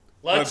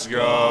Let's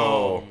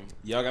go.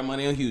 Y'all got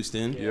money on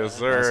Houston. Yes,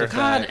 sir.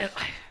 God,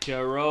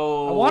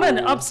 Jerome. I wanted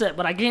an upset,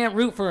 but I can't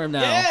root for him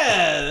now.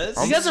 Yeah.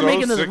 You guys are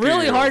making this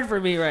really hard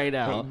for me right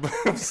now.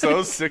 I'm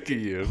so sick of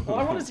you. Well,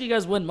 I want to see you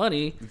guys win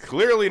money.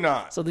 Clearly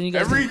not. So then you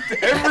guys every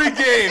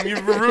game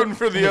you've been rooting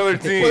for the other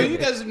team. Well, you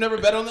guys have never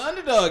bet on the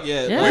underdog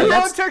yet. Yeah. We were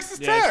on Texas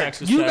Tech.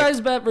 Texas You Tech.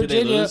 guys bet Did they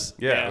Virginia. lose?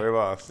 Yeah, we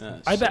lost.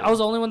 I bet I was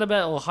the only one that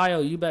bet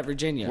Ohio. You bet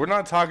Virginia. We're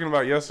not talking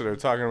about yesterday. We're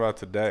talking about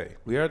today.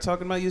 We are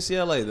talking about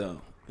UCLA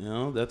though. You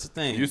know, that's the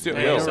thing. UCLA.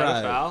 Hey, Yo, is that a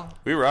right. foul?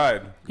 we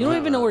ride. You don't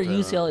even know where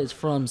UCLA is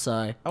from, Si.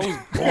 I was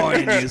born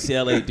in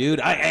UCLA,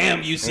 dude. I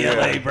am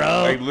UCLA, Yeah.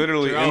 bro. Like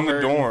literally You're all in the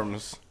hurting.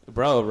 dorms.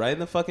 Bro, right in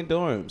the fucking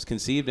dorms,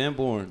 conceived and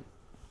born.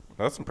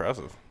 That's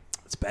impressive.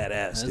 It's badass,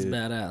 That's dude.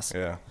 badass.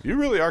 Yeah, you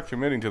really are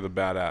committing to the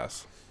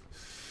badass.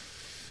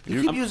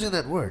 You keep using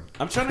that word.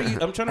 I'm trying to I bring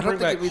don't back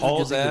think it means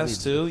Hall's what you think it ass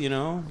means. too. You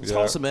know, it's Yeah.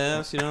 wholesome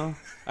ass. You know,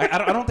 I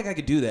don't think I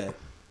could do that.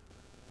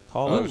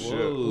 Hall. Oh, shit.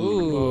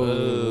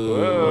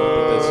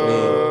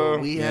 Whoa.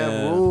 We Yeah.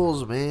 have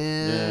rules,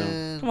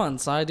 man. Come on,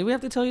 Si. Do we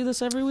have to tell you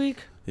this every week?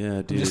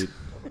 Yeah, dude.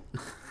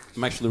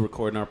 I'm actually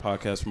recording our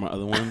podcast for my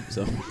other one,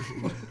 so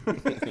What?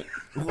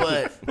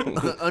 I'm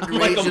like a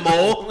Underage,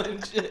 mole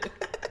and shit.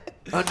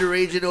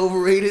 underage and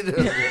overrated.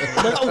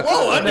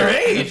 Whoa,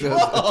 underage.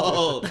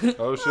 Whoa.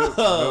 Oh shit!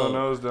 No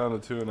nose down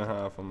to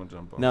 2.5. I'm gonna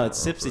jump on. No, that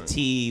it's real sips of quick.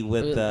 tea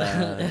with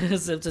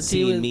Sips of tea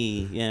see with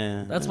me.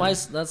 Yeah, That's yeah. my.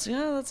 That's a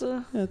Yeah,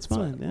 it's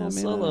fine. Yeah, I little mean,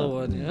 solo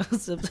one. Yeah.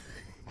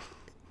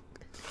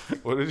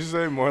 What did you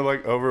say? More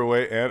like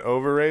overweight and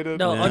overrated?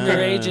 No, Yeah.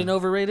 underage and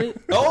overrated.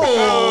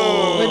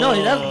 Oh, Wait, no,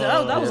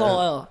 that was all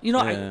L. You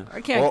know, Yeah.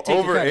 I can't Well, take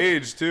the credit.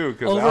 overage too,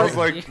 because I was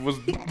like, was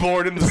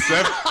born in the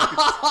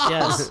 70s.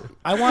 Yes,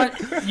 I want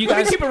you Let me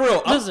guys. keep it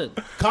real. Listen,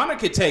 Connor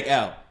could take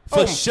out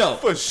for sure.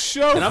 For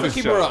sure. And I'm gonna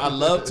keep it real. I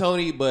love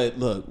Tony, but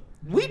look,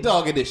 we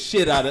dogging the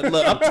shit out of.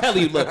 Look, I'm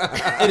telling you, look,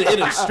 in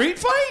a street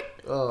fight.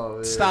 Oh,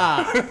 man.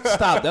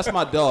 Stop. That's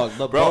my dog.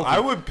 Look, Bro, both of I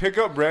them. would pick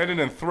up Brandon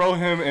and throw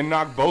him and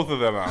knock both of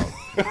them out.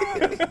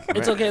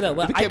 it's okay though.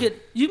 But I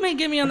get you may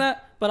get me on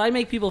that, but I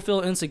make people feel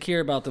insecure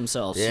about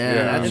themselves.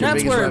 Yeah, and your that's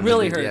biggest where it weapon,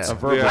 really dude. hurts. Yeah. a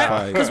verbal Yeah.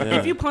 fight. Because Yeah.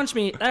 if you punch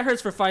me, that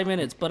hurts for 5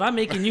 minutes, but I'm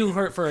making you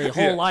hurt for a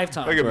whole Yeah.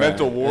 lifetime. Like a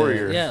mental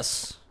warrior.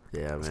 Yes.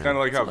 Yeah, man. It's kind of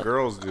like how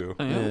girls do.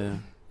 Yeah.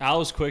 Al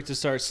was quick to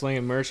start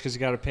slinging merch because he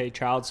got to pay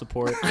child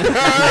support.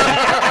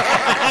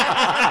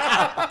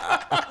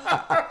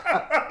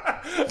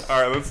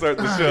 All right, let's start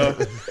the show.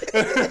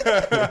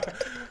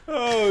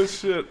 Oh,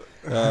 shit.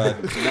 Now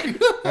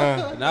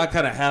I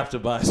kind of have to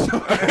buy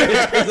some.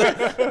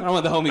 I don't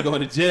want the homie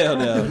going to jail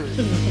now.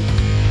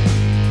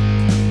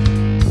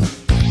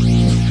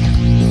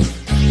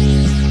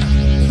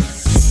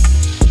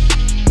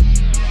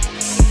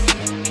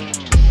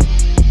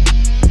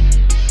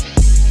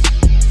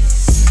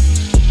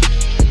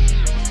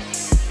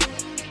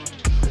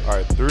 All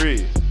right,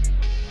 3,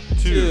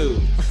 2.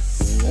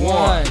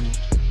 1.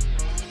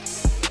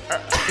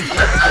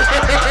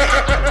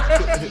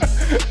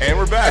 And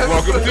we're back.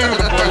 Welcome to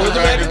the Boys Are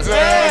Back in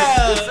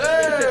Town.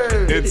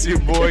 It's your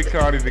boy,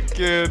 Connie the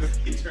Kid.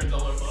 He turns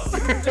all over.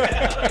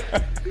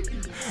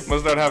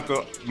 Must not have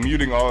to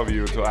muting all of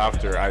you until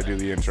after I do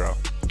the intro.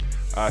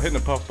 Hitting a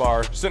puff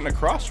bar, sitting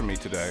across from me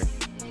today.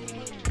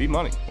 B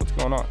Money, what's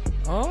going on?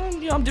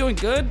 Yeah, I'm doing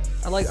good.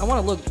 I want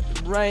to look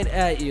right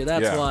at you.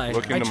 That's Yeah, why.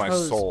 look I into my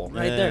chose soul.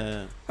 Right Yeah.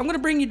 there. I'm gonna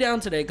bring you down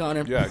today,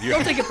 Connor. Yeah, you-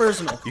 Don't take it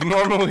personal. You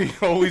normally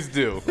always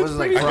do. What is it,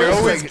 like I can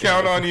always Frost,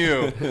 count on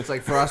you. It's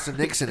like Frost and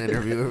Nixon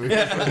interview.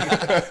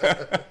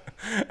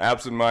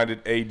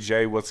 Absent-minded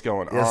AJ, what's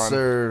going on? Yes,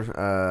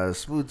 sir.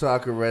 Smooth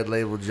talker, red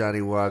label,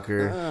 Johnny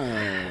Walker.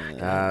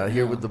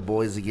 Here with the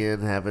boys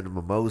again, having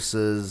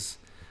mimosas.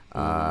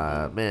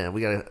 Man,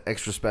 we got an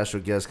extra special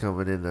guest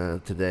coming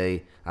in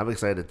today. I'm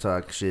excited to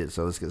talk shit,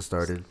 so let's get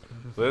started.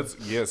 Let's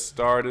get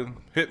started.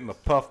 Hitting the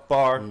puff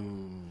bar.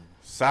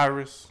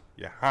 Cyrus,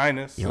 your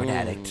highness. You're an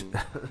addict.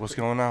 What's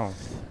going on?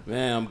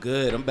 Man, I'm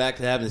good. I'm back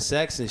to having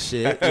sex and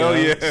shit. Hell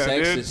you know? yeah,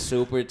 Sex dude. is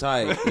super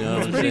tight. You know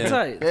what I'm Pretty saying?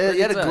 tight. Yeah,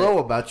 you had Pretty to tight. grow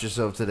about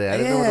yourself today. I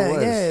didn't know what it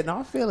was. Yeah, no,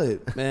 I feel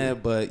it, man.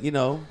 But you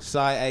know,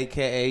 Cy,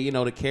 aka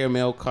the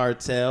Caramel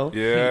Cartel,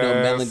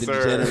 Melon Yes,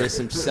 sir. DeGeneres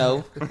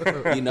himself,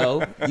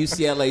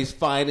 UCLA's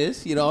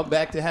finest. I'm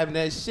back to having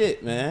that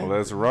shit, man. Well,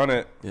 let's run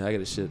it. Yeah, I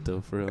got a shit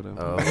though, for real though.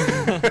 Oh,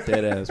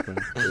 Dead ass, bro.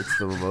 it's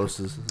the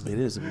mimosas. It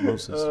is a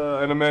mimosas.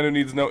 And a man who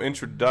needs no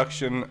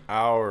introduction,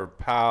 our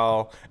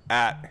pal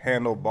at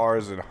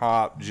Handlebars and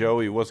Hop.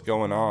 Joey, what's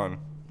going on?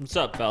 What's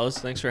up, fellas?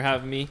 Thanks for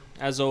having me,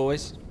 as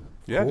always.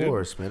 Yeah, Of dude.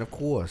 course, man. Of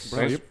course.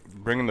 Thanks for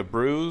bringing the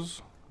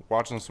brews,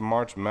 watching some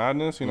March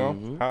Madness,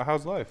 Mm-hmm.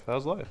 How's life?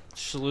 How's life?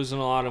 Just losing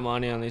a lot of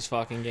money on these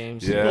fucking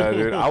games. Yeah,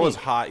 dude. I was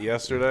hot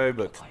yesterday,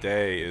 but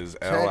today is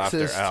L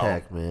Texas after L.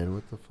 Tech, man.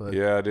 What the fuck?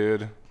 Yeah,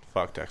 dude.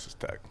 Fuck Texas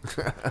Tech.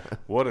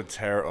 What a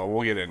terror. Oh,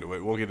 we'll get into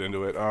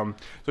it.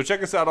 So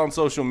check us out on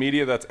social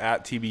media. That's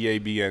at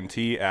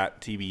TBABNT,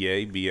 at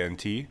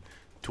TBABNT.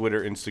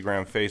 Twitter,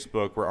 Instagram,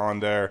 Facebook. We're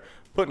on there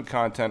putting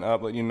content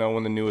up, letting you know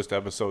when the newest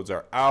episodes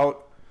are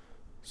out.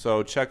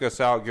 So check us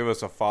out. Give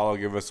us a follow.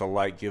 Give us a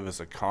like. Give us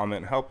a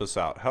comment. Help us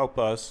out. Help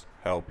us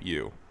help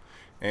you.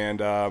 And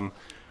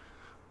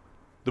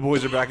the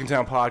Boys Are Back in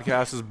Town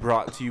podcast is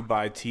brought to you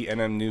by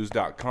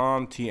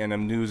TNMnews.com.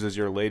 TNM News is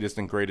your latest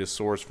and greatest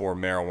source for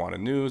marijuana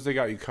news. They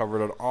got you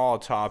covered on all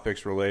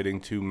topics relating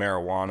to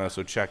marijuana,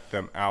 so check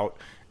them out.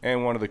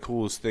 And one of the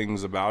coolest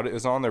things about it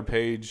is on their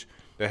page,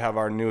 they have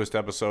our newest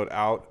episode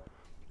out.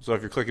 So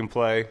if you're clicking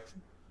play,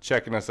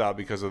 checking us out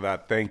because of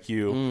that, thank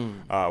you.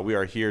 We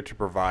are here to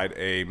provide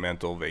a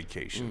mental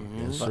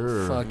vacation. Yes,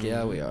 sir. Fuck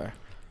yeah, we are.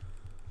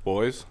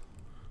 Boys,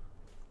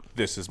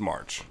 this is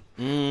March.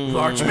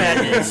 March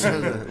Madness.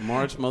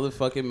 March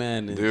motherfucking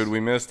Madness. Dude,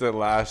 we missed it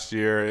last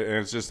year,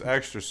 and it's just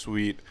extra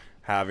sweet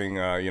having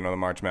the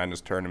March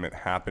Madness tournament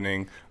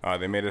happening.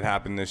 They made it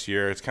happen this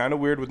year. It's kind of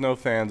weird with no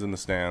fans in the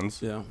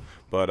stands. Yeah.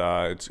 But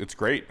it's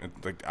great.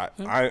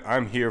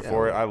 I'm here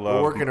for it. I love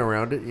We're working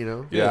around it, you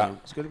know. Yeah.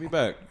 It's good to be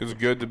back. It's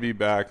good to be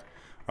back.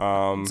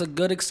 It's a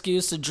good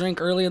excuse to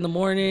drink early in the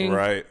morning.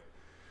 Right.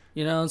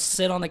 You know,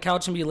 sit on the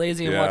couch and be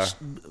lazy and watch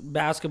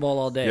basketball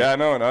all day. Yeah,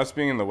 no, and us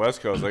being in the West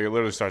Coast, like it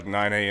literally starts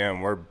 9 a.m.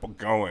 We're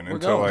going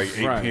until going. like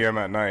 8 p.m.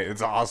 at night.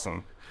 It's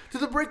awesome. To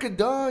the break of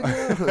dawn,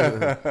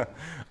 yeah.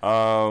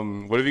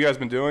 What have you guys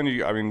been doing?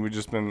 We've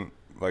just been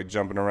like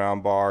jumping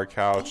around bar,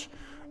 couch.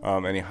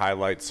 Any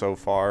highlights so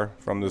far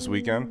from this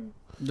weekend?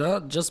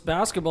 No, just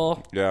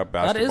basketball. Yeah,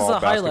 basketball. That is a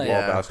highlight.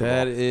 Basketball.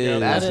 That is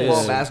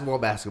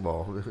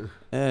Basketball.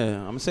 Yeah,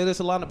 I'm gonna say this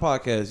a lot in the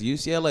podcast.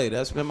 UCLA,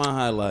 that's been my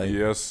highlight.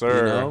 Yes, sir.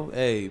 You know,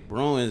 hey,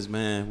 Bruins,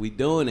 man, we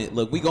doing it.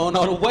 Look, we going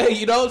all the way.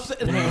 You know what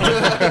I'm saying?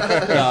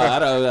 No, I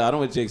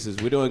don't want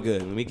jinxes. We're doing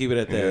good. Let me keep it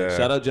at that. Yeah.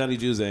 Shout out Johnny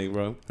Juzang,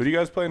 bro. Who do you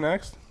guys play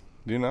next?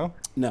 Do you know?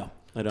 No,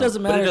 I don't.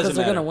 Doesn't But it matter 'cause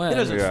they're gonna win. It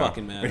doesn't Yeah.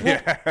 fucking matter.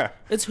 Yeah.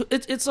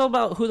 It's all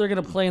about who they're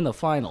gonna play in the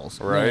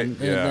finals, Right,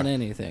 than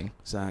anything.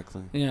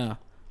 Exactly. Yeah.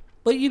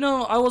 But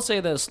I will say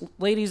this,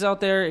 ladies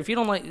out there, if you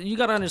don't like, you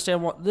gotta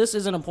understand this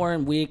is an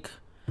important week.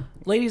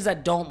 Ladies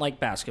that don't like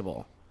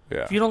basketball, Yeah.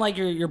 if you don't like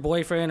your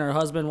boyfriend or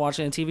husband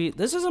watching on TV,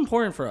 this is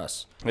important for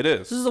us. It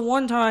is. This is the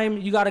one time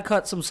you gotta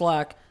cut some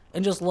slack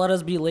and just let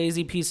us be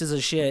lazy pieces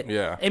of shit.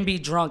 Yeah. And be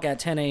drunk at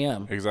 10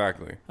 a.m.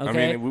 Exactly.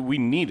 Okay. I mean, we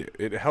need it.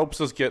 It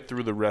helps us get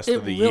through the rest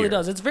of the It year. really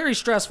does. It's very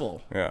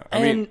stressful. Yeah.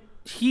 And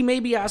he may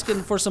be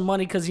asking for some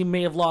money because he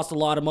may have lost a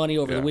lot of money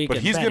over the weekend.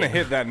 But he's going to betting.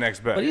 hit that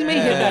next bet. But he may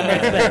hit that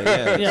next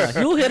bet. Yeah,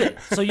 he'll hit it.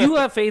 So you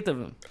have faith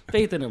in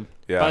him.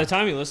 Yeah. By the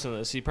time you listen to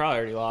this, he probably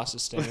already lost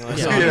his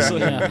stimulus. Yeah.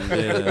 Honestly.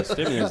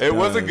 It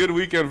was a good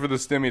weekend for the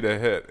stimmy to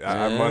hit.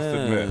 I must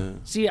admit.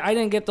 See, I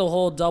didn't get the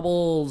whole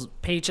double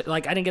paycheck.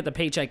 Like, I didn't get the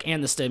paycheck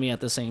and the stimmy at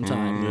the same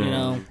time. You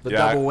know, The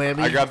double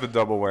whammy. I got the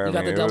double whammy. You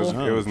got the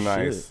double? It was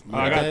nice.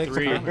 I got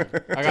three.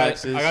 I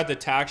got the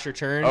tax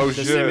return, the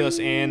shit. stimulus,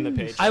 and the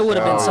paycheck. I would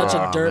have been such a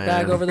man.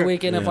 dirtbag over the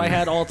weekend if I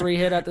had all three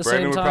hit at the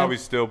Brandon same would time. probably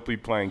still be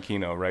playing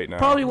Keno right now.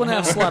 Probably wouldn't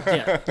have slept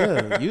yet.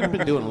 Yeah, you've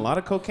been doing a lot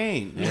of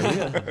cocaine.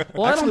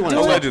 Well, I don't do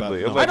it.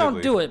 Allegedly. I don't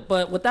do it,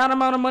 but with that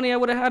amount of money I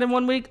would have had in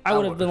 1 week, I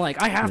would have been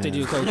like, I have to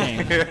do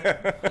cocaine.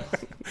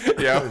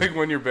 Yeah, like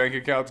when your bank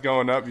account's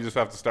going up, you just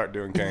have to start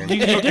doing cane.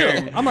 You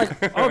do. I'm like,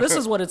 oh, this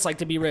is what it's like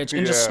to be rich,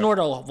 and just Yeah. snort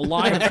a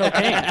line of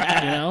cocaine.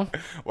 You know?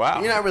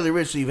 Wow. You're not really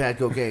rich, so you've had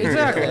cocaine.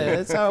 Exactly. Yeah,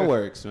 that's how it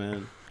works,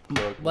 man.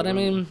 But I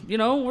mean,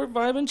 we're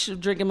vibing,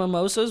 drinking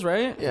mimosas,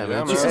 right? Yeah, Yeah, man.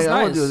 man. This Hey, is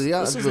I want nice. to do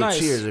y'all This do is a nice.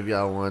 cheers if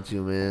y'all want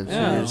to, man.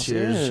 Yeah.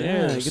 Cheers.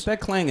 Yeah, Cheers. get that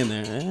clang in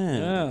there. Yeah.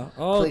 Yeah.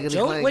 Oh, Clickety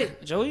Joey. clank.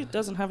 Wait, Joey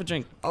doesn't have a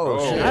drink. Oh,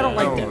 shit. I don't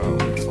like that.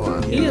 Hold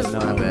on. He is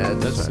not bad.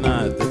 That's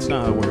not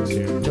how it works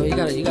here. Joey, you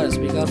gotta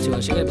speak up to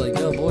us. You gotta be like,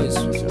 yo, boys,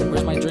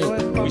 where's my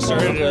drink? We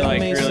started to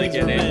really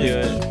get into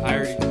it. It's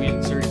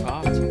already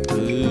popped.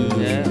 Yeah.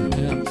 Yeah.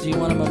 Do you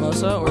want a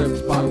mimosa or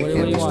what do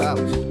you want?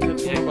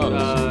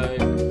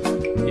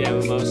 Yeah,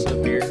 mimosa,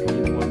 beer,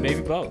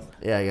 maybe both.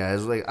 Yeah,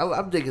 guys. Like,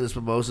 I'm digging this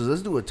mimosas.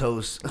 Let's do a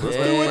toast. Let's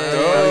do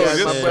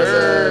Yes, my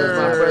sir.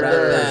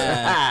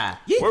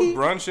 brothers. We're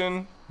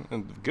brunching.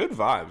 And good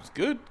vibes.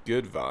 Good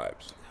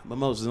vibes.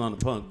 Mimosas on the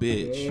punk,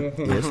 bitch.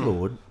 Yes,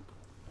 Lord.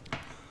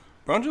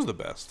 Brunch is the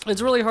best.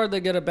 It's really hard to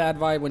get a bad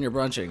vibe when you're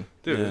brunching.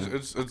 Dude, Yeah.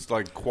 it's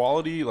like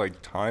quality,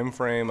 like time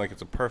frame, like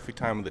it's a perfect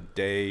time of the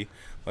day.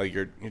 Like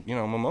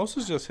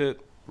mimosas just hit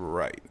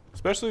right.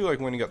 Especially like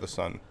when you got the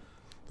sun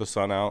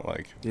out,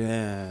 like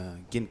Yeah,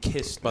 getting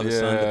kissed by the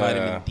sun, the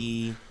vitamin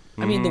D.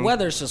 I mean, the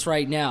weather's just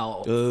right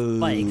now.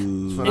 Like,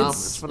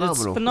 It's phenomenal.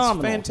 It's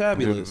phenomenal. dude,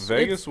 Fantabulous.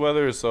 Vegas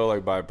weather is so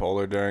like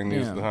bipolar during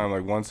these Yeah. time.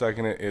 Like 1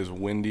 second it is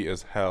windy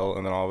as hell,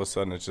 and then all of a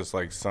sudden it's just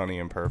like sunny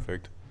and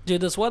perfect. Dude,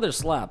 this weather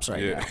slaps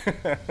right Yeah,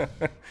 now.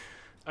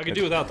 I could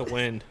do without the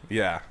wind.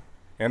 yeah,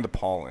 and the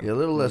pollen. Yeah, a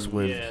little less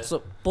wind. Yeah.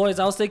 So, boys,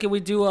 I was thinking we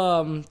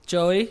do,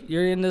 Joey,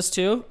 you're in this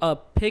too, a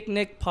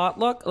picnic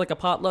potluck, like a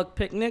potluck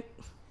picnic,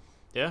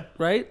 Yeah.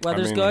 right?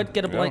 Weather's mean, good.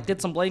 Get yeah.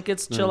 get some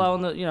blankets, chill out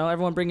on the,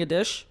 everyone bring a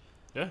dish,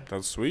 Yeah.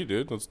 That's sweet,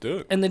 dude. Let's do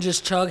it. and then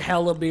just chug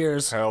hella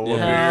beers.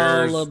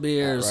 Hella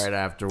beers. Right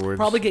afterwards.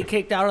 Probably get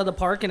kicked out of the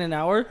park in an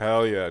hour.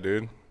 Hell yeah,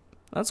 dude.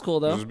 That's cool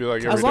though. Just be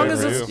like as every long day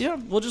as for it's you.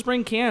 we'll just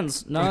bring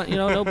cans, not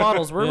no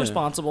bottles. We're Yeah.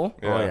 responsible.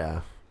 Oh,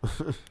 yeah.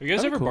 Have you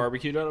guys ever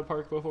barbecued at a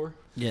park before?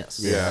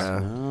 Yes. Yeah.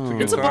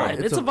 It's a time.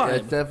 vibe. It's a vibe.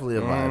 It's definitely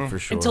a vibe for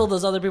sure. Until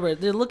those other people,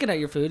 they're looking at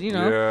your food, you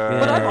know. Yeah.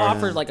 But I've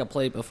offered like a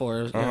plate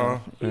before. You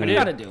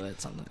got to do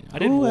it. Something. I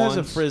did Who once.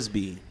 has a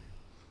frisbee?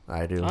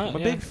 I do. I'm a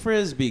big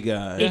frisbee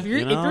guy. If you're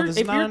you know? There's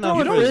if not you're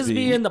enough throwing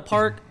frisbee in the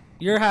park,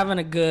 you're having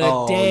a good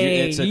Oh,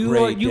 day. it's a You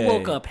great you day.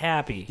 woke up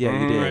happy.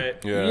 Yeah, you did. Right.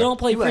 Yeah. You don't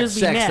play You had frisbee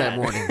sex mad. that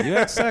morning. You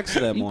had sex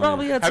that You morning.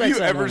 probably had Have sex you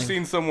that ever morning.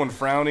 seen someone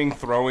frowning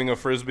throwing a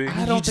frisbee?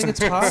 I don't think it's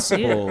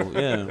possible.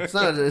 Yeah. It's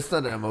not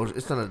an emotion.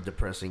 It's not a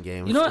depressing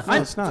game. You know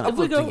what? it's not. If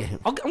we go, Uplifting game.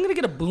 I'm gonna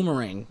get a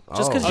boomerang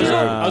just because Oh. you know.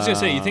 I was gonna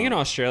say, you think in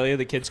Australia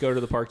the kids go to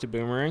the park to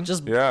boomerang?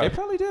 Just Yeah. They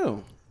probably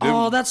do.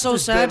 oh, that's so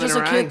Just sad. bending Just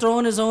a around. kid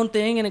throwing his own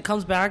thing and it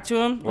comes back to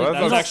him. Well,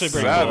 Like, that's actually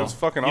pretty sad. cool. It's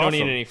fucking You awesome.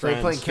 don't need any So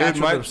they're friends. playing catch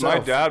Dude, with my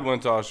himself. dad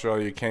went to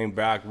Australia, came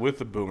back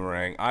with a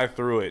boomerang. I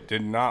threw it,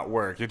 did not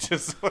work. It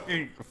just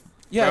fucking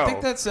Yeah, fell. I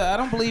think that's. I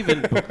don't believe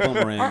in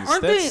boomerangs.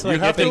 Aren't That's they? like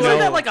You have to isn't know-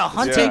 that like a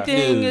hunting Yeah.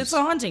 thing? News. It's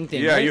a hunting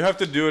thing. Yeah, right? you have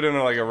to do it in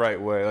a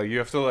right way. Like you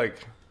have to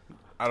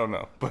I don't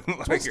know, but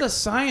like What's the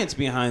science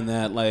behind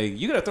that? Like,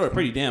 you gotta throw it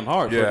pretty damn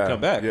hard for it Yeah, to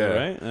come back, yeah. though,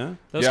 right? Yeah.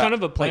 That was Yeah. kind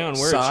of a play Like on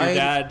words. side- Your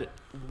dad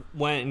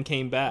went and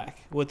came back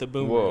with the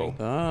boomerang.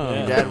 Oh.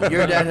 Yeah.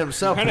 Your dad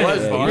himself Kinda was.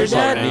 hit the bars your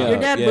on dad, that. your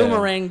dad Yeah.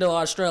 boomeranged to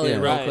Australia Yeah.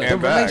 real Right. quick.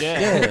 And back.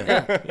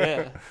 Yeah.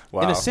 Yeah.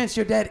 Wow. In a sense,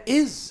 your dad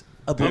is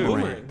a Dude,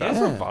 boomerang. that's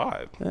yeah. a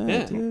vibe.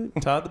 Yeah,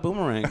 dude. Todd the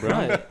boomerang,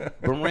 bro.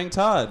 Boomerang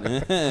Todd.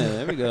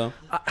 There we go.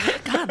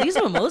 God, these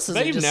mimosas. I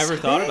bet are you've just, never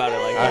thought about it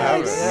like I that.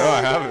 haven't. No,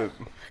 I haven't.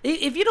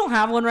 If you don't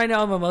have one right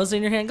now, a mimosa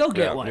in your hand, go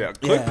get Yeah, one. yeah.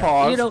 Click Yeah.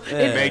 pause. You know,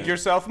 Yeah. Make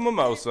yourself a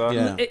mimosa.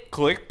 Yeah.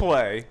 Click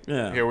play.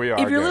 Yeah. Here we are.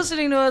 If you're again.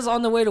 listening to us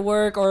on the way to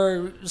work,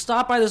 or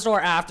stop by the store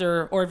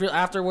after, or if you're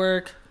after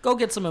work, go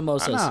get some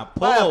mimosas. Nah, pull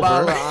Buy a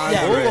bottle over. of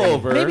Yeah. Andre. Pull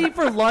over. Maybe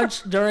for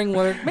lunch during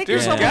work, make Dude,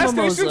 yourself gas a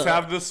mimosa. stations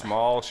have the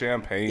small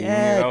champagne.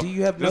 Yeah, you know? do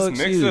you have no Just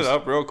mix excuse? it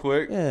up real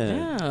quick. Yeah.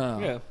 yeah.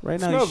 Yeah.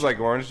 Right now. Smells like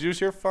orange juice.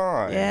 You're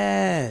fine.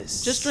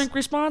 Yes. Just drink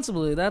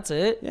responsibly. That's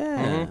it.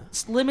 Yeah.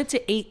 Just limit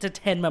to 8 to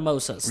 10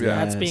 mimosas. Yeah.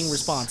 That's being Yes.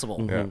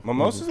 responsible. Yeah,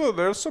 mimosas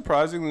they're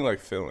surprisingly like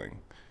filling.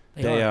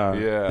 They are.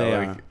 Yeah, They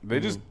like are. they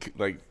just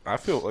like I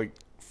feel like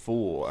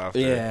full after.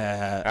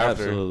 Yeah,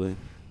 After. absolutely.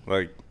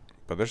 Like,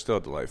 but they're still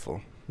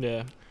delightful.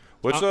 Yeah.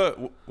 What's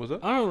was that?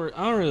 I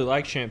don't really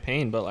like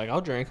champagne, but like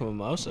I'll drink a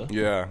mimosa.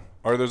 Yeah.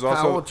 Or there's I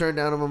also won't turn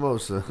down a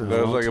mimosa.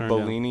 there's like a turn down.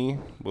 Bellini.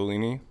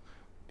 Bellini.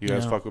 Do you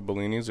guys No. fuck with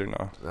Bellinis or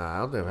no? Nah, I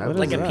don't think I What have is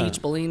Like that? a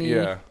peach Bellini.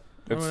 Yeah.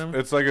 It's whatever.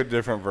 it's like a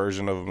different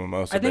version of a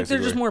mimosa. I think they're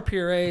just basically. more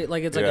puree.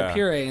 Like it's like Yeah. a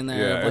puree in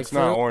there. Yeah, like it's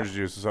not fruit. orange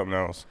juice. It's something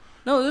else.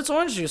 No, it's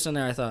orange juice in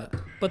there. I thought,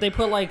 but they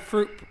put like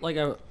fruit, like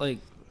a like.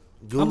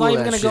 Google I'm not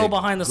even that gonna go shit.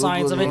 behind the Google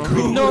science of it.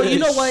 Google No, you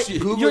know that what? shit.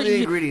 Google You're- the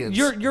you- ingredients.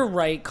 You're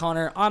right,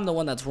 Connor. I'm the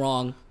one that's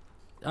wrong.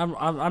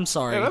 I'm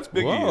sorry. Yeah, that's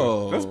big of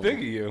Whoa. you. That's big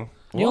of you.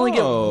 You only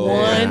get Whoa.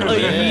 one a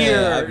Yeah,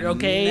 year. I've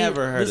Okay.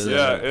 never heard This of is-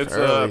 that. Yeah, it's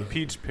Early.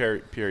 peach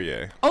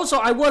puree. Oh, so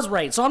I was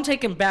right. So I'm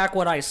taking back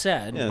what I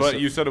said. Yeah. But so-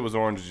 you said it was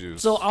orange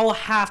juice. So I'll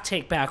half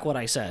take back what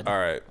I said. all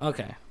right.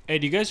 Okay. Hey,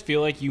 do you guys feel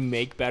like you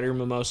make better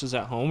mimosas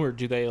at home, or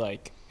do they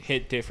like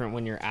hit different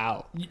when you're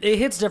out? It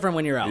hits different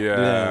when you're out. Yeah.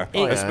 Yeah.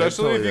 Oh, yeah,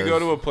 Especially it if you totally go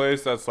is. to a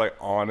place that's like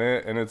on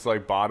it and it's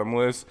like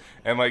bottomless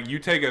and like you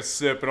take a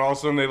sip and all of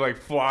a sudden they like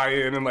fly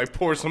in and like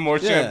pour some more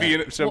Yeah. champagne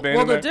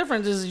Well, in the there.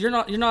 difference is you're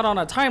not on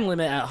a time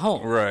limit at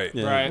home. Right.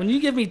 Yeah. Right. When you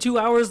give me 2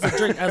 hours to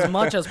drink as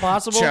much as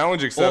possible,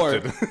 Challenge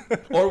accepted.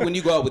 Or when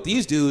you go out with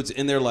these dudes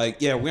and they're like,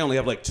 yeah, we only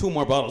have like 2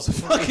 more bottles of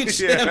fucking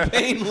Yeah.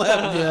 champagne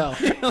left.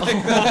 yeah,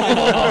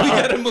 we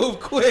gotta move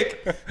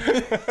quick.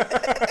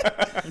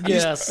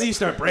 yes. So you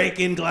start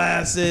breaking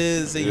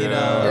glasses, and you Yeah. know,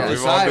 Yeah, we've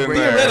just all been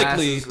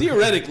there.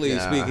 theoretically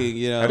Yeah. speaking,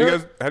 you How do know.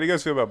 you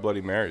guys feel about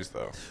Bloody Marys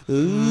though?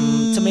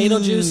 Tomato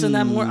juice and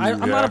that more. I'm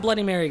Yeah. not a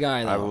Bloody Mary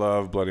guy I though.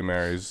 love Bloody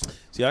Marys.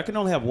 See, I can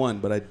only have one,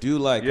 but I do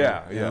like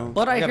Yeah, them, you yeah. know?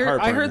 But I got heard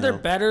heartburn, they're though.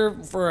 better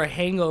for a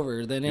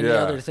hangover than any Yeah.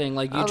 other thing.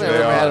 Like you I've drink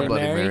never a had Bloody a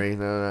Bloody Mary. Mary.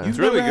 No, no. You've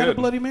really never had a good.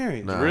 Bloody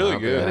Mary. No, really I'll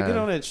good. be Gotta get bad.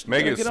 on it. Make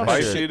gotta it get on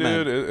that spicy, shit,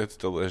 man. dude. It's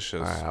delicious.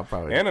 All right, I'll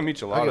probably- and a I'll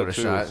michelada give it a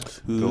too. shot. It's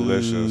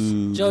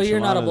delicious. Joe, you're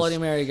not a Enchiladas. Bloody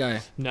Mary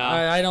guy. No.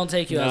 I don't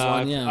take you as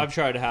one. Yeah, I've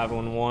tried to have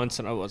one once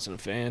and I wasn't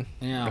a fan.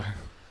 yeah.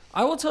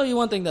 I will tell you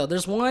one thing though.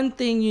 There's one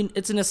thing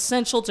it's an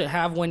essential to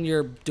have when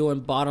you're doing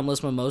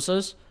bottomless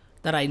mimosas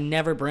that I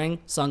never bring: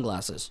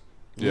 sunglasses.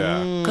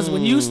 Yeah. Because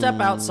when you step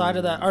outside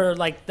of that, or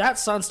like that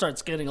sun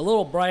starts getting a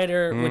little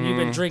brighter when you've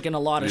been drinking a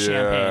lot of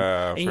champagne.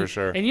 Yeah, And for you-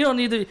 sure. And you don't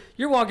need to.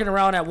 You're walking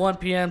around at 1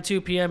 p.m.,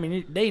 2 p.m.,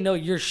 and they know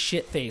you're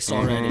shit faced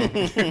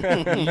already.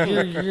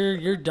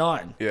 you're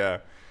done. Yeah.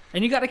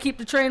 And you got to keep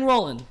the train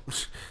rolling.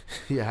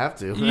 You have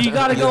to. You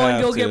got to go and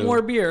have go get to.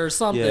 more beer or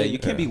something. Yeah, you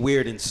can't be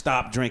weird and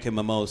stop drinking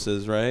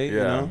mimosas, right? You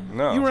Yeah, know?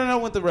 no. You run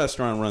out when the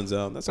restaurant runs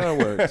out. That's how it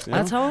works. you know?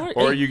 That's how it works.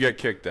 Or you get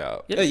kicked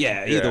out. Yeah.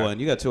 Yeah, either Yeah.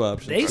 one. You got 2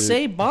 options. They dude.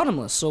 say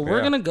bottomless, so we're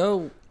Yeah. gonna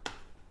go.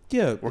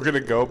 Yeah. We're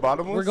gonna go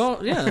bottomless. We're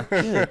going. Yeah.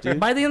 Yeah, dude.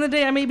 By the end of the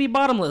day, I may be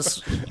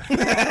bottomless.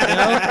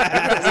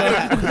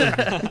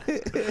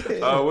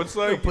 What's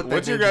Put that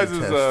what's your into guys'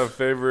 the test.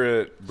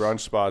 favorite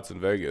brunch spots in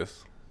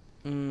Vegas?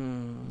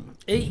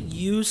 It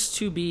used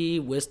to be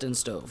Whist and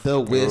Stove. The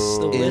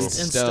Whist and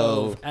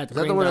Stove at that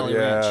Green the one- Valley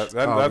Yeah, Ranch.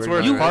 that's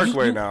where Green it's Valley.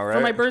 Parkway now, right?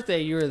 For my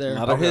birthday, you were there. A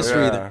lot of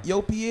history. Yeah.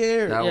 Yo,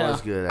 Pierre. That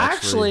was good,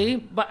 Actually,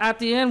 but at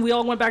the end, we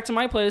all went back to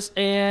my place,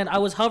 and I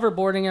was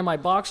hoverboarding in my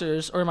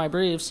boxers or my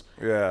briefs.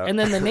 Yeah. And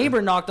then the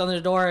neighbor knocked on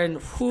the door,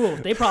 and whew,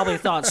 they probably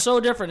thought so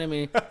different of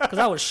me because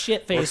I was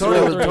shit Well, faced.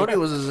 Tony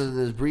was in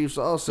his briefs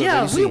also.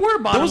 Yeah, Did you we see- were There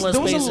was, bottomless.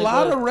 there was a basically.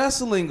 lot of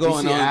wrestling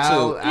going see on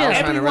Al- too. Al trying to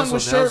Everyone wrestle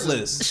was Nelson?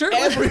 shirtless.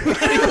 Shirtless?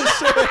 Everybody was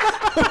shirtless.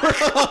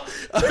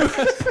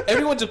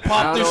 Everyone just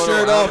popped their I don't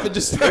shirt know. off and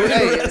just started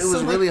Hey, it was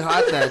wrestling. really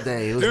hot that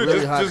day. It was Dude,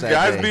 really hot just that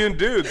guys day. being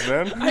dudes,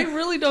 man. I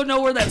really don't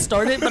know where that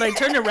started, but I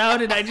turned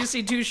around and I just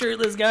see two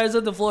shirtless guys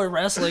on the floor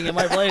wrestling in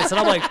my place, and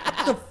I'm like,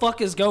 "What the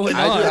fuck is going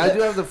on?" I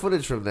do have the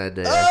footage from that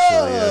day,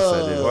 actually. Yes, I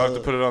do. We'll have to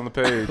put it on the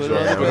page. Put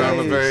it on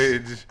the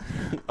page.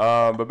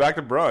 But back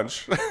to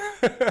brunch.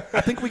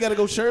 I think we got to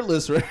go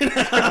shirtless right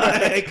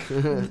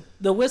now.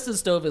 The Whist and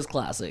Stove is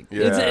classic.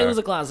 Yeah. It was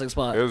a classic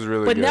spot. It was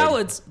really but good. now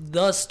it's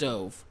the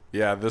Stove.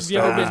 Yeah, this Have you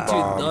ever stuff been is to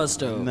bomb. the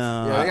Stove?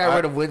 No. Yeah, I got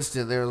rid of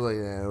Winston. They were like,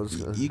 yeah, it was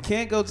good. You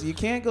can't go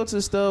to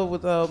the stove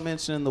without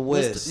mentioning the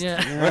whist. Yeah.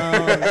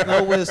 No, there's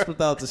no whist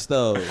without the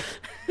stove.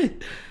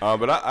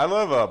 But I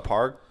love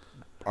Park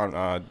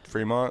on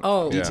Fremont.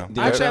 Oh, yeah. actually,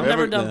 They I've have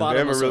never a- done they have a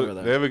bottomless really- over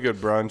there. They have a good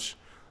brunch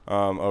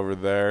over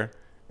there,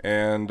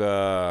 and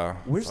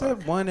Where's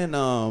that one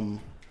in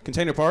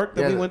Container Park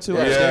that Yeah, we went to yeah.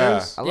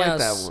 upstairs? I like Yes.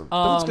 that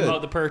one. That's good. Oh,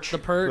 the perch. The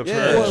Perch. The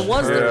Perch. Well, it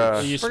was Yeah. the. It I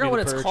used to forgot be what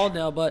the it's Perch. called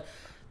now, but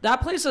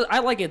that place I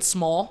like. It's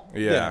small,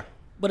 yeah.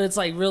 but it's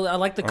like really. I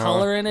like the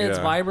color in it. It's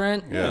yeah.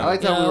 vibrant. Yeah. I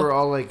like You how we know? were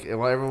all like,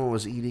 while everyone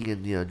was eating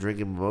and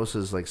drinking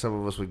mimosas, like some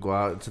of us would go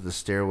out into the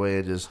stairway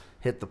and just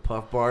hit the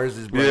puff bars.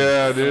 Just like-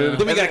 Yeah, dude.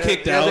 Then we got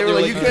kicked out. They were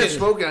like, you "You can't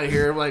smoke out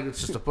here. I'm like, it's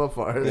just a puff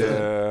bar.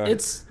 Yeah.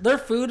 It's their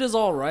food is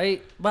all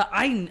right, but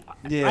I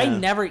Yeah.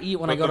 never eat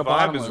when But I go the to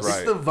vibe is bottomless.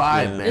 right. It's the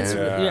vibe, Yeah. man. It's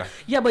Yeah.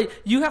 yeah, but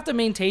you have to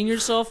maintain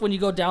yourself when you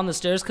go down the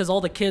stairs because all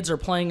the kids are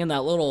playing in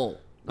that little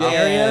Yeah.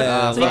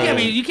 area. So right.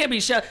 you can't be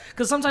shut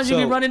because sometimes you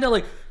So- be running down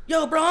like,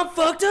 yo, bro, I'm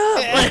fucked up.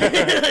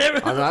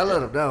 I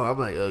let them know. I'm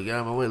like, oh, get out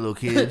of my way, little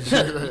kids.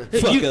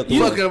 Fuck up.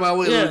 Fuck out of my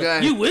way, Yeah, little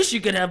guy. you wish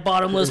you could have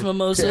bottomless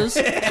mimosas.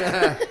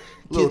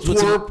 little Kids,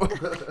 what's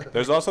twerp.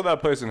 There's also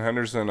that place in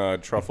Henderson,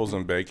 Truffles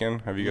and Bacon.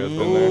 Have you guys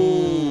been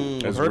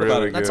there? It's heard really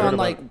about it. good. That's on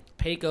like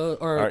Paco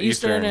or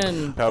Eastern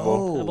and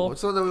Pebble. Pebble.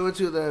 What's the one that we went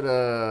to that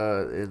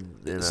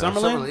in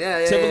Summerlin?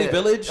 Yeah, Tivoli yeah.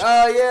 Village?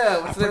 Oh, yeah.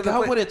 I What's the name of the forgot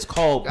place? what it's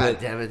called, God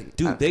but damn it.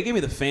 dude, they gave me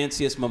the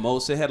fanciest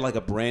mimosa. It had like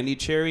a brandy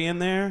cherry in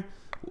there.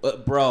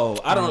 Bro,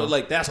 I don't know,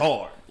 like that's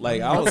hard.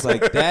 Like I was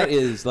like, that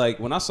is like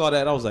when I saw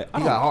that, I was like, I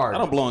You don't, got hard. I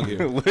don't belong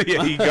here.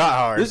 Yeah, he got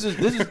hard. This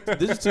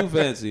is too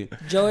fancy.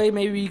 Joey,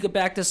 maybe you could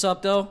back this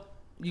up though.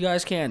 You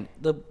guys can.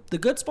 The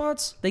good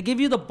spots, they give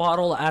you the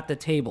bottle at the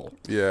table.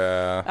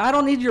 Yeah. I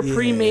don't need your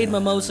pre-made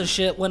mimosa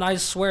shit when I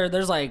swear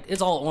there's like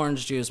it's all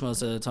orange juice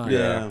most of the time.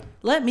 Yeah.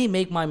 Let me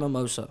make my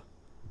mimosa.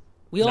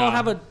 We all Nah.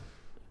 have a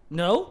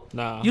No?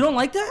 Nah. You don't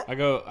like that? I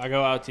go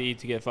out to eat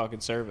to get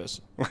fucking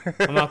service.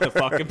 I'm not the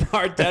fucking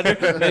bartender.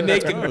 They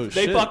make Oh,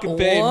 they shit. fucking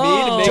pay me to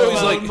Whoa. make Joey's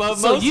my like,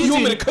 mimosa. so you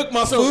want me to cook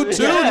my food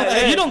too?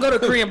 yeah. You don't go to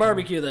Korean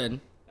barbecue then.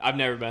 I've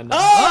never been.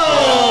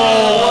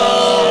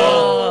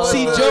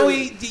 See,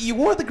 Joey, you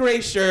wore the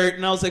gray shirt,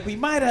 and I was like, we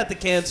might have to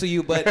cancel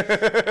you, but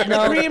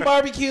No. Korean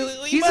barbecue,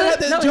 you He's might a- have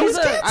to. no, Joey's he's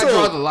a- canceled. I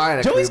draw the line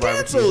at Joey's Korean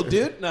canceled,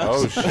 barbecue. dude. No.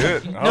 Oh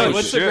shit. No, Oh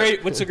what's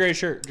shit. the gray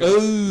shirt?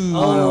 Ooh.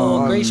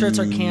 Oh, gray shirts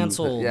are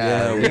canceled.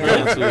 Yeah, we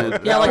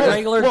canceled. Yeah, like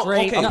regular Well,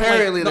 gray. okay. not like-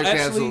 Apparently No, they're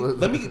actually, canceled.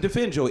 let me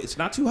defend Joey. It's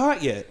not too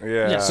hot yet.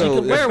 Yeah. Yeah, so you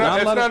can wear It's one. not,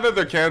 it's lot of- not that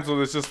they're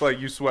canceled. It's just like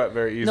you sweat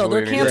very easily. No,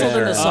 they're in a canceled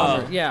gray in the shirt.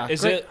 summer. Yeah.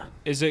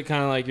 Is it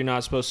kind of like you're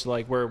not supposed to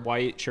like wear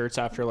white shirts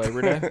after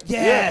Labor Day?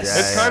 Yes.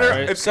 It's kind of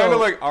Right. it's So- kind of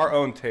like our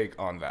own take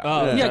on that.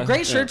 Oh, Yeah,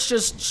 gray shirts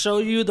just show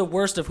you the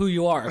worst of who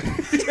you are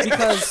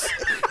because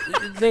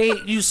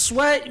you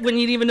sweat when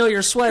you didn't even know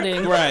you're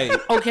sweating. Right.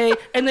 Okay,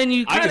 and then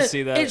you I can kind of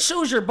see that. it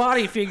shows your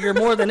body figure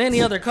more than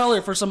any other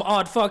color for some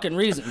odd fucking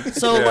reason.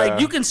 So Yeah. like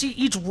you can see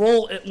each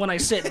roll when I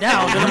sit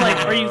down, and I'm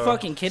like, are you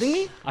fucking kidding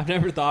me? I've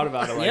never thought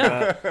about it like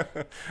Yeah.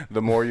 that.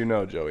 The more you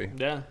know, Joey.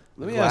 Yeah.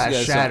 Let me ask you Glass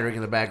guys shattering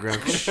in the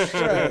background.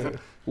 something.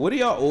 What do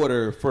y'all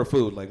order for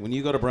food? Like when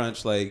you go to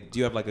brunch, like do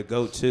you have like a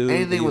go-to? Do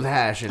Anything you- with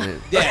hash in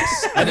it.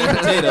 Yes, I need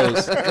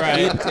potatoes. I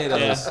need Right.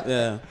 potatoes.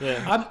 Yeah.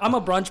 Yeah. I'm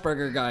a brunch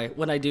burger guy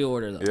when I do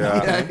order them.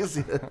 Yeah. Yeah, I can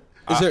see that.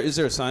 Is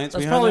there a science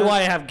That's behind probably that? why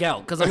I have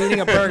gout because I'm eating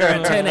a burger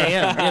at 10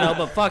 a.m. You know,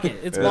 but fuck it,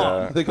 it's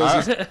bomb.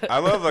 Because I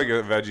love like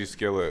a veggie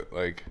skillet.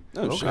 Like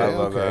Oh, shit. I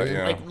love that. Okay.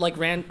 Yeah. Like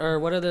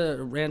what are the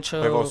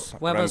rancho Huevos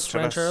huevos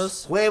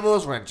rancheros?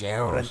 Huevos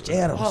rancheros.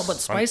 Oh, but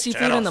spicy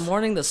food in the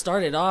morning to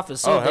start it off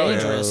is so hell yeah.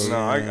 dangerous. No,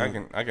 I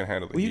can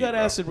handle it. Well, you got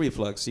acid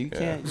reflux, so you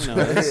can't. You know,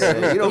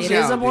 Yeah, you don't It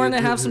count, is important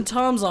dude. to have some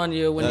Tums on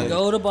you when you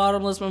go to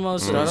bottomless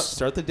mimosas.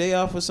 start the day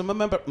off with some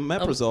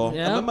omeprazole.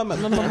 Yeah. My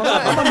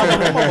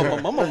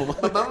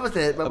mom was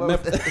it. My mom was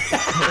it.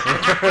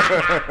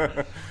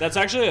 That's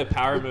actually a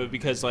power move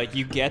because like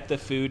you get the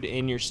food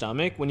in your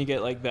stomach when you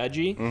get like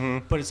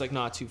veggie, but it's it's like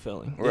not too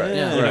filling. Right.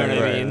 Yeah. You know what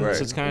I Right, mean? right.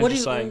 So it's kind of What do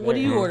just you like What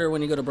do you order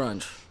when you go to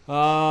brunch?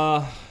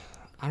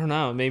 I don't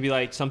know, maybe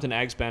like something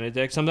eggs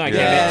Benedict, something I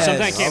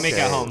Yes. can't make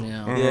at home.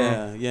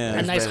 Yeah. Yeah. A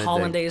nice Benedict.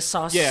 hollandaise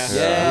sauce. Yeah.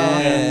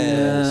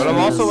 Yeah. But I'm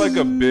also like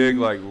a big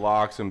like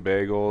lox and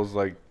bagels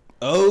like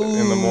Oh.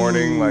 in the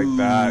morning. Like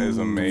that is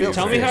amazing.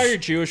 Tell me how you're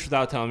Jewish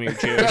without telling me you're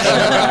Jewish.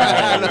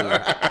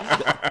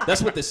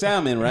 That's with the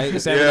salmon, right? The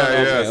salmon.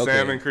 Yeah, okay.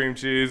 salmon, cream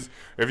cheese.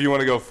 If you want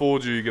to go full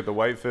Jew, you get the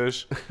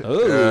whitefish.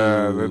 Oh.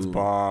 Yeah, that's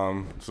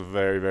bomb. It's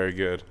very, very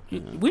good.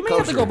 We may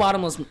have to go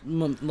bottomless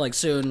like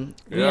soon.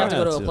 We Yeah. have to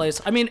go to a Too. place.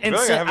 I mean, I and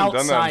feel like I sit haven't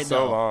done that outside in so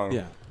though. long.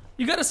 Yeah.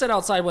 You got to sit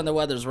outside when the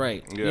weather's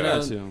right. Yeah. You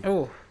know? Too.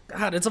 Oh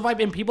God, it's a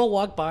vibe. And people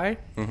walk by.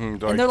 Like,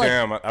 they're like-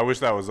 damn, I wish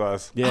that was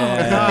us. Yeah.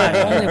 Oh God,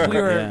 only if we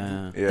were.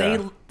 Yeah.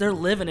 Yeah. They're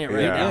living it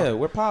right Yeah. now. Yeah,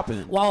 we're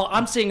popping. While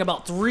I'm seeing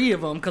about 3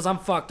 of them because I'm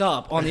fucked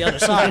up on the other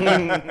side.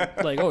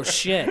 Like, oh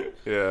shit.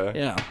 Yeah.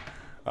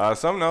 Yeah.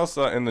 Something else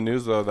in the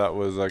news though that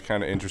was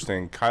kind of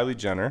interesting. Kylie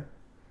Jenner,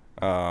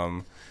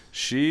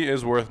 she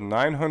is worth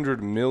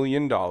 $900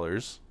 million,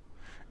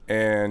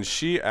 and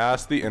she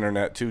asked the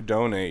internet to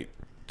donate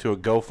to a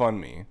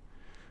GoFundMe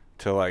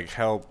to like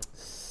help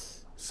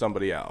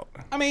somebody out.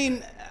 I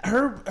mean,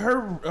 her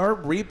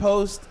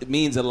repost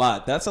means a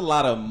lot. That's a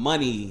lot of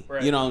money.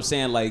 Right. You know what I'm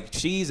saying? Like,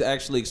 she's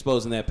actually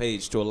exposing that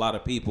page to a lot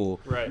of people.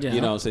 Right. Yeah.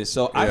 You know what I'm saying?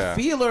 So Yeah. I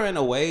feel her in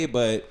a way,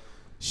 but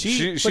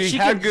She she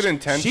had can- good she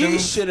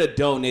intentions. should have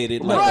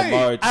donated like Right. a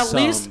large At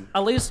sum.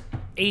 least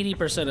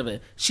 80% of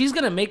it. She's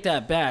gonna make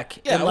that back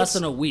Yeah, in I less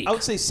would- than a week. I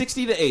would say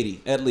 60 to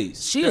 80 at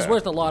least. She is Yeah.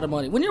 worth a lot of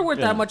money. When you're worth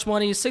Yeah. that much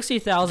money,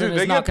 60,000 Dude,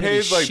 is they not get going to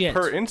be paid like shit.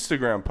 per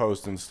Instagram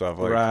post and stuff.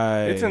 Like,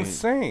 Right. it's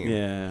insane.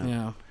 Yeah.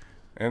 Yeah.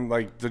 And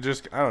like to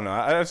just, I don't know.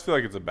 I just feel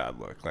like it's a bad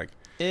look. Like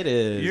It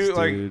is. you, dude.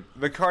 like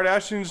the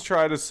Kardashians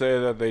try to say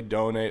that they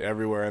donate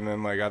everywhere, and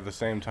then like at the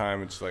same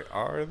time, it's like,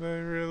 are they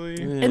really?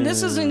 And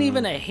this isn't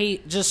even a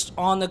hate just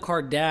on the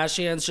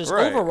Kardashians. Just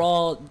Right.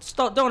 overall,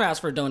 don't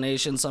ask for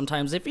donations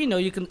sometimes. If you know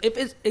you can,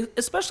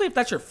 especially if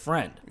that's your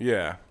friend.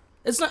 Yeah.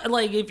 It's not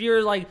like if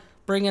you're like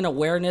bringing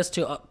awareness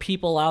to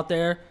people out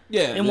there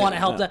Yeah, and yeah, want to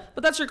help yeah. that.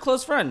 But that's your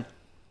close friend.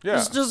 Yeah.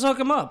 Just hook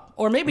him up.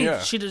 Or maybe Yeah.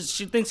 she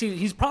thinks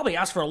he's probably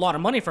asked for a lot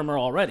of money from her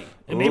already.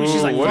 And maybe she's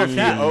Ooh, like, what fuck if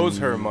that. he owes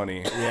her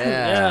money?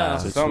 Yeah.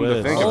 Something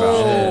to Twist. think about.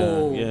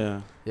 Oh. Yeah.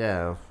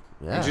 Yeah.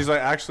 Yeah. And she's like,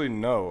 actually,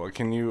 no.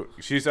 Can you?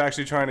 She's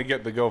actually trying to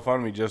get the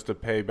GoFundMe just to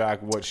pay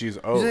back what she's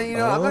He's owed. like, you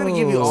know, I'm not gonna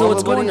give you all So the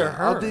it's going money. to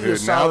her. I'll do you a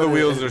Dude, now the solid.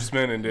 wheels are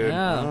spinning, dude.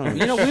 Yeah.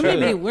 You know, we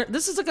may be.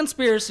 This is a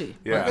conspiracy.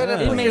 Yeah. You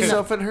gotta It put may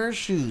yourself in her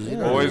shoes. You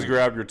know? Always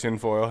grab your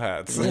tinfoil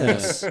hats.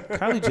 Yes.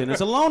 Kylie Jenner's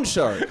a loan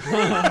shark.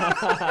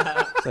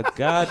 It's a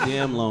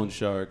goddamn loan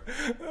shark.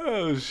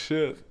 Oh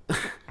shit.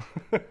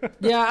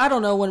 Yeah, I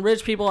don't know. When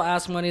rich people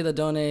ask money to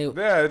donate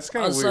Yeah, it's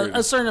kind of weird.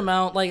 a certain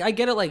amount, like I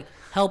get it, like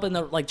helping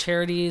the like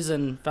charities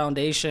and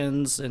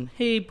foundations, and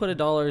hey, put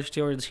 $1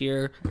 towards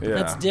here. Yeah.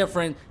 That's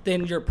different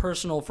than your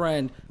personal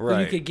friend who you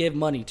Right. could give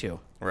money to.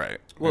 Right.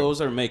 Well, it was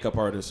her makeup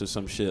artist or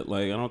some shit.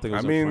 Like, I don't think it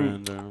was I a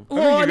mean- friend. Or...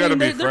 Well, you gotta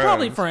be they're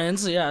probably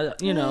friends. friends. Yeah,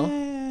 you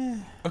know.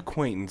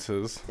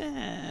 Acquaintances.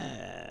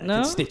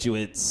 No?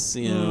 Constituents,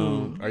 you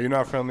know. Are you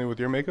not friendly with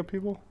your makeup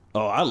people?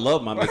 Oh, I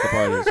love my makeup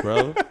artist, bro.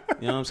 You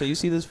know what I'm saying? You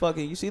see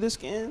this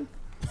skin?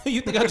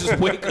 You think I just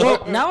wake Well,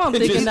 up? now I'm and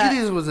thinking just- that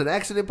This was an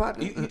accident,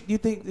 partner. You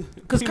think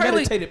because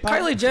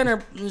Kylie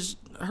Jenner,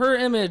 her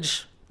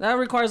image that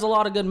requires a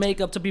lot of good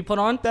makeup to be put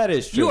on. That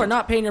is true. You are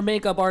not paying your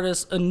makeup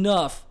artist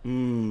enough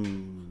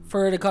for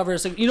her to cover.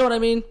 You know what I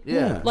mean?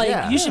 Yeah. Like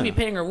Yeah. you should be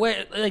paying her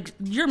way. Like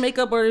your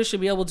makeup artist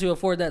should be able to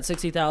afford that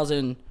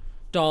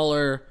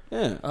 $60,000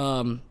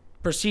 Yeah.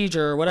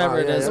 procedure or whatever Oh,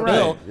 it yeah, is yeah,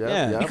 bill. right. Yep,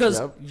 Yeah. yep, Because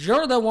yep.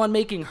 you're the one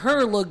making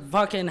her look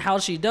fucking how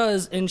she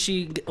does, and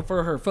she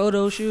for her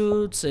photo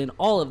shoots and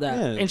all of that,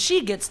 Yeah. and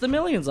she gets the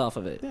millions off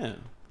of it. Yeah.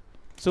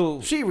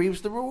 So She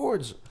reaps the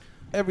rewards.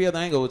 every other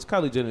angle, it's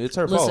Kylie Jenner. It's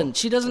her Listen, fault.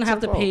 she doesn't It's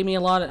have her to pay fault. me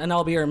a lot, and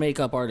I'll be her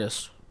makeup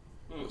artist.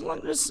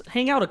 Just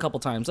hang out a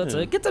couple times. That's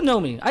it. Get to know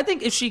me. I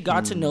think if she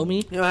got to know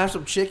me, You know, have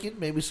some chicken,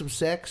 maybe some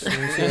sex,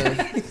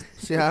 and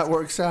see how it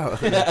works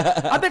out.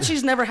 I bet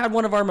she's never had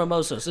one of our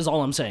mimosas. Is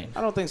all I'm saying.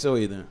 I don't think so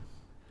either.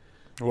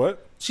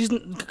 What? She's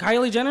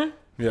Kylie Jenner.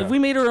 Yeah. If we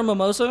made her a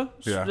mimosa,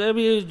 Yeah.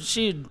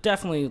 she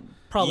definitely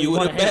probably You would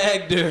want have to hang.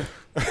 bagged her.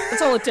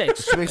 That's all it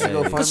takes. She makes it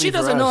go Because find she me for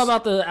doesn't know us.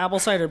 about the apple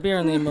cider beer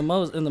in the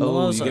mimosa. Oh, you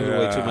mimosa. gave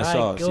away too much I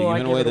sauce. go- You I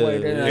giving give away it away,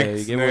 the didn't I?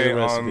 you gave away the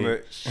Ixnay on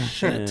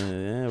recipe.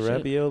 the- Yeah,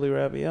 ravioli.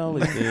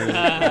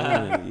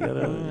 Yeah, you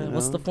gotta,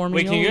 What's the formula?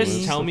 Wait, can you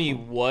guys tell me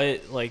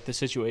what like the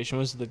situation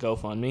was with the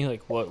GoFundMe?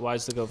 Like, why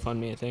is the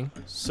GoFundMe a thing?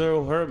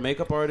 So her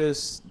makeup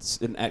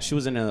artist, she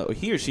was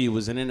he or she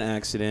was in an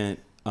accident,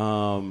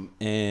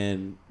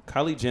 and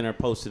Kylie Jenner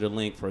posted a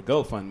link for a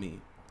GoFundMe,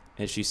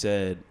 and she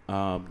said,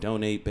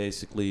 donate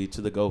basically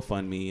to the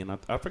GoFundMe, and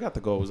I forgot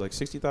the goal was like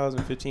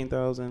 60,000,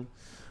 15,000.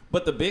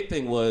 But the big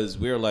thing was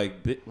we were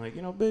like,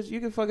 bitch, you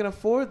can fucking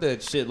afford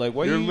that shit. Like,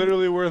 why You're you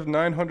literally worth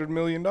 $900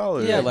 million. Yeah,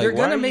 like, you're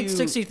why gonna are make you-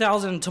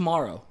 60,000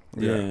 tomorrow.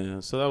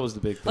 Yeah, so that was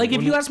the big thing. Like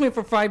if you ask me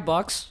for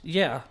 $5,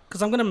 yeah,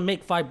 because I'm gonna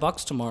make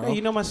 $5 tomorrow. hey,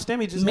 you know my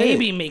stemmy just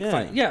maybe hit. make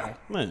 $5. Yeah.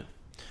 Man.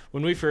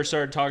 when we first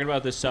started talking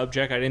about this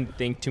subject, I didn't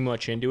think too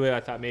much into it. I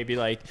thought maybe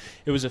like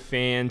it was a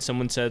fan.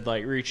 Someone said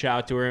like reach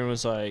out to her and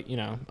was like, you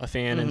know, a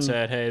fan and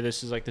said, hey,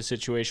 this is like the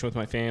situation with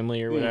my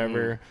family or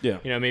whatever. Yeah.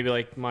 You know, maybe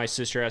like my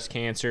sister has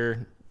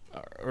cancer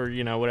or,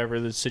 you know, whatever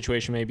the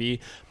situation may be.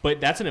 But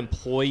that's an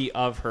employee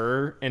of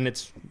her, and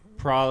it's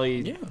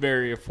probably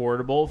very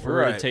affordable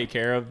for her to take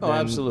care of. Oh,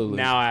 absolutely.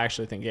 Now I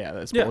actually think,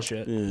 that's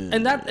bullshit.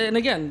 And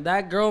again,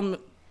 that girl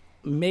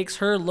makes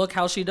her look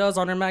how she does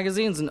on her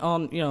magazines and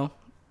on, you know,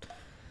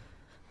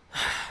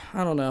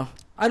 I don't know.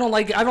 I don't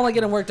like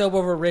getting worked up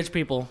over rich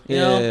people. You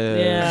know?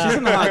 Yeah. She's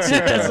in the hot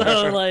seat.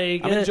 So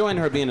like, I'm enjoying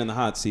her being in the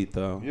hot seat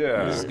though.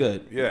 Yeah. This is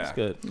good. Yeah. It's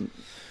good.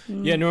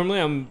 Yeah, normally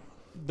I'm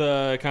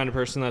the kind of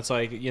person that's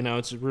like, you know,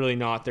 it's really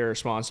not their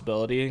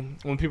responsibility.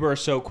 When people are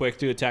so quick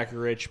to attack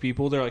rich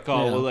people, they're like,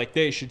 oh, well, like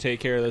they should take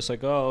care of this.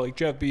 Like, oh, like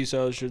Jeff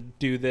Bezos should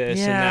do this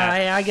and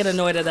that. I get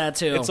annoyed at that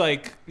too. It's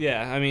like,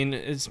 I mean,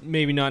 it's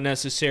maybe not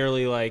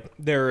necessarily like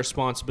their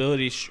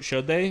responsibility.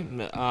 Should they?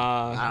 Jeff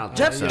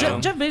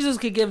Bezos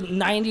could give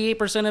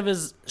 98% of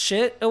his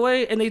shit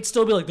away, and they'd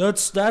still be like,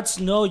 "That's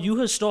no,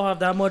 you still have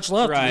that much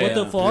left. Right. What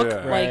the fuck?"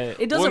 Yeah. Like,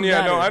 it doesn't Well,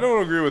 matter. no, I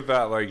don't agree with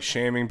that. Like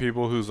shaming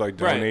people who's like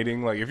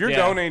donating. Like if you're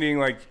donating,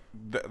 like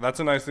that's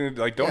a nice thing.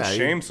 Like don't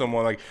shame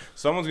someone. Like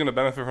someone's gonna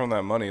benefit from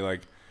that money.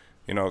 Like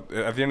you know,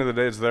 at the end of the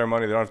day, it's their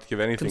money. They don't have to give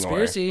anything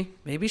Conspiracy. away.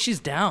 Maybe she's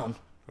down.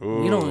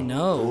 Ooh. You don't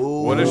know.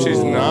 What if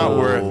she's not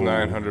worth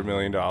 $900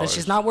 million? That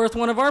she's not worth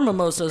one of our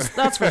mimosas.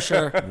 That's for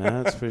sure.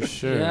 That's for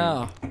sure.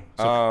 Yeah.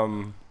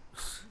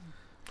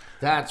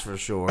 That's for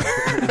sure.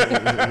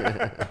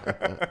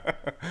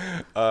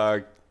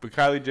 But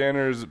Kylie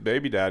Jenner's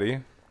baby daddy,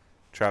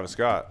 Travis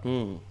Scott,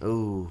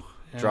 Ooh.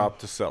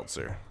 dropped a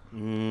seltzer.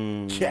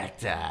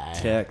 Cacti.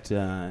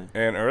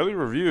 And early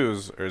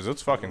reviews is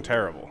it's fucking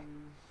terrible.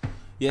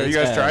 Yeah, Have you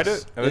guys tried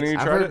it? Have any of you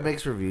I've tried heard it?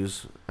 mixed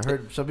reviews. I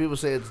heard some people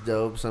say it's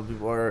dope. Some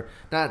people are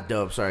not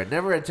dope. Sorry,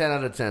 never a 10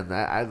 out of 10. The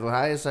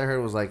highest I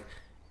heard was like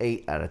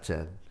 8 out of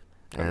 10.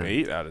 An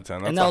 8 out of 10.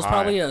 That's And that was high.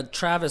 probably a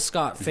Travis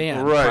Scott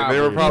fan. Right, they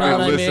were probably You know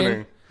what I listening.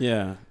 mean?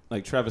 Yeah,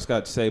 like Travis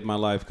Scott saved my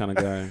life kind of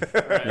guy.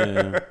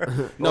 Yeah.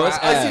 No, it's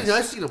ass.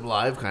 I seen him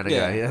live kind of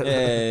Yeah, guy.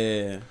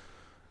 yeah.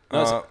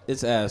 No,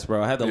 it's ass,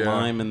 bro. I had the yeah.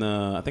 lime and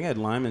I think I had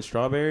lime and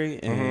strawberry,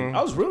 and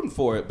I was rooting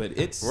for it, but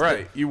it's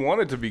Right, you want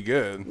it to be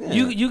good.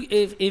 You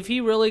if he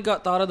really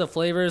thought of the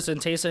flavors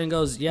and tasted it and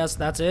goes, yes,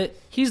 that's it.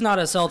 He's not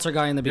a seltzer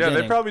guy in the Yeah,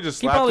 beginning. they probably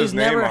just he slapped probably his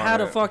never name on had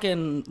a it.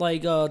 fucking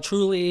like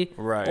Truly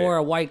Right. or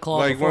a White Claw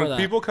Like before when that.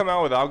 people come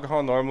out with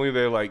alcohol, normally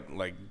they like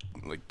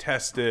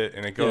test it,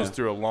 and it goes Yeah.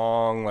 through a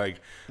long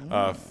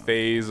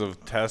phase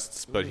of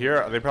tests. But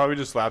here, they probably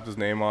just slapped his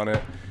name on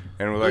it,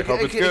 and we're like,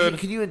 hope it's good.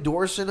 Can you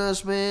endorse in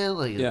us, man?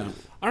 Like, yeah.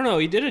 I don't know.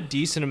 He did a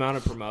decent amount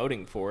of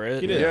promoting for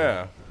it. He did.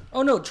 Yeah,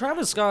 Oh no,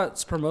 Travis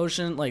Scott's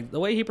promotion, like the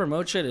way he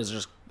promotes shit,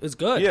 is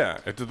good. yeah.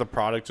 The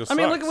product just. I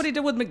mean, sucks. look at what he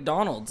did with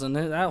McDonald's and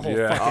that whole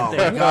Yeah. fucking Oh my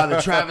thing. god,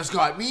 the Travis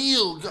Scott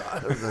meal.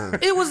 God.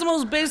 It was the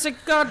most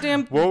basic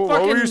goddamn What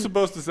fucking. were you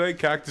supposed to say?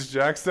 Cactus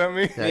Jack sent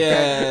me.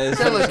 Yeah.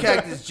 Tell us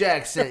Cactus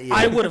Jack sent you.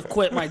 I would have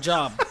quit my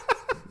job.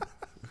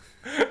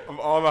 Of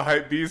all the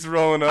hype beats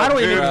rolling up. I don't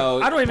dude. even-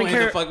 Bro, I don't even playing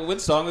care- The fucking,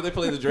 what song would they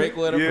play? The Drake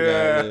one? I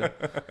Yeah.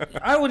 forgot.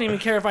 I wouldn't even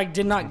care if I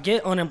did not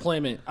get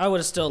unemployment. I would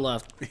have still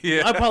left.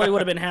 Yeah. I probably would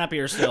have been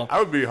happier still. I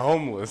would be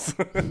homeless.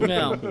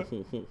 Yeah.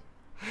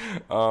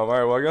 All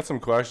right, well, I got some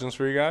questions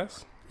for you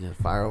guys. Yeah,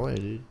 fire away,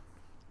 dude.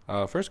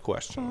 First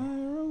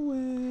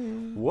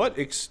question. What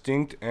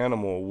extinct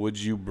animal would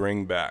you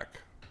bring back?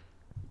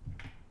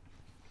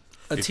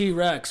 A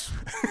T-Rex.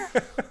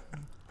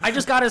 I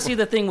just got to see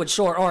the thing with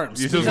short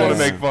arms. You just wanna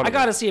because make fun of I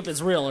got to it. see if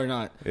it's real or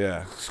not.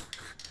 Yeah.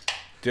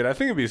 Dude, I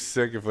think it'd be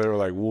sick if they were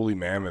like woolly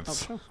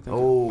mammoths.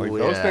 Oh, Like, yeah,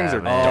 those things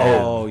are man.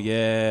 Oh,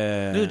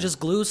 yeah. Dude, just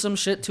glue some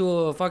shit to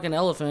a fucking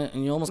elephant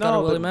and you almost got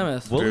a woolly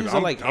mammoth. Woolies Dude, are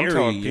like I'm airy,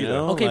 telling you Peter.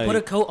 know? Okay, like, put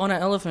a coat on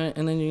an elephant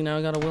and then you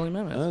now got a woolly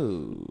mammoth.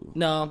 Oh.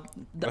 No,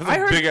 That's I a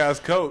heard. big ass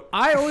coat.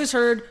 I always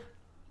heard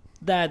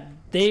that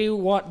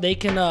they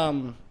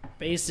can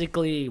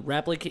basically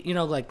replicate,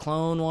 like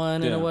clone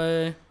one in a Yeah.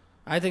 way.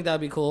 I think that'd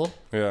be cool.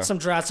 Yeah. Some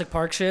Jurassic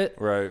Park shit.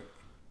 Right.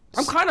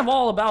 I'm kind of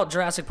all about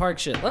Jurassic Park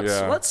shit.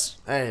 Let's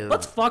Hey,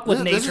 let's fuck with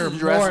this nature is the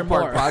Jurassic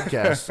more Park and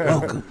more. podcast.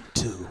 Welcome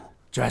to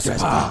Jurassic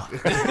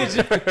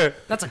Park.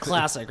 That's a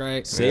classic,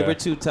 right?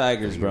 Saber-tooth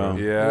tigers, bro.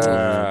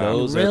 Yeah.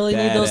 Those Really are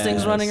need those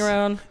things badass. running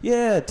around?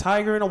 Yeah,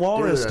 tiger and a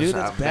walrus, dude.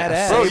 That's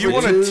badass. Bro, you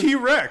want a Saber-tooth.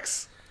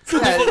 T-Rex.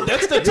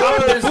 That's the top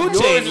of the food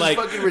chain. Like,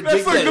 fucking That's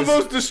like the ridiculous.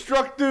 most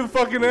destructive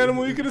fucking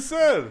animal you could have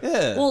said.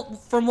 yeah. Well,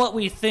 from what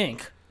we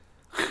think.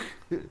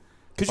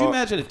 Could you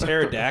imagine a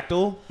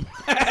pterodactyl?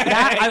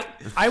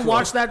 I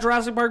watched that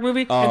Jurassic Park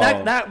movie,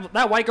 and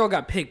that white girl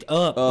got picked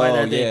up by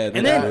that yeah,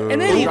 thing. the And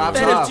then he drops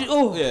fed off. it to,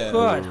 oh, Yeah.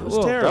 God. It was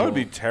Oh. terrible. That would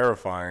be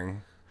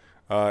terrifying.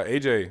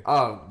 AJ.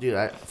 Oh,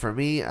 dude, for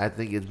me, I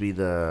think it'd be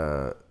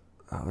the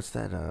what's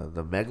that?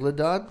 The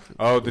megalodon.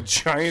 Oh, the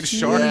giant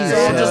shark. Yeah. So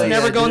I'll just Yeah,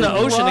 never go in the dude,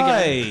 ocean again.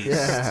 right.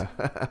 Yeah,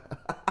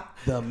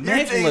 The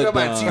you're thinking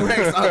about megalodon.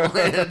 T-Rex on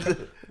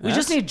land. We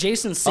just need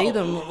Jason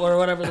Statham or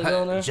whatever they're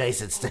going there.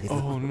 Jason Statham.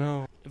 Oh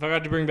no. If I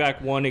got to bring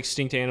back one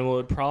extinct animal, it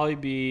would probably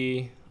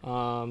be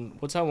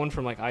what's that one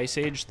from like Ice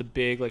Age? The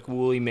big like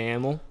woolly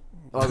mammal.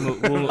 So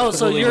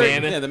woolly you're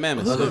mammoth. Yeah, the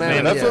mammoth. Oh, the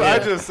mammoth. That's Yeah, what I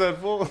yeah. just said,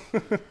 fool.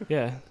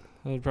 Yeah,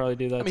 I would probably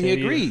do that. I mean, too. he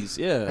agrees.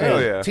 Yeah.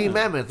 Hell yeah. Team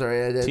Mammoth.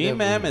 Right? Team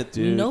Mammoth,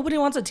 dude. Nobody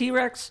wants a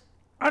T-Rex.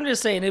 I'm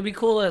just saying it'd be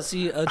cool to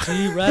see a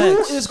Who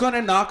T-Rex. is going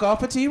to knock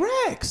off a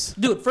T-Rex?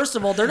 Dude, first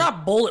of all, they're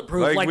not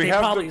bulletproof like we they have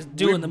probably to-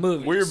 do in the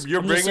movies.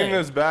 You're I'm just bringing saying.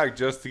 this back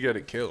just to get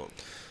it killed.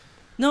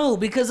 No,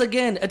 because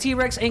again, a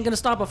T-Rex ain't gonna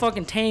stop a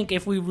fucking tank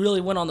if we really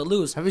went on the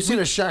loose. Have you seen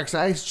a shark's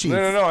eyes, Chief?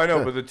 No, I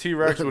know, but the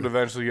T-Rex would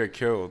eventually get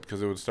killed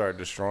because it would start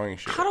destroying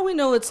shit. How do we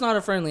know it's not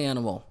a friendly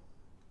animal?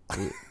 I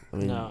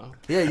mean, No.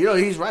 Yeah,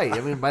 he's right. I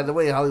mean, by the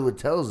way, Hollywood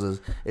tells us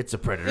it's a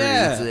predator.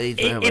 Yeah.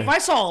 If I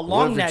saw a long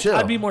What if it neck, chill?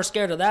 I'd be more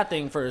scared of that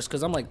thing first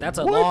because I'm like, that's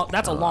a long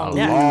neck.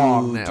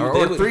 long neck. Dude, Or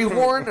they a would-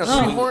 three-horn? A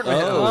three-horn? Oh,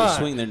 God.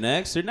 swing their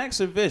necks. Their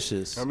necks are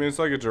vicious. I mean, it's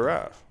like a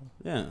giraffe.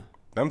 Yeah.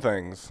 Them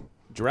things,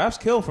 Giraffes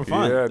kill for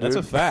fun. Yeah, That's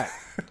a dude. fact.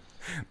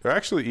 they're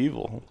actually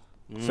evil.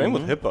 Same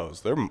with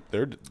hippos.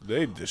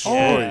 They destroy.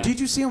 Oh, did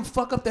you see him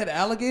fuck up that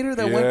alligator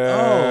that went?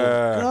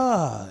 Yeah. Oh,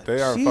 God.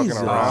 They aren't fucking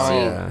Jesus. around. See,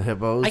 Yeah,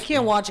 hippos. I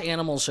can't watch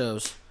animal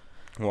shows.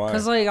 Why?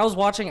 Because, like, I was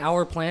watching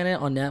Our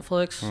Planet on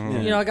Netflix.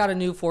 Mm-hmm. You know, I got a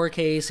new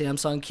 4K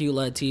Samsung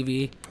QLED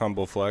TV.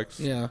 Humble flex.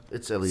 Yeah.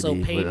 It's LED. So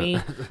pay but, me.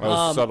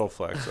 Oh, subtle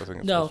flex. I think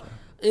it's No. supposed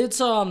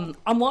It's,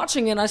 I'm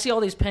watching it and I see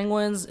all these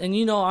penguins. And,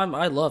 you know,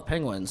 I love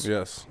penguins. to be.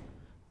 Yes.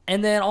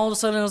 And then all of a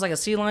sudden it was like a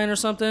sea lion or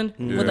something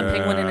with a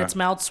penguin in Yeah. its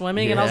mouth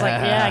swimming. And I was like,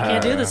 yeah, I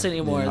can't do this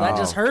anymore. That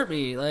just hurt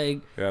me.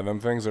 Like, Yeah, them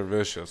things are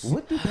vicious.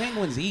 What do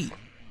penguins eat?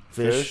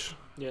 Fish.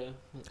 Yeah,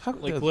 How,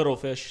 like little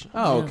fish.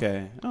 Oh,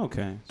 okay.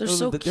 Okay. They're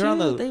so They're on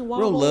the cute. They real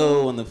wobble.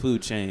 low on the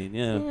food chain.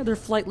 Yeah. yeah, they're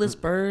flightless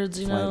birds,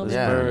 you know. Flightless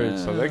Yeah.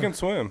 birds. So they can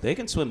swim. They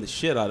can swim the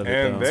shit out of it,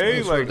 And though.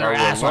 they like their are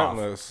ass off.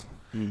 relentless.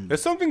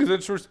 It's something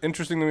that's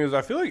interesting to me is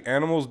I feel like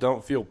animals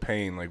don't feel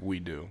pain like we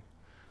do.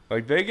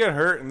 Like they get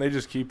hurt and they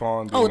just keep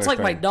on. Doing Oh, it's their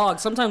like my thing. dog.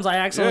 Sometimes I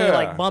accidentally Yeah.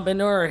 like bump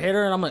into her or hit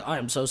her, and I'm like,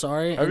 I'm so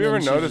sorry. Have And you then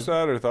ever she noticed just-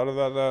 that or thought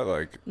about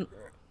that?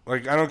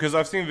 Like I don't, because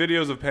I've seen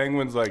videos of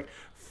penguins like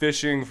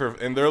fishing for,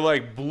 and they're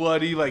like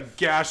bloody, like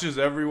gashes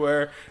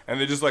everywhere, and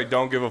they just like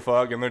don't give a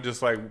fuck, and they're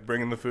just like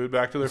bringing the food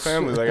back to their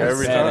family like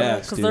every time. badass.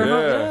 Because dude. they're not,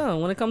 Yeah. yeah,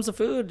 when it comes to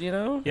food, you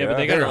know. Yeah, but Yeah.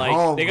 they gotta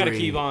They're they gotta hungry.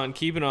 keep on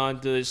keeping on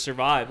to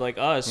survive. Like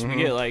us, we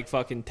get like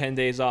fucking 10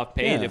 days off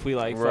paid Yeah. if we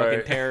like Right.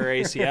 fucking tear our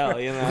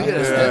ACL. You We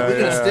get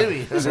know, a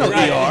stimmy. There's no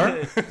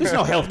ER. There's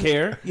no health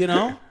care, you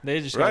know? they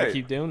just gotta Right.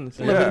 keep doing the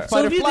thing. Yeah. So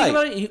Fight or if you flight. think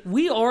about it,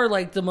 we are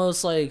like the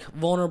most like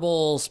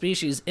vulnerable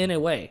species in a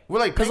way. We're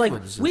like Because like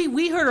penguins.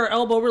 we hurt our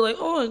elbow, we're like,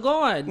 oh my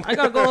god, I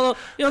gotta go.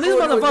 You know, these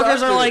Go to a motherfuckers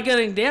doctor. are like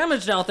getting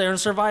damaged out there and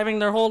surviving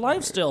their whole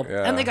life still,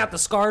 Yeah. and they got the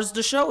scars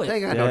to show They it.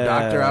 ain't got no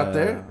doctor out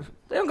there.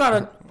 They don't got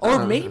a,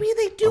 or maybe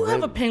they do have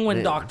a maybe. penguin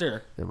Yeah.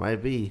 doctor. It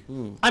might be.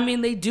 I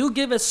mean, they do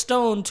give a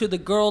stone to the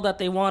girl that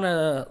they want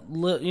to,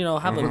 you know,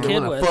 have a They kid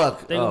wanna with.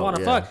 fuck. They Oh, want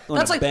to yeah. fuck. Wanna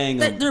That's like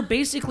bang 'em. they're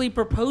basically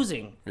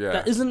proposing.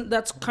 Yeah.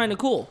 That's kind of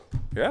cool.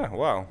 Yeah,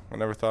 wow. I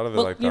never thought of it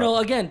But like that. you know,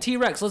 again,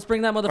 T-Rex. Let's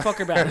bring that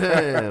motherfucker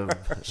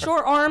back.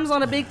 Short arms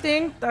on a big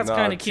thing. That's Nah,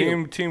 kind of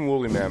cute. Team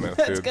woolly mammoth,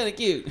 That's dude. kind of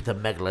cute. The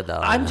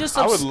megalodon. I'm just.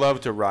 I would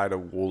love to ride a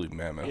woolly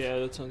mammoth. Yeah,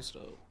 that sounds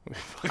dope.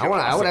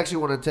 I would actually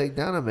want to take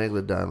down a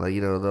megalodon,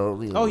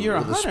 like Oh, you're a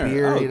with hunter.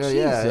 spear, Oh,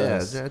 yeah,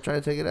 Jesus. try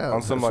to take it out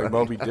On some like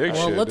Moby Dick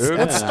Well, shit, let's dude.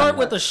 let's start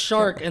with the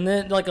shark and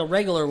then like a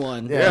regular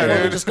one. Yeah, Before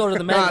we dude. just go to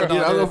the Nah, dude,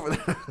 I'll go megalodon.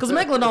 for Because the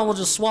megalodon will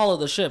just swallow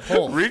the ship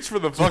whole. Reach for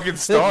the fucking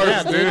stars,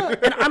 Yeah, dude.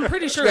 dude. And I'm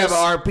pretty sure. grab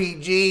it's- an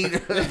RPG,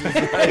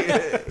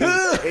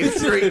 aim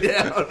straight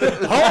down.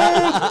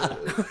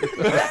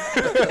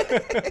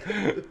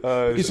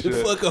 Oh, You should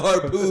shit. fuck a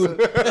harpoon.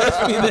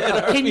 Pass me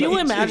that Can you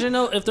RPG. imagine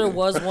though if there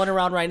was one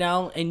around right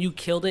now and you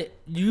killed it,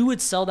 you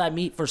would sell that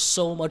meat for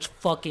so much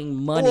fucking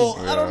money. Well,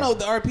 I don't know.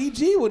 The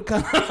RPG would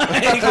kind of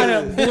kind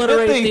of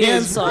obliterate the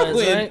insides,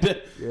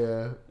 right?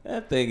 Yeah,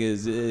 That thing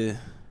is. it'd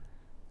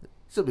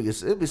be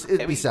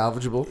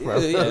salvageable.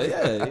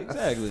 Yeah,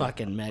 exactly.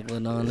 Fucking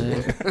megalodon,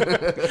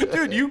 dude.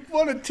 Dude, you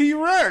want a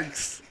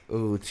T-Rex.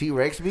 Ooh,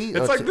 T-Rex meat.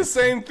 It's like the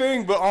same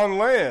thing, but on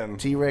land.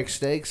 T-Rex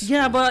steaks.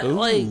 Yeah, but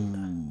like,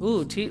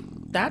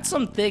 that's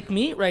some thick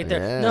meat right there.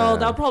 Yeah. No,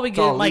 that'll probably It's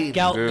get all my lean,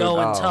 gout dude.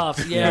 going Oh.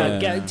 tough. Yeah,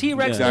 Yeah.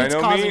 T-Rex Yeah. meat's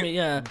Dino causing meat. me.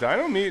 Yeah,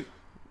 Dino meat.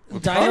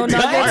 dino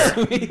nuggets.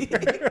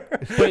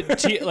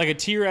 But like a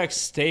T-Rex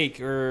steak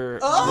or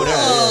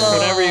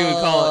whatever you would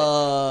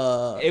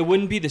call it, it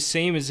wouldn't be the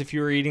same as if you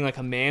were eating like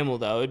a mammal,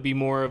 though. It'd be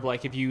more of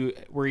like if you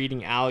were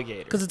eating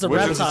alligator. Because it's a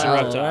Which is a reptile,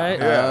 reptile. right?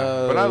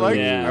 Yeah, but I like.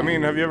 yeah. I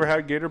mean, have you ever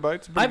had gator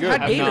bites? Pretty I've good.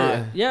 had I've gator.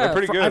 not. Yeah, They're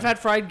pretty good. I've had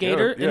fried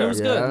gator, and yeah. it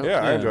was good.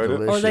 Yeah, I enjoyed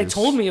it. Or they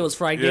told me it was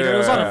fried gator. It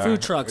was on a Yeah.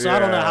 food truck, so I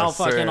don't know Yeah, how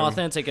fucking same.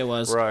 authentic it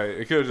was. Right.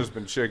 It could have just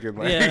been chicken.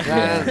 Like,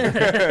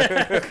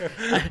 Yeah,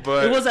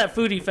 but it was at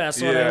Foodie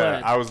Fest when I yeah,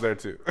 went. I was there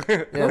too.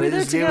 Yeah, Were we they there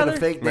just gave it a together?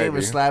 fake name Maybe.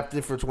 and slapped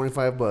it for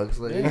 $25.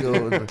 Like, here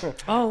you go.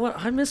 Oh, what?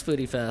 I miss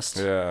Foodie Fest.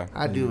 yeah.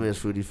 I do miss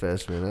Foodie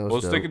Fest, man. That was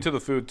Well, dope. sticking to the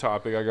food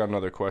topic, I got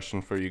another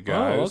question for you Oh,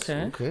 guys.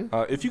 okay.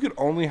 Okay. If you could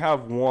only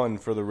have one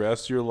for the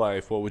rest of your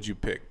life, what would you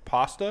pick?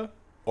 Pasta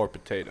or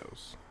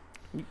potatoes?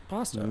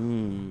 Pasta.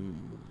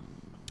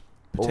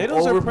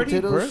 Potatoes Over are pretty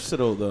potatoes?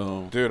 versatile,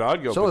 though. Dude,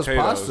 I'd go So is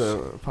potatoes.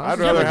 pasta. I'd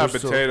Pasta rather is have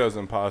just so- potatoes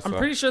than pasta. I'm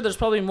pretty sure there's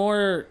probably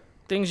more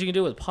things you can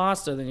do with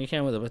pasta than you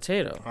can with a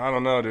potato. I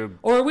don't know, dude.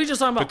 Or are we just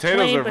talking about Potatoes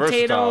plain are potato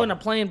versatile. and a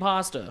plain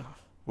pasta?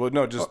 Well,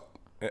 no, just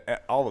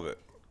all of it.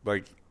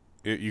 Like,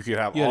 you could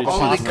have Yeah, all the just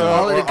pasta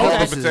all the or all the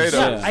cases. potatoes.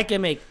 Yeah, Yeah. I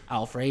can make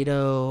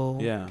Alfredo.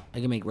 Yeah. I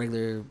can make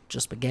regular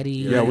just spaghetti.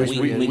 Yeah,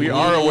 we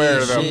are aware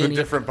of them, the Linguine.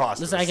 different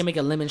pastas. Listen, I can make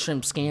a lemon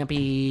shrimp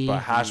scampi. But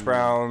hash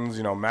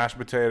browns, mashed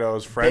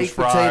potatoes, French Baked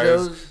fries,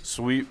 potatoes.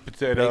 sweet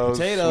potatoes.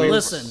 potatoes. sweet-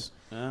 Listen,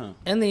 Yeah.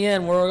 in the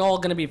end, we're all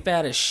going to be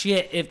fat as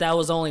shit if that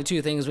was only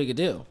two things we could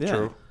do. Yeah.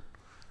 True.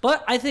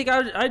 But I think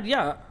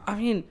I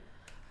mean,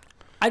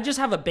 I just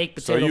have a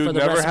baked So potato you for the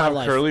never rest of my have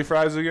life. curly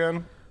fries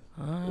again?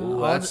 Ooh,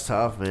 that's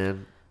tough,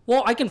 man.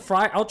 Well, I can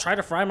fry. I'll try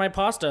to fry my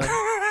pasta.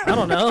 I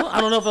don't know.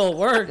 I don't know if it'll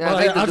work, Yeah,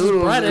 make but the I'll just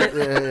noodles. bread it.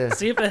 Yeah.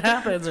 See if it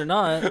happens or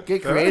not.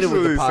 Get That creative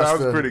with the actually pasta.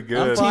 sounds pretty I'm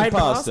good. team Fried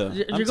pasta. pasta?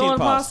 You're I'm going team pasta.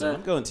 pasta?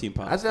 I'm going team I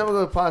pasta. think I'm gonna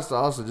go with pasta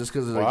also, just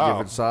because of like Wow.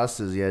 different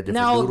sauces. Yeah, different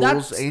Now, noodles.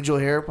 that's- Angel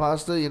hair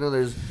pasta.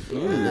 There's.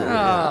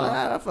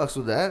 Yeah, I fucks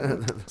with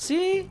that.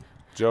 See,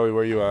 Joey,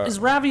 where you at? is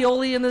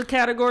ravioli in the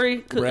category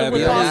with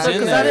Ravioli's pasta? in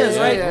Because there, that is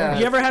yeah, right. yeah.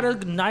 You ever had a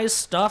nice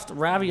stuffed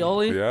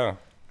ravioli? Yeah,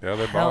 they're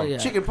Hell bomb. yeah.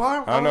 Chicken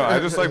parm. I don't know. I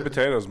just like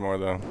potatoes more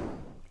though.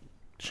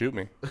 Shoot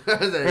me.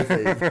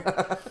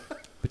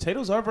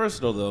 Potatoes are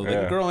versatile, though. They Yeah.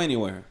 can grow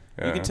anywhere.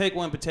 You Yeah. can take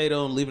one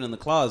potato and leave it in the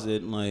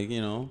closet, and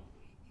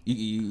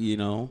you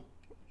know.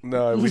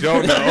 No, we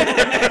don't know.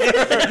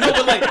 No,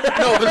 but like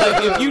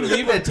if you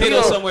leave a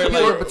potato somewhere, Or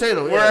like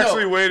potato. We're Yeah.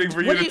 actually waiting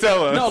for you What to do you-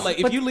 tell us. no, like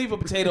if you leave a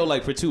potato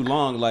like for too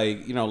long, like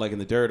like in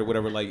the dirt or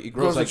whatever, like it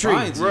Grows grows a like tree.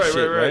 vines and Right,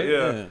 shit, right, right?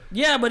 yeah.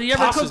 Yeah, but you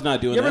ever Pasta's cook?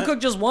 not doing you ever that. cook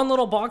just one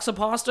little box of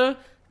pasta?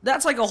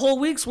 That's like a whole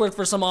week's worth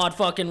for some odd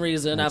fucking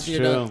reason. That's after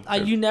you're done,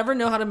 true. you never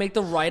know how to make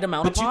the right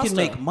amount But of you pasta. can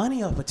make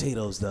money off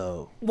potatoes,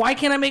 though. Why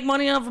can't I make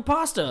money off of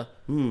pasta?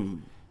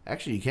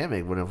 Actually, you can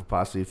make one for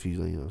pasta if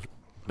you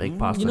make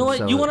pasta. You know and what?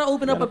 sell You it. want to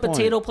open up Got a a point.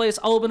 potato place?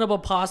 I'll open up a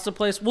pasta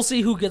place. We'll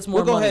see who gets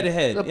more We'll go money. head to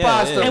head. The Yeah,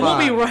 pasta yeah. And we'll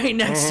be Come on. right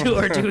next to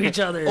or to each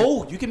other.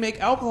 Oh, you can make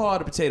alcohol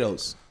out of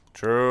potatoes.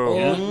 True.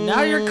 Oh,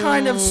 now you're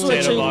kind of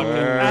switching.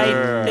 vodka.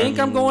 I think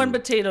I'm going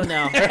potato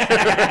now.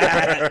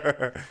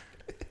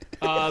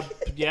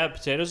 Yeah,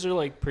 potatoes are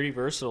like pretty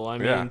versatile. I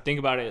mean, Yeah. think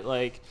about it.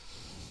 Like,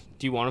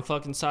 do you want a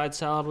fucking side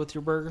salad with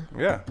your burger?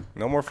 Yeah.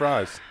 No more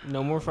fries.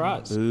 No more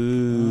fries.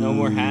 No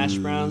more hash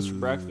browns for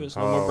breakfast.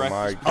 No more Oh my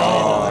breakfast.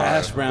 god.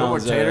 Hash No browns. more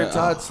tater are-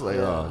 tots. Like,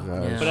 oh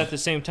gosh. Yeah. But at the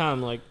same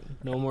time, like,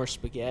 no more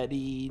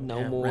spaghetti.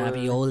 No more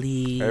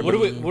ravioli. Hey, What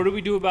do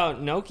we do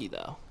about gnocchi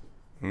though?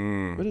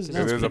 What is It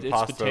that? is a It's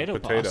pasta potato.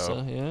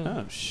 Pasta, yeah.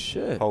 Oh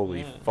shit!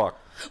 Holy fuck.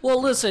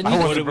 Well, listen, you,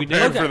 What did we do?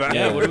 prepared for that.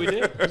 Yeah, what do we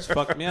do? This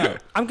fucked me up.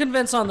 I'm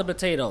convinced on the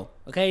potato.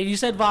 Okay, you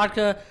said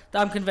vodka.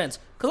 I'm convinced.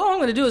 Because all I'm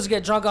going to do is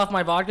get drunk off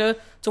my vodka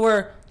to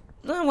where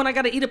when I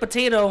got to eat a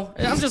potato,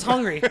 I'm just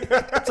hungry.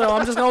 So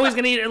I'm just always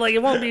going to eat it. Like,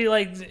 it won't be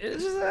like,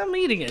 it's just, I'm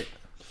eating it.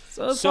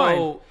 So it's fine.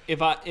 So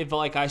if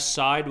I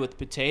side with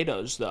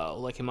potatoes though,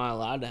 like, am I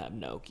allowed to have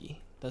gnocchi?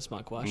 That's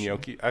my question.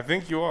 Gnocchi. I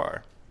think you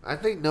are. I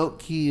think Note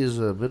Key is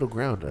a middle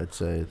ground. I'd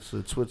say it's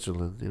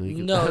Switzerland. You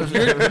can- No,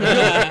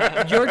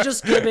 you're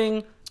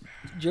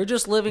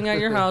just living at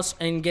your house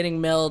and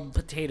getting mailed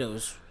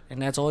potatoes. And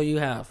that's all you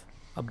have.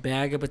 A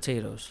bag of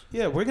potatoes.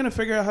 Yeah, we're gonna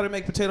figure out how to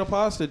make potato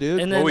pasta, dude.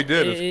 And What then we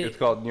did it- is it's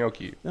called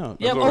gnocchi. No.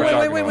 Yeah, That's oh what we're wait,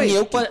 talking wait.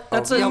 about.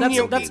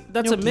 But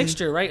that's a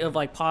mixture, right? Of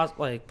like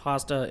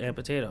pasta and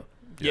potato.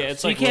 Yeah,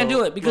 it's So like you can't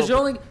little- do it because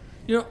little-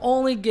 you're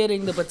only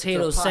getting the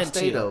potatoes sent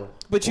to you. Potato.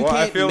 But you Well, I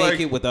can't feel make like-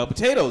 it without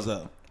potatoes,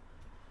 though.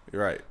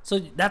 You're right. So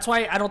that's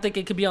why I don't think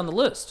it could be on the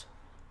list.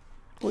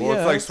 Well, yeah,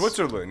 it's like it's-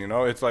 Switzerland,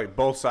 It's like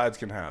both sides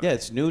can have. Yeah,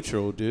 it's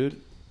neutral,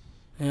 dude.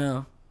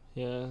 Yeah.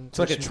 Yeah, It's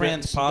like a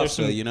trans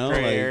pasta, Like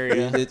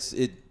Like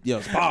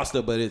it's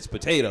pasta, but it's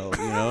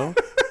potato,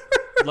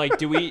 Like,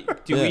 do we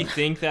Yeah.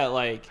 think that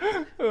like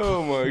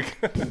Oh my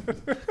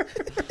god.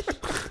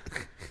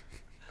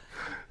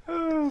 I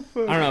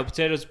don't know?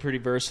 Potatoes are pretty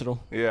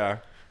versatile. Yeah.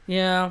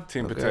 Yeah.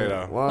 Team Okay.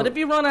 potato. Well, But if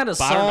you run out of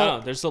But I don't know.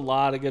 salt, There's a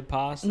lot of good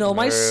pasta. no,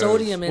 my There is.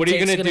 sodium What are you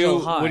intake's gonna gonna do?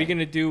 go high. What are you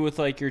gonna do with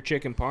like your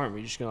chicken parm?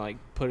 You're just gonna like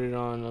put it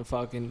on a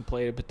fucking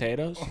plate of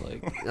potatoes,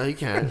 like no, you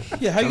can't.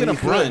 Yeah, how you No, gonna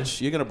could.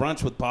 brunch? You're gonna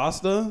brunch with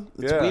pasta?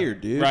 It's Yeah.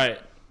 weird, dude. right?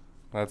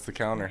 That's the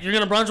counter. You're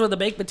gonna brunch with a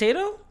baked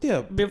potato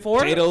Yeah. before?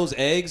 Potatoes,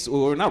 eggs,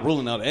 or we're not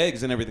ruling out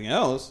eggs and everything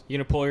else.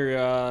 You're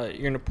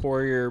gonna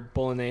pour your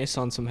bolognese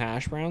on some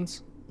hash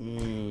browns. I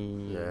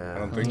Yeah.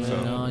 don't think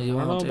so. No, you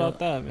I don't know won't do about it.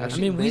 that, man. I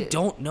mean, we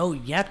don't know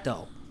yet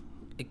though.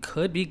 It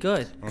could be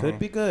good. Could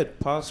be good.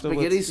 Pasta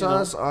Spaghetti with,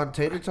 sauce on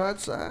tater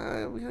tots. We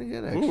gotta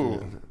get actually.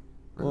 Ooh.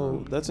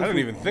 Well, that's I if didn't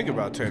we- even think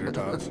about tater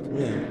tots.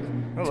 Yeah.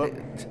 I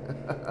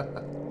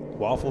love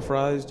Waffle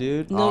fries,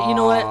 dude. No, you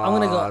know what? I'm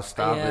gonna Aw, go.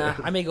 stop yeah,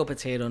 it. I may go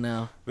potato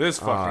now.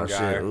 this Oh fucking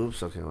guy. shit!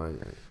 Oops. Okay. Well,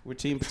 We're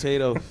team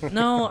potato.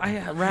 No,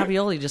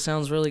 ravioli just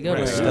sounds really good. Right.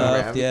 right now.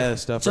 Stuffed, yeah,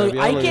 stuffed So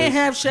ravioli. I can't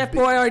have Chef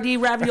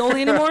Boyardee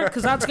ravioli anymore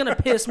because that's gonna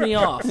piss me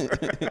off.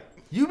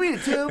 you mean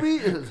to tell me?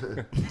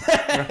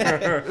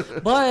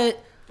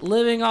 But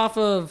living off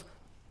of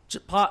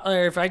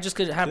or if I just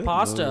could have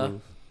pasta,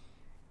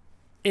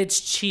 it's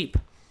cheap.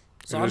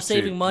 So I'm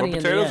saving money. But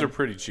in the potatoes end. are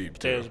pretty cheap.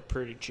 Potatoes are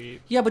pretty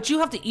cheap. Yeah, but you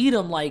have to eat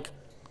them like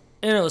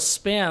in a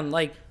span.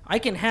 Like I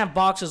can have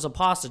boxes of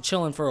pasta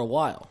chilling for a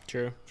while.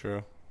 True.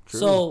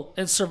 So,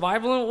 and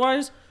survival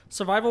wise,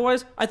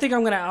 I think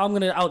I'm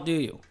gonna outdo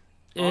you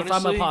if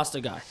I'm a Honestly,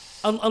 pasta guy.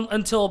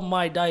 Until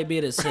my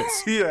diabetes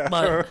hits. Yeah.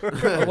 But or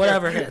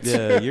whatever hits.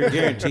 Yeah, you're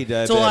guaranteed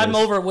diabetes. So I'm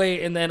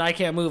overweight and then I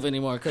can't move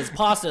anymore because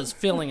pasta is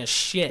filling as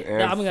shit.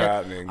 And I'm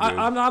fattening, dude.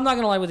 I'm not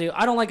gonna lie with you.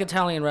 I don't like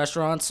Italian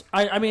restaurants.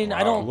 I mean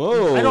I don't.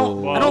 Whoa. I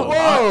don't.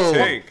 Hot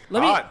take.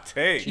 Let me- Hot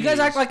take. You guys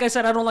act like I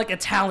said I don't like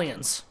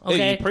Italians. Hey,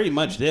 Okay. you pretty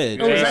much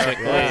did. Oh, Yeah, yeah. like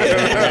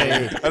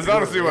that. That's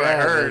honestly what I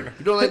heard.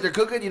 You don't like their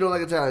cooking? You don't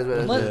like Italians,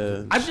 man.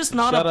 Let- I'm just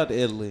not Shout a. out to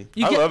Italy.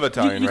 You I love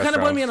Italian You kind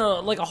of put me in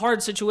restaurants. a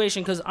hard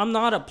situation because I'm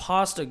not a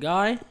pasta guy.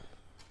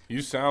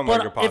 You sound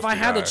like a But pasta if I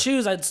had guy. to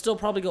choose, I'd still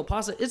probably go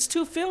pasta. It's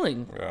too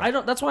filling.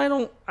 Yeah. That's why I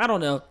don't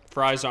know.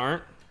 Fries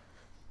aren't.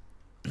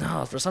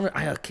 No, for some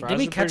reason, give Fries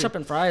me are ketchup pretty-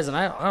 and fries, and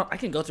I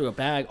can go through a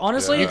bag.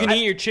 Honestly, Yeah. You can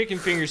eat your chicken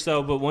fingers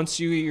though, but once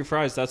you eat your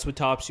fries, that's what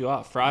tops you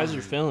off. Fries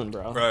are filling,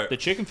 bro. Right. The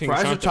chicken fingers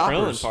Fries are aren't the filling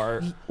toppers.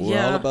 part.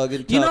 We're all about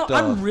getting You know, topped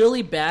I'm off.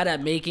 really bad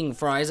at making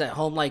fries at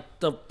home, like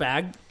the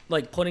bag,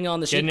 like putting it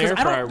on the sheet. Get an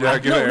 'cause air I don't- fryer, Yeah,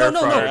 get an air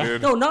fryer, no,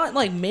 dude. no, not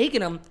like making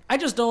them. I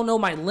just don't know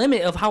my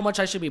limit of how much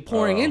I should be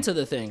pouring into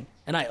the thing,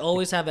 and I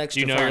always have Do extra.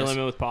 you know fries. your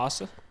limit with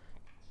pasta?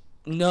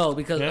 No,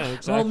 because Yeah,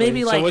 exactly. well,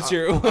 maybe like So what's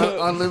your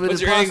unlimited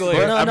what's your pasta. angle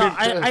here? no, I no. mean,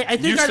 I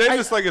think You say I,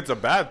 this like it's a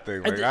bad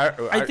thing. Like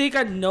I think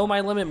I know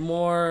my limit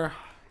more.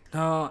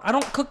 No, I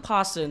don't cook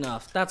pasta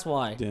enough. That's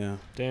why. Yeah.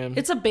 Damn.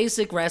 It's a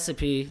basic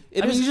recipe.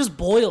 It I mean, is- you just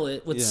boil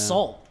it with Yeah.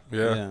 salt.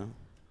 Yeah.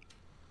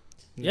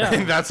 Yeah.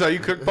 And that's how you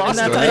cook And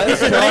pasta.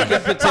 that's how you-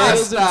 Potatoes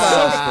and so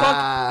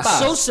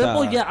pasta.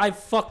 simple, yet I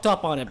fucked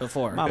up on it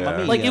before. Mamma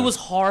mia. Like it was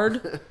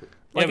hard. yeah,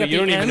 Like, but at you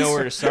the don't even know ends.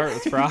 where to start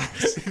with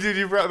fries. Did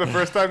you the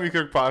first time you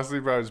cooked pasta,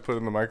 you probably just put it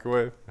in the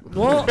microwave?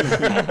 Well,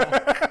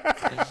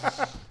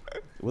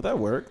 Would that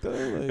work though?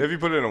 Like, If you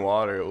put it in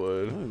water, it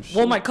would.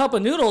 well, my cup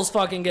of noodles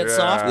fucking gets Yeah.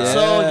 soft. Yeah,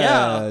 So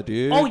yeah,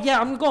 dude. Oh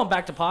yeah, I'm going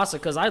back to pasta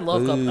because I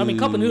love cup. I mean,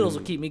 cup of noodles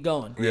will keep me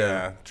going,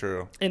 Yeah,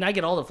 true. and I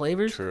get all the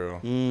flavors. True.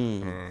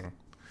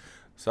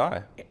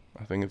 Sai,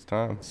 I think it's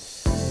time.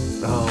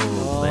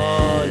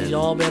 Oh,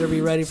 y'all better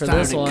be ready for Time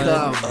this to one.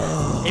 come.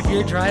 If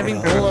you're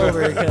driving, pull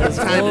over because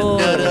Time to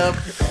nut up.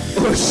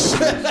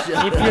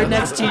 if you're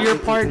next to your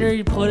partner,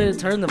 you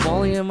turn the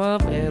volume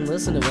up and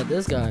listen to what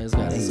this guy has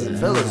got to say.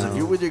 Fellas, if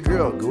you're with your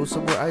girl, go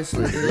somewhere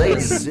isolated.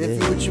 Ladies,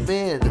 if you're with your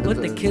man,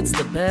 Put the kids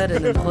to bed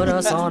and then put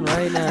us on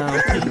right now.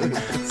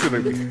 It's gonna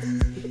be.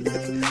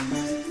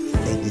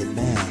 And you're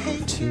now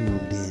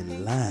tuned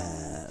in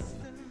live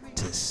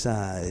to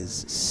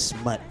Sai's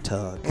Smut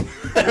Talk.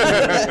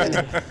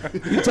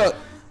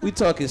 we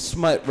talking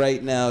smut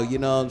right now, you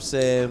know what I'm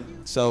saying?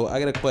 So I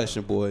got a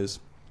question, boys.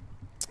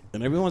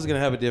 And everyone's going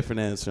to have a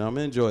different answer. I'm going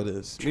to enjoy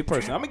this. Me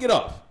personally, I'm going to get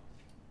off.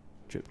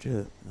 Drip,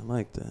 drip. I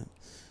like that.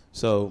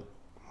 So,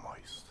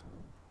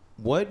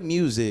 what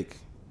music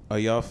are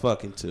y'all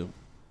fucking to?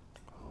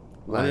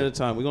 One at a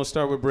time. We're going to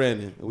start with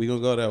Brandon. We're going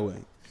to go that way.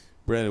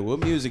 Brandon, what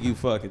music you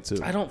fucking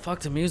to? I don't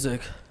fuck to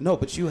music. No,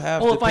 but you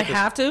have Oh, to. if I pick a-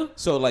 have to?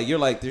 So, like, you're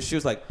like, she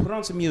was like, put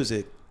on some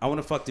music. I want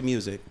to fuck the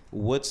music.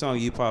 What song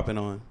you popping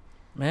on?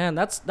 Man,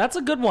 that's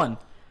a good one.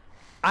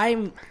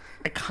 I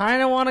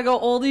kind of want to go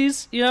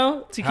oldies, you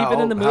know, to keep it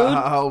in the mood.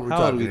 How old are we How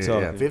old talking? we here?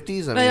 talking? Yeah,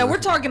 50s? I Oh, yeah, mean, we're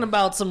talking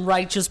about some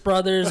Righteous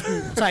Brothers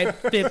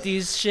type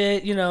 50s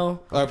shit, you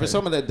know. All right, for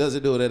someone that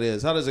doesn't know what that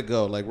is, how does it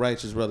go? Like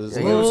Righteous Brothers.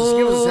 Yeah, give us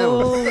a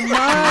sample. Oh,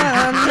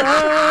 my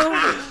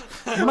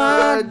love,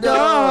 my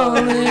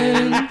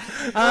darling,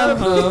 I'm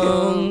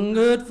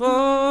hungered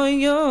for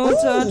your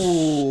touch.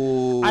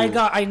 Ooh.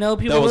 I know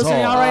people That was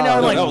listening hard. out right now are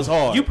Oh, like, that was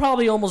hard. you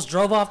probably almost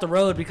drove off the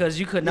road because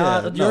you could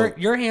not. Yeah, no.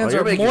 Your hands Oh,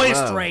 you're are making moist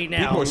love. right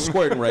now. People are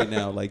squirting right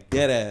now, like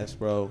dead ass,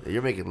 bro.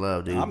 You're making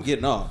love, dude. I'm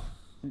getting off.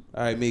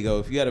 All right, Migo,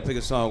 if you had to pick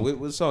a song,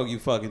 what song you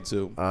fucking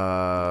to?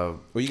 Or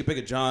you can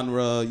pick a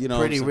genre, you know.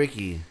 Pretty what I'm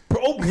Ricky.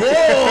 saying?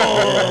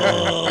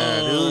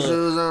 Who's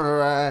on the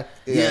right?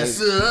 Yeah. Yes,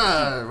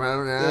 sir.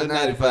 Round 95.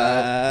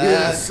 95.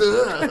 Yes,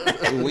 sir.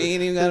 We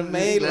ain't even gotta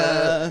make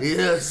love.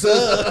 Yes,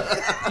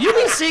 sir. You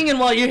be singing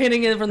while you're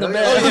hitting it from the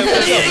bed.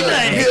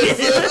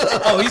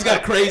 Oh, he's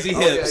got crazy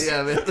hips.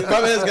 Yeah, man.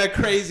 My man's got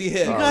crazy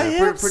hips. got Pretty-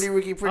 hips? Pretty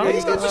Ricky, pretty Oh, Ricky.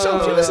 If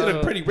you listen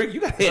to Pretty Rick, you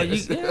got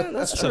hips. Yeah,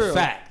 that's That's true. a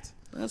fact.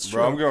 That's true.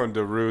 Bro, I'm going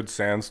to Rude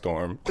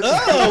Sandstorm.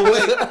 Oh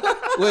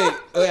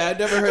wait! I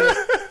never heard it.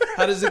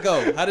 How does it go?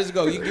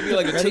 You can give me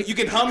like a. You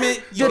can hum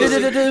it. You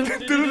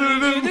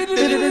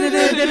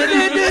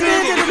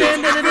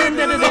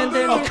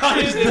Oh,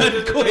 Connor's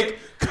done quick.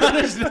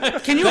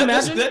 Can you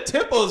imagine? That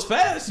tempo is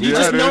fast. You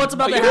just know it's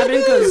about to happen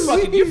because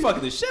you're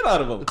fucking the shit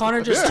out of him.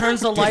 Connor just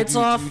turns the lights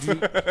off,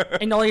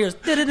 and all he hears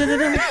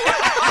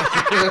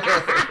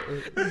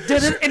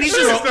and he's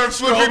just start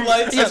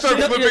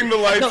flipping the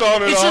lights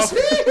on and off.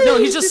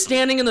 He's just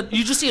standing in the.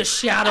 You just see a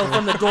shadow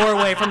from the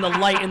doorway from the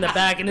light in the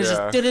back, and it's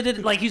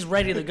just like he's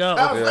ready to go.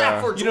 How's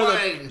that for You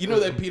know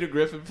that Peter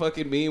Griffin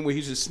fucking meme where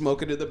he's just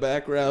smoking in the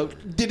background?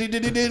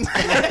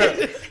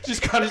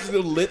 Just got his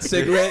little lit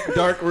cigarette,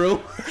 dark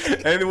room.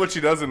 And what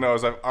she doesn't know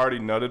is I've already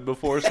nutted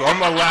before, so I'm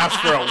gonna last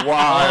for a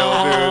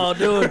while,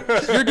 dude.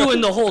 You're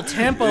doing the whole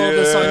tempo of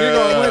the song. You're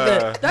going with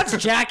it. That's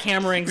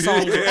jackhammering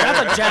songs. That's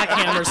a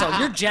jackhammer song.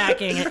 You're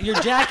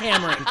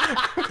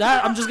jackhammering.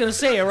 That I'm just gonna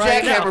say it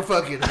right now. Jackhammer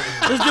fucking.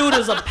 This dude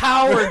is a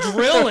power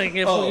drilling.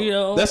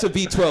 That's a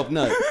V12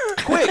 nut.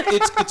 Quick.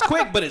 It's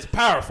quick, but it's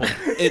powerful.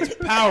 It's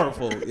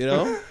powerful. You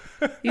know.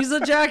 He's a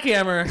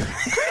jackhammer.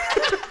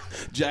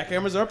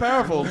 Jackhammers are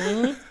powerful.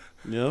 You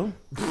know.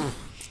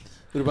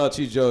 What about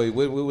you, Joey?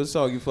 What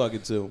song you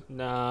fucking to?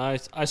 Nah,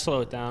 I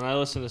slow it down. I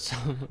listen to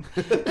some.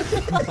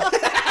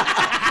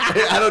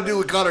 I don't do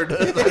what Connor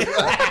does.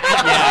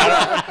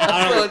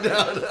 I don't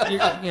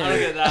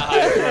get that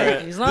high for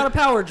it. He's not a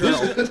power drill.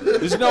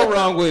 There's no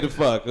wrong way to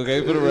fuck,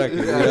 okay? For the record.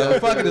 You know?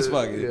 Fucking is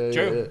fucking.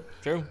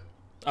 True.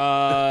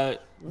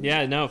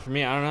 Yeah, no, for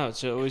me, I don't know.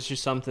 So it was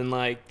just something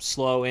like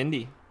slow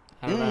indie.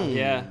 I don't know.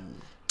 Yeah.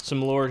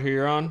 Some Lord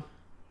Huron.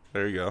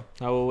 There you go.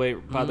 I will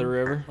wait by the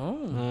river.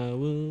 Oh. I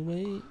will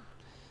wait.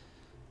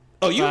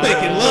 Oh, you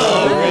making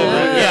love.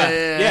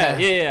 Yeah.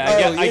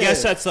 I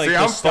guess that's like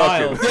the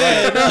style.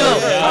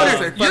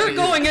 You're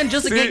going in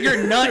just to get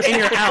your nut and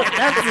you're out.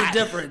 That's the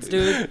difference,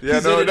 dude. Yeah,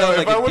 no. Like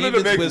if I wanted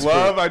to make whisper.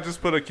 love, I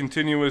just put a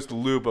continuous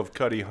loop of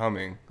Cuddy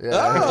humming.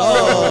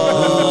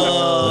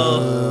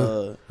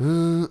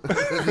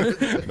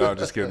 No,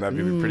 just kidding. That'd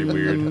be pretty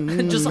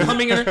weird. Just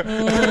humming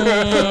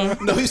her.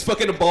 No, he's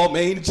fucking a ball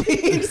main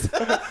jeans.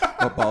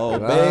 A ball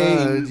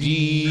main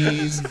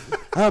jeans.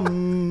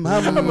 I'm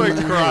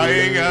like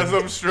crying as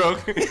I'm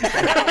stroking.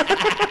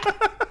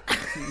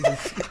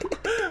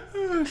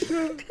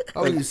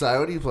 Oh, you Sai,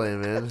 what are you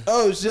playing, man?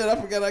 Oh shit, I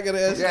forgot I gotta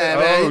ask you. Yeah,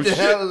 man.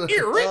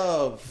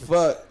 Oh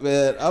fuck,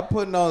 man. I'm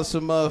putting on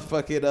some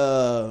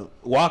motherfucking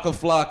Waka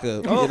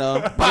Flocka, you know.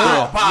 Bow,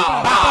 bow,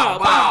 bow,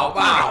 bow,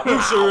 bow.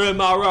 Booster in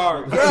my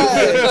rock.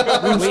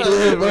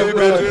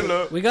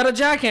 We got a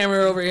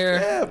jackhammer over here.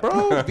 Yeah, bro.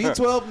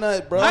 V12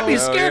 nut, bro. I'd be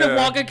scared if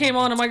Waka came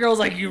on and my girl's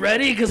like, "You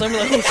ready?" Because I'm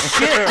like, "Oh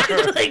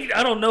shit!" Like,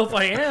 I don't know if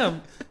I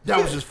am. That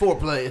was just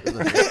foreplay.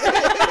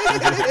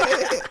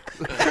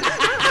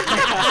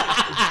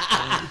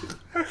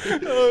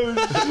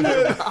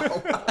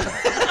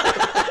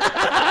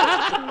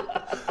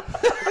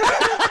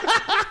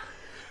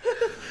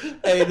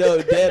 Hey,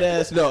 no, dead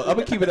ass. No, I'm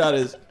gonna keep it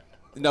honest.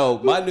 No,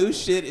 my new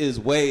shit is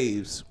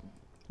Waves.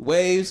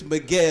 Waves,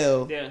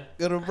 Miguel. Yeah.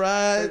 Gonna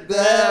ride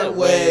that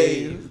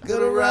wave.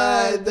 Gonna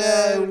ride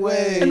that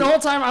wave. And the whole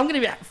time I'm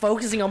gonna be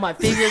focusing on my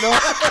figure though.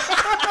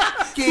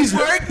 Keep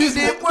working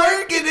it.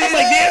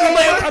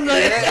 I'm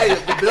like, Hey,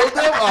 the build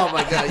up. Oh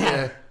my god,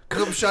 yeah.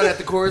 Come shot at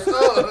the chorus.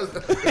 Oh.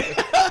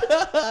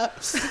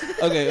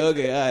 Okay, all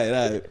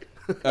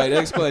right,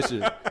 next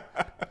question.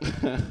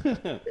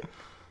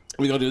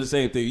 We're gonna do the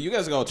same thing. You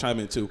guys are gonna chime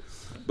in too.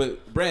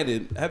 But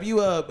Brandon, have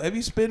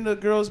you spit in a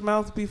girl's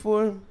mouth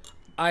before?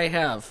 I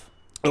have.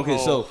 Okay,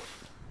 so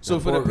for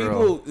the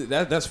girl. people,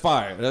 that's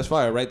fire. That's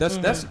fire, right?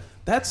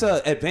 That's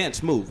a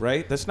advanced move,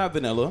 right? That's not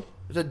vanilla.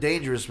 It's a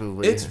dangerous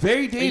move. It's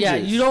very dangerous. Yeah,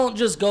 you don't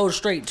just go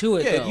straight to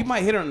it. Yeah, though. you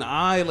might hit her in the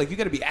eye. Like, you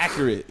got to be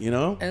accurate, you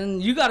know?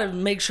 And you got to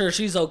make sure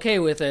she's okay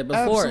with it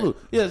before.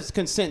 Absolutely. Yeah, it's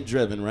consent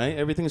driven, right?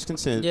 Everything is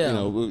consent,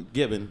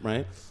 given,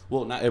 right?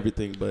 Well, not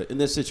everything, but in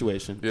this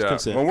situation, it's Yeah.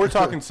 consent. When we're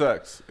talking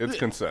sex, it's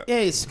consent. Yeah,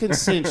 it's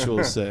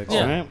consensual sex,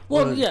 Yeah. right?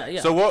 Well, yeah.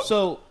 So what?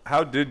 So,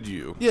 how did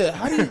you? yeah,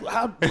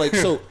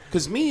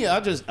 because me, I'll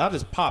just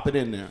pop it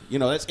in there. You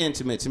know, that's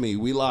intimate to me.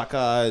 We lock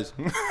eyes.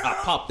 I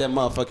pop that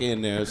motherfucker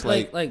in there. It's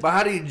like But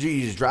how do you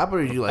just drop it,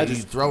 or you you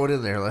throw it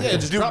in there? Like, yeah,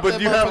 just drop but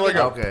that you have motherfucker like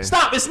a okay.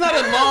 Stop! It's not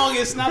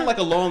like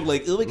a long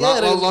like. Oh my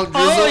god! Long Oh,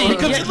 drizzle. Here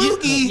comes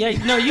Lukey.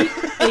 yeah, no,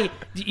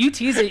 you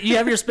tease it. You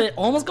have your spit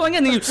almost going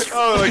in, and you.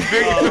 Oh, like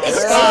big.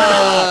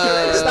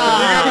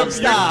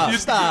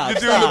 Stop! You're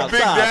doing the big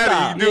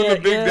daddy. You're doing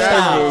the big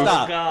daddy move.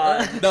 Stop!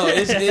 God. No,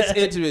 it's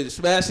intimate.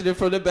 Smashing it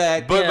from the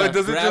back. But Yeah.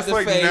 does it Grab just the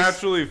like face.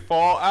 naturally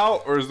fall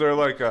out, or is there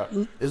like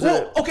a? Is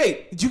Well, it?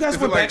 okay. Do you guys Is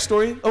want it like-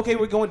 backstory? Okay,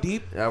 we're going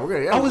deep. Yeah, we're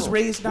gonna. Yeah, I was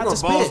raised not we're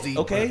to going balls spit. deep,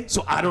 Okay,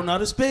 so I don't know how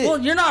to spit. Well,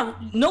 you're not.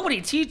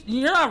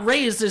 You're not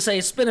raised to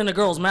say spit in a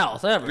girl's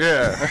mouth ever.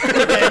 Yeah.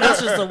 Okay,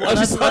 that's just a. I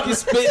just fucking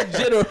spit in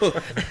general.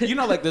 You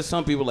know, like there's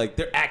some people like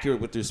they're accurate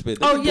with their spit.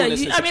 They've Oh been yeah, doing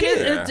this since I a mean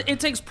kid. it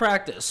takes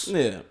practice.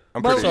 Yeah.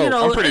 I'm But pretty,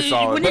 I'm pretty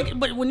solid.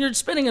 But when you're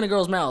spitting in a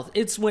girl's mouth,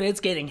 it's when it's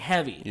getting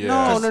heavy.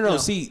 Yeah. No. No.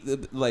 See,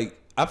 like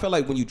I feel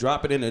like when you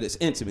drop it in it, it's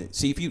intimate.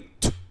 See, if you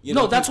You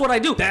know, No, that's what I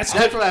do. That's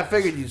That's what I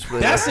figured you'd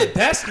split. That's it.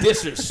 That's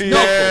disrespectful.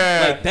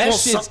 Yeah. Like that Well,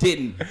 shit's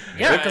getting.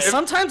 Yeah, because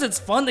sometimes it's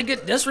fun to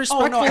get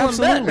disrespectful Oh no,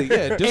 absolutely. in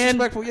bed. Yeah,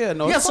 disrespectful. Yeah,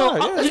 no, Yeah, it's so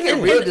fine. Yeah, get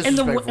and, real and,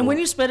 disrespectful. and when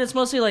you spit, it's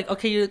mostly like,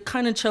 okay, you're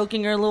kind of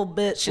choking her a little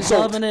bit. She's So-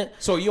 loving it.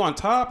 So you on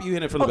top? You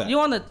hit it from the back?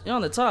 You're on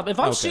the top. If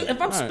I'm Okay. if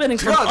I'm All right. spitting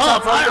from You're on top,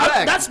 up, from the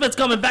back. that spit's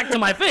coming back to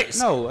my face.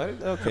 No.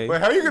 Okay. Wait,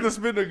 how are you gonna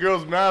spit in a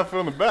girl's mouth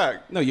from the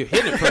back? No, you're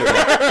hitting it from the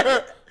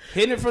back.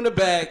 Hitting it from the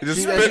back. You just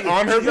You spit gotta-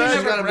 on her you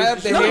back? gotta grab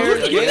be- the No, hair.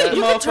 you can- you get can- the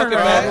you can turn motherfucker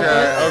around.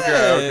 back.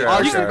 Okay. Arch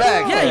You your can-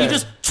 back. Yeah, you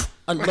just,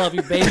 I love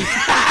you, baby.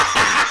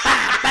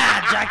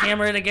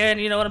 Jackhammer it again.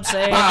 You know what I'm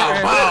saying?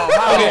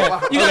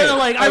 Wow. You gotta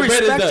like, I Alright, Brandon's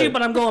respect done. you,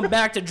 but I'm going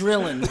back to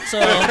drilling. So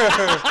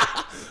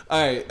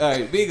All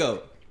right,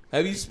 Vigo.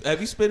 Have you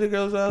spit in a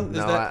girl's mouth? Is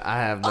No, that- I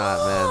have not,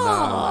 man.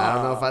 No, I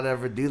don't know if I'd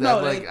ever do that. No,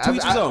 like, to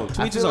each his own,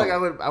 to I each feel his like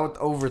own. I would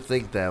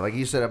overthink that. Like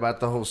you said about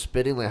the whole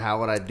spitting. Like,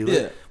 how would I do Yeah.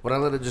 it? Would I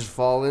let it just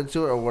fall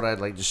into it, or would I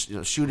like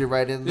just shoot it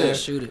right in there?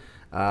 shoot it.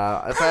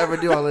 If I ever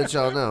do, I'll let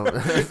y'all know.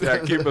 Yeah,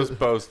 keep us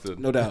posted.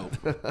 No doubt.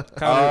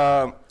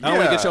 I don't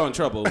want to get y'all in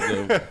trouble.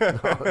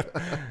 Though.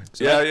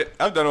 Yeah,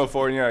 I've done it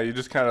before. And yeah, you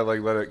just kind of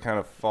like let it kind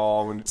of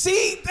fall. When,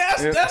 See,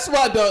 that's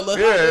why I don't look.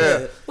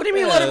 Yeah. What do you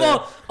mean let it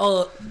go?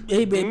 Oh,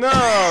 hey, baby. no,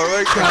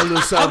 like Try to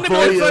lose something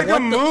gonna for be it's you. like a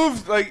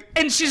move. Like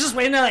And she's just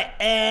waiting there like,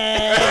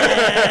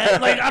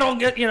 like I don't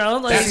get,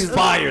 like That's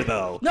fire,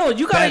 though. No,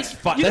 you gotta. That's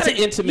fun. That's an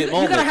intimate You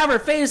moment. gotta have her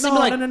face and be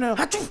like, no.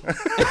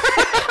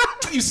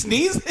 You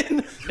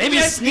sneezing? maybe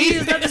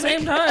sneeze at the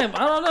same time. I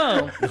don't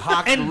know.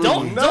 Hawk And the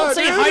don't room. No,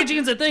 say dude.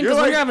 hygiene's a thing You're because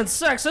when like- you're having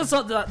sex, that's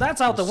out the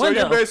so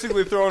window. you're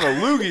basically throwing a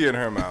loogie in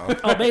her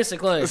mouth. Oh,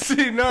 basically,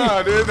 See,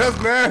 nah, dude, that's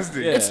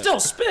nasty. Yeah. it's still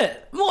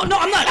spit. Well, no,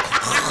 I'm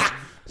not.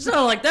 It's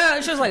not like that.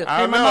 It's just like, I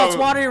hey, my know. mouth's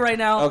watery right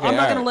now. Okay, I'm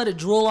not all gonna right. let it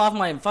drool off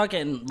my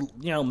fucking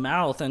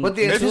mouth and. But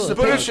the and It's, do it.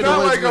 but it's anticipation not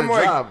always like I'm gonna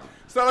like. drop.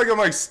 It's not like I'm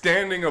like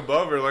standing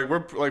above her. Like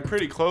we're like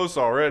pretty close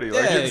already.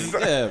 Like it's,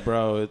 Yeah,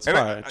 bro. It's And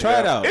fine. it- Try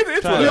it yeah. out.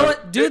 It's Try You it know out.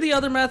 what? Do the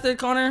other method,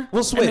 Connor.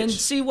 We'll And then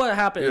switch. see what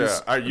happens.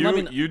 yeah. Let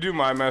me know. You do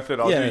my method.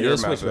 I'll Yeah, do your you'll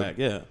switch method. back.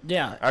 Yeah.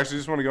 Yeah. Actually,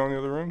 just want to go in the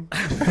other room.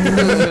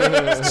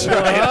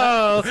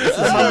 Oh, the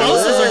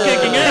mimosas are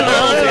kicking in.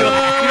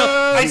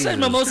 I said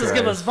mimosas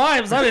give us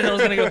vibes. I didn't know it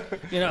was gonna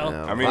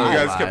go. I mean, you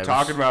guys kept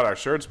talking about our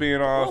shirts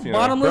being off. You know.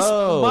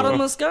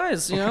 Bottomless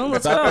guys.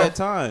 Let's About go. that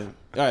time.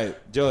 All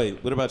right, Joey.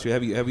 What about you?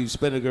 Have you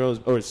spit in a girl's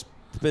or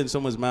spit in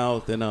someone's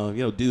mouth? And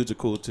dudes are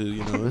cool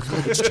too.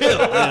 It's chill.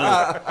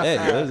 Hey,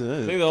 I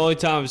think the only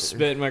time I've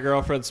spit in my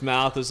girlfriend's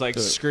mouth is like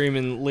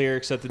screaming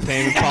lyrics at the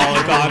Tame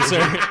Impala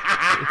concert.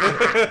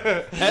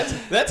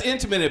 that's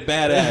intimate and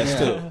badass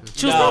too.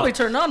 She was probably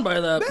turned on by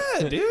that.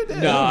 Yeah, dude. Yeah.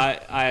 No,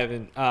 I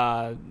haven't.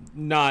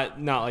 Not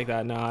like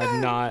that. No,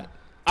 I've not.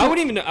 I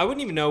wouldn't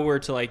even know where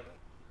to like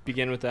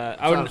begin with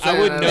that. I what I'm would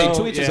saying. know. Hey,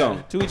 to each his yeah.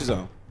 own. To each his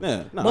own.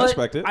 Yeah, no, I But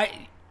respect it.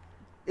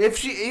 If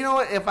she, you know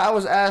what? If I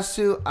was asked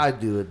to, I'd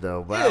do it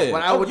though. But Yeah.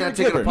 I would You're not a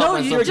take it giver. upon No,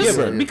 myself you're to just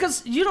do it.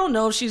 because you don't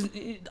know if she's.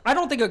 I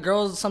don't think a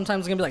girl's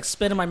sometimes gonna be like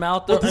spit in my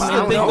mouth. Well, this is the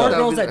there thing, are though.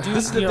 girls that do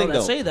This is the thing, that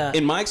though. say that.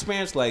 In my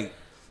experience, like,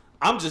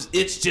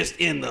 it's just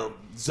in the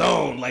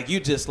zone. Like, you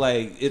just,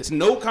 like, it's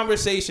no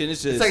conversation.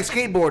 It's just. It's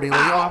like skateboarding.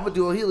 Like, I'm gonna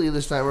do a Healy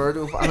this time, or I'll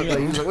do.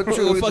 He's like, what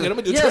you fuck it, I'm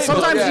gonna do Yeah, trade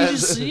sometimes book. you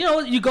just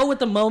you go with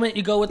the moment,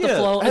 you go with the Yeah.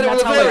 flow, And and it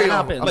that's was how it very-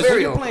 happens. Like, when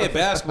Very you're open. playing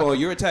basketball,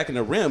 you're attacking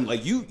the rim.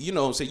 Like, you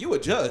know what I'm saying? You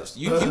adjust.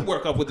 You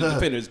work up what the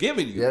defender's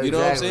giving you. Yeah, You know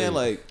what I'm exactly. saying?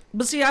 Like,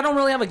 But see, I don't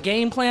really have a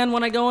game plan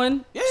when I go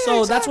in, Yeah,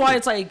 so that's why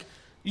exactly.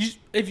 it's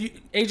like,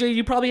 AJ,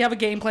 you probably have a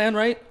game plan,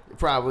 right?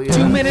 Probably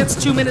 2 minutes,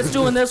 2 minutes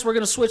doing this. We're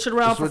gonna switch it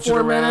around for Switch it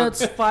 4 around.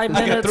 minutes, 5 I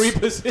got minutes. 3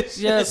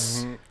 positions.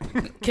 Yes.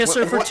 Kiss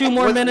her for 2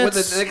 more When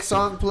minutes. the next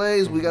song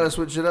plays, we gotta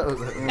switch it up. All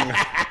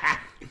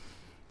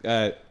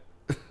right.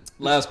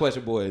 Last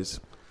question, boys.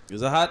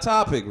 It's a hot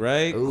topic,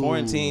 right? Ooh.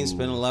 Quarantine,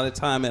 spending a lot of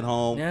time at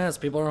home. Yes,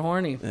 people are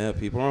horny. Yeah,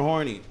 people are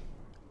horny.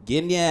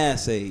 Getting your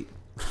ass ate.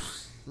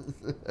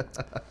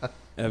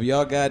 Have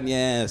y'all gotten your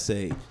ass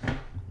ate?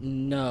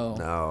 No.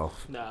 No.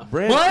 No.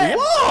 Brent, What?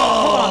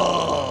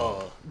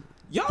 Whoa!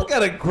 Y'all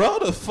gotta grow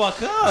the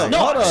fuck up. No,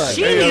 Hold on.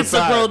 she needs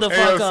to grow the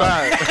fuck up.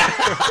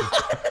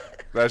 up.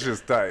 That's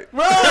just tight.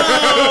 Bro,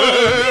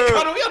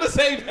 Connor, we on the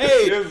same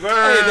page. Yes, Hey,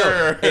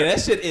 sir. no. Hey, that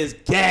shit is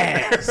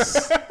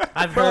gas.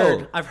 I've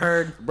Bro.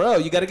 heard. Bro,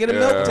 you gotta get a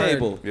milk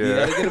table. You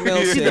Yeah. gotta get a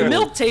milk See, table. The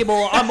milk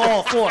table, I'm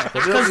all for. milk-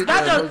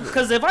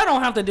 Because if I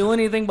don't have to do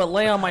anything but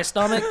lay on my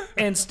stomach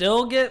and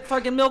still get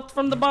fucking milk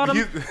from the bottom,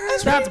 You-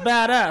 that's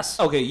badass.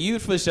 Okay, you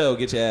for sure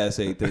get your ass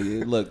ate.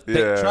 Look,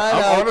 Yeah, try it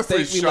I'm out. honestly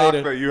Thank me shocked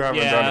later. that you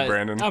haven't done it,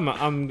 Brandon.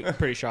 I'm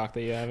pretty shocked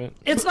that you haven't.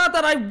 It's not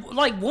that I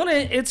want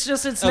it. It's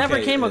just never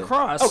Okay, came yeah.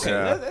 across.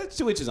 Okay, Yeah. that's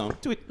to each his own.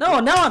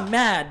 No, now I'm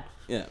mad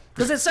Yeah.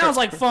 because it sounds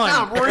like fun.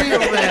 I'm real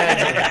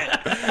man.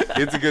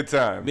 It's a good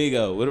time.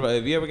 Migo, what about,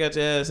 have you ever got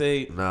your ass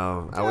ate?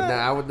 No,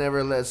 I would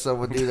never let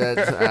someone do that.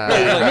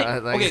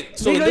 Okay,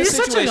 so in Migo, this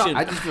you're such a- situation,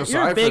 I just feel You're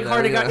sorry a big for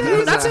hearted them. guy.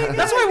 Yeah.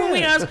 That's why when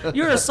we ask,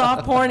 you're a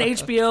soft porn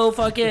HBO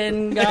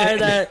fucking guy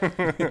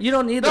that you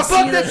don't need to No, see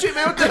fuck that. that shit,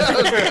 man. What the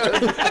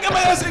hell? I got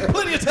my ass ate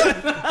plenty of time.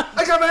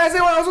 I got my ass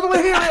in when I was on the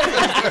way here.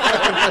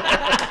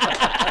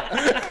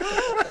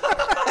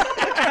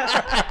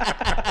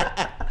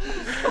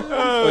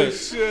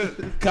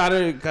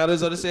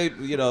 Connor's on the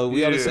same. You know,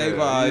 we on the same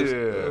vibes.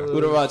 Yeah.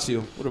 What about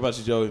you? What about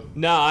you, Joey?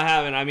 No, I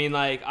haven't. I mean,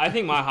 like, I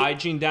think my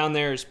hygiene down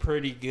there is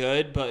pretty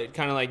good, but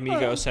kind of like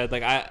Migo said,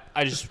 like,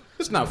 I just,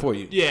 It's not for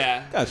you.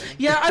 yeah. Gotcha.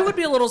 Yeah, I would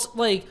be a little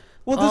like.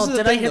 Well, this is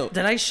the thing, though.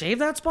 Did I shave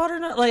that spot or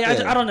not? Like,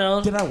 Yeah. I don't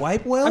know. Did I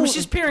wipe well? I mean,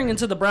 she's peering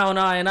into the brown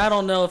eye, and I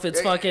don't know if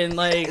it's fucking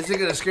like. Is it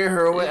gonna scare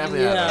her away? I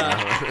mean,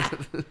 I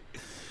don't know.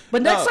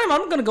 But next No. time,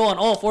 I'm gonna go on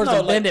all fours No,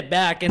 and like- bend it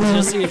back and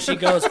just see if she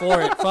goes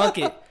for it. Fuck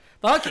it.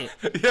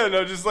 Yeah,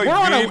 no, just like We're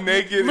on being a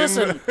naked.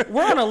 listen.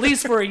 We're on a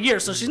lease for a year,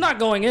 so she's not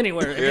going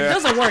anywhere. If it Yeah.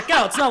 doesn't work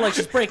out, it's not like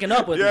she's breaking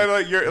up with Yeah, me.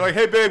 like you're like,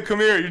 hey babe, come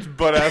here. You just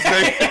butt ass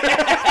naked.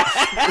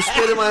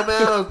 Spit in my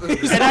mouth.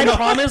 And I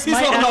promise, He's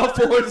on all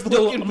fours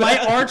looking my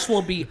back. arch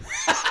will be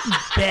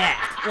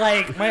back.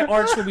 Like my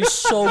arch will be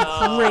so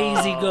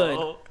crazy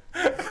good.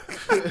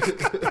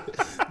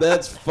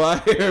 That's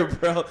fire,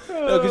 bro.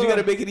 No, because you got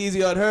to make it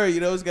easy on her.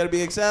 You know, it's got to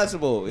be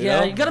accessible. You Yeah,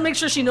 know? you gotta make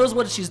sure she knows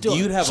what she's doing.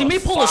 You'd have she a may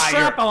pull a fire.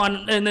 strap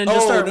on and then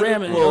just start no,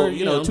 ramming. Well, or,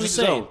 you know, to each just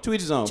his saying. own. To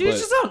each his own. To each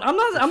his own.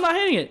 I'm not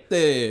hating it.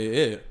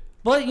 Yeah.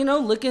 But you know,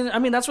 licking. I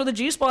mean, that's where the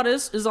G spot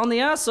is on the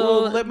ass.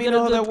 So Well, let me get know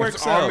how into- that works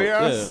It's on out. the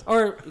ass?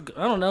 Or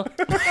I don't know.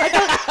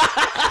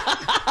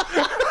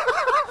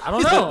 I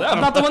don't know.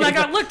 I'm not the one that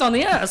got licked on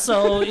the ass,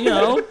 so you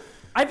know.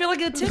 I feel like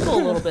it tickle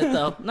a little bit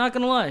though. Not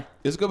gonna lie.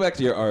 Let's go back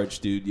to your arch,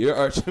 dude. Your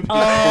arch would be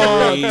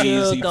Oh, crazy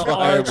dude, the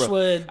fire, arch bro.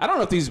 would. I don't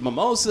know if these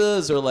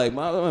mimosas or like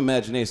my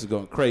imagination is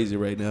going crazy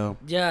right now.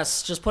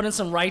 Yes, just putting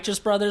some Righteous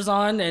Brothers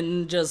on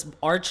and just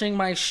arching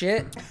my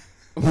shit.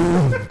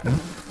 Arching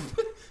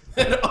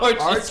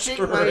my shit.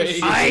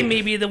 I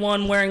may be the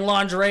one wearing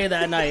lingerie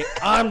that night.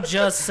 I'm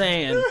just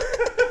saying.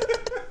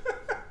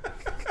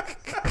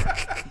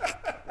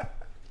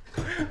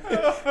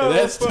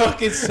 That's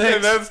talking Hey,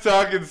 sex. that's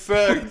talking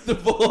sex. The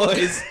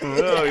boys.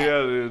 Oh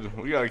yeah, dude.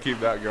 We gotta keep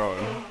that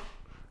going.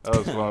 That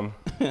was fun.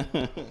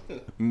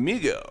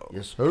 Migo.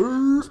 Yes, sir.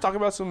 Let's talk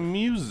about some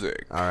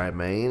music. All right,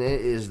 man. It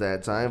is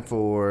that time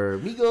for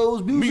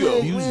Migos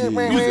Music. Migos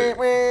Music.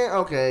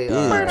 Okay.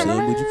 Tim,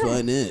 where'd you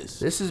find this?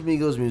 This is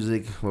Migos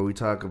Music, where we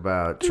talk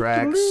about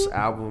tracks,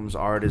 albums,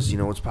 artists, you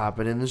know, what's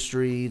popping in the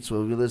streets, what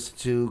we listen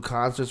to,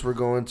 concerts we're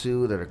going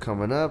to that are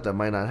coming up that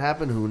might not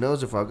happen. Who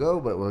knows if I'll go,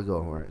 but we'll go.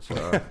 All right.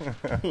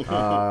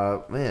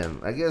 So,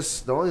 man, I guess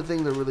the only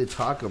thing to really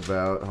talk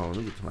about. Hold on, let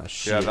me get to my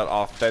shit. Yeah, that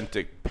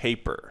authentic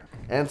paper.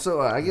 And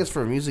so I guess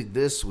for music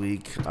this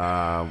week,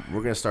 we're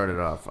going to start it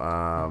off.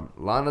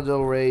 Lana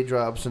Del Rey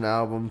drops an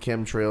album,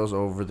 Chemtrails,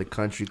 over the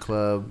Country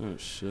Club. Oh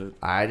shit.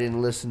 I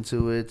didn't listen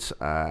to it.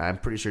 I'm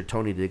pretty sure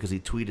Tony did because he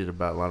tweeted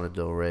about Lana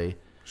Del Rey.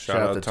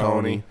 Shout out to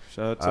Tony.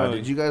 Shout out Tony.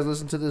 Did you guys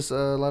listen to this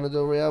Lana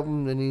Del Rey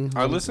album? Any?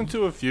 I listened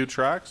to a few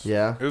tracks.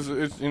 Yeah.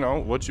 It's you know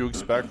what you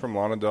expect from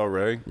Lana Del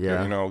Rey.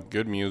 Yeah. You know,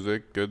 good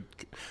music, good,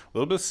 a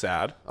little bit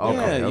sad.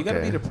 Okay, yeah, you gotta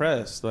okay. be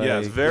depressed. Like, Yeah,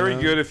 it's very you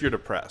know? good if you're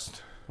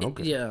depressed.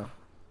 Okay. Yeah.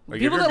 Like,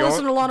 People if that you're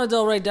listen to Lana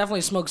Del Rey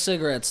definitely smoke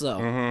cigarettes, though.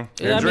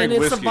 Mm-hmm. Yeah, I mean, drink it's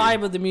whiskey. the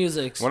vibe of the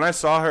music. When I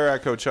saw her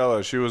at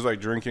Coachella, she was like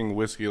drinking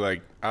whiskey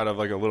like out of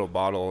like a little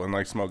bottle and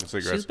like smoking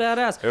cigarettes. She's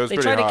badass. It was They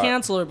pretty tried hot. to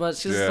cancel her, but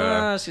she's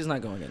Yeah. she's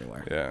not going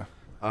anywhere. Yeah.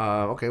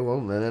 Okay, well,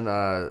 and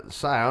then,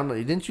 Sai, I don't know,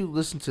 didn't you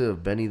listen to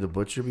Benny the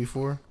Butcher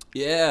before?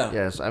 Yeah.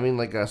 Yes, I mean,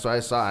 like, so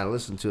I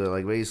listened to it.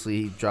 Like,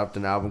 basically, he dropped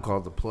an album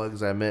called The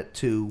Plugs I Met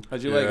 2.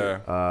 How'd you like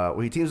it? Yeah.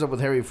 Where he teams up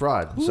with Harry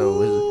Fraud.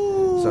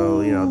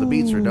 So you know, the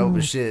beats were dope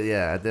as shit.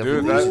 Yeah, I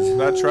Dude, definitely.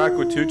 that track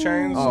with 2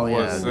 Chainz Oh, yeah,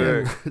 was sick.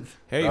 yeah.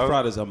 Harry That was-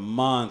 Fraud is a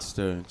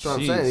monster. That's what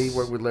I'm saying. He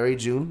worked with Larry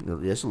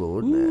June. Yes,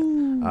 Lord.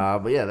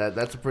 But yeah,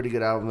 that's a pretty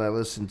good album that I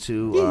listened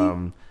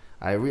to.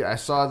 I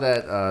saw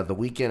that The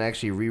Weeknd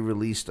actually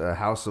re-released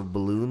House of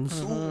Balloons,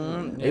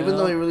 even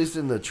though he released it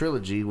in the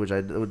trilogy, which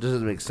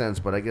doesn't make sense.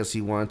 But I guess he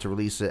wanted to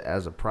release it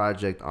as a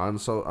project on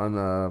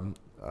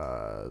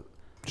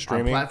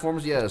Streaming.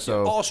 platforms. Yeah,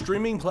 so All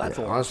streaming on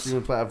platforms.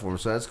 streaming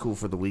platforms. So that's cool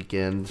for The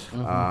Weeknd.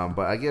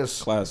 But I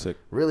guess Classic.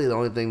 really the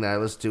only thing that I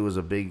listened to was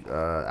a big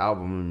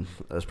album.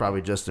 It's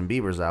probably Justin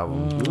Bieber's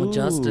album.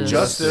 Justice.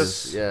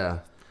 Justice. Yeah.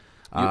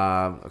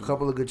 A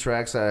couple of good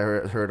tracks I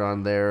heard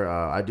on there.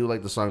 I do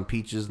like the song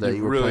Peaches that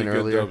you were really playing good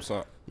earlier. dope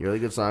song. Really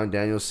good song.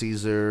 Daniel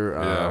Caesar.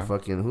 Yeah.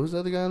 Fucking, who's the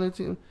other guy on there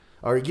too?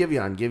 Or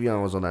Giveon.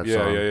 Giveon was on that Yeah,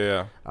 song.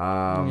 yeah.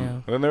 Yeah.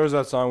 And then there was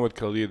that song with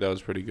Khalid that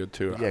was pretty good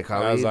too. Yeah,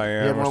 Khalid. As I He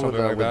Am had or one something with,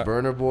 like with that.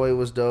 Burner Boy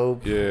was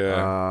dope.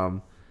 Yeah.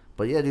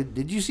 But yeah,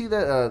 did you see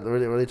that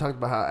where they talked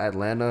about how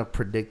Atlanta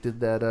predicted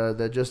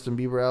that Justin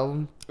Bieber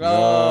album?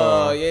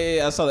 Oh,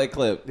 yeah, I saw that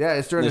clip. Yeah,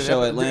 it's during The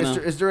show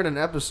Atlanta. It's during an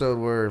episode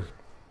where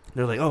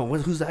they're like, "Oh,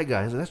 who's that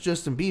guy?" He's like, "That's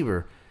Justin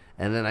Bieber."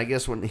 And then I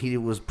guess when he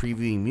was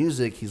previewing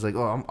music, he's like,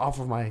 "Oh, I'm off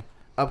of my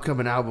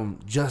upcoming album,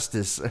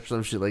 Justice," or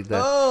some shit like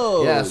that.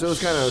 Oh, yeah. So it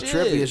was kind of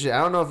shit. trippy and shit. I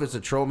don't know if it's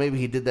a troll. Maybe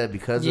he did that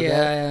because of that.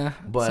 Yeah.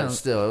 But Sounds-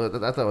 still,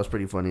 I thought it was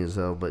pretty funny as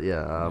hell. But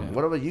yeah,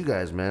 what about you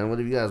guys, man? What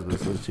have you guys been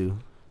listening to?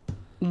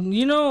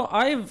 You know,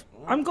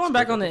 I'm going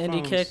back on the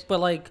indie kick, but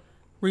like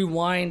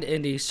rewind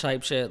indie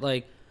type shit.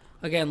 Like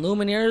again,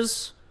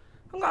 Lumineers.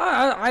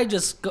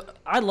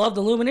 I love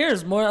the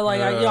Lumineers more.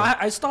 Like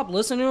I stopped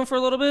listening to them for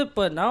a little bit,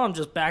 but now I'm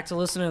just back to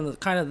listening to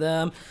kind of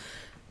them.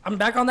 I'm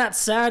back on that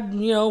sad,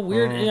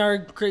 weird,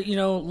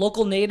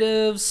 local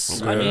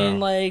natives. I mean,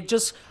 like,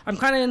 just I'm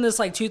kind of in this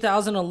like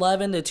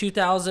 2011 to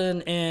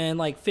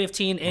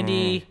 2015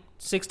 indie,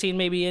 16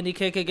 maybe indie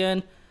kick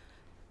again.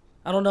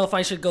 I don't know if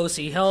I should go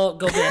get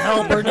help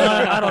or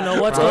not. I don't know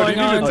what's going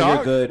on.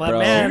 You're good, But bro.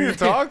 man, You need to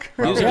talk?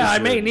 I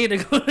may need to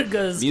go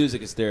because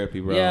Music is therapy,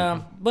 bro.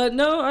 yeah. But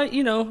no,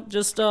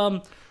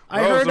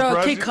 I heard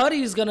Kid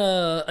Cudi's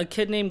a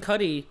kid named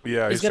Cudi.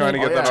 Yeah, he's gonna,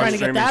 trying to get that on trying to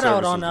get streaming that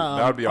out services.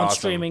 That would be on awesome.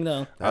 streaming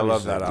though. I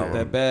love that Get album.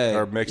 that bag.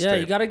 Or mixtape. Yeah,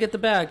 you got to get the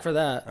bag for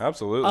that.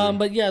 Absolutely.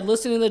 But yeah,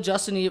 listening to the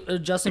Justin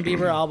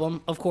Bieber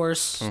album, of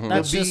course.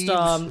 That's The just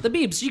Biebs. the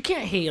Biebs. You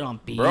can't hate on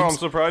Biebs. Bro, I'm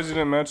surprised you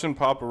didn't mention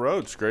Papa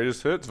Roach,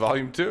 Greatest Hits,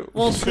 Volume 2.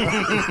 Well,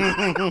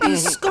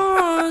 these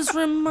scars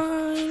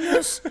remind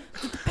us that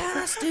the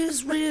past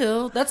is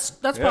real. That's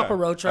Papa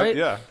Roach, right?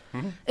 Yeah.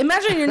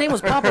 Imagine your name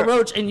was Papa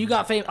Roach and you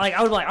got famous. Like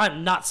I would be like,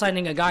 I'm not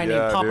signing a guy Yeah,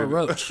 named Papa dude.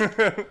 Roach.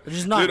 They're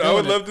just not. Dude, I doing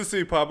would it. love to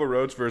see Papa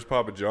Roach versus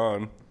Papa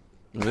John.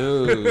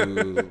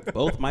 Ooh,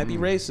 both might be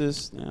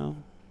racist. No,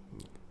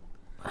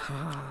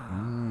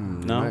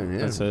 yeah.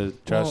 that's a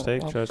trash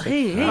take. Trash take.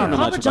 Hey, I don't know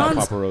Papa much John's.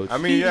 about Papa Roach. I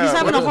mean, He's yeah.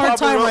 having what a does hard Papa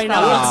time Roach right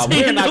not now. like? Ah,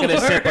 Saying we're not the gonna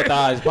word.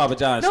 sympathize, Papa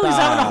John. No, he's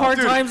having a hard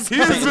Dude, time. he's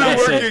saying been that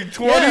shit. working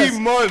 20 Yes.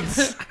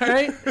 months. All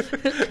right.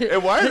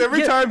 And why every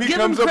Give- time he give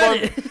comes him up on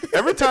credit.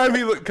 every time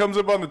he comes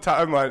up on the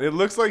timeline, it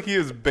looks like he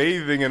is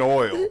bathing in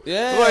oil.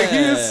 Yeah. Like he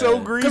is so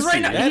greasy.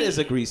 right now- That is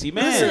a greasy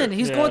man. Listen,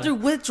 he's going through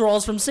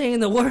withdrawals from saying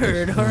the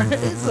word. All right.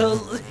 So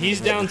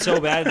He's down so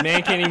bad,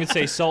 man can't even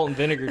say salt and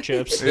vinegar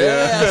chips.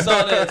 Yeah, I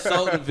saw that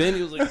salt and vin.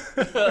 He was like,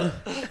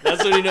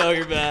 That's when you know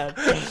you're bad.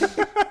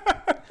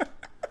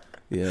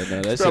 yeah,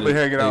 no, that's probably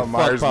hanging out in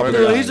Myers Papa Winter.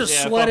 dude, John's. he's just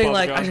Yeah, sweating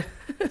fuck like. Papa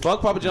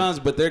Fuck Papa John's,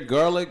 but their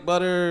garlic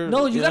butter.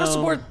 No, you gotta know.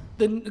 support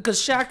because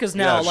Shaq is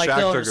now Yeah, like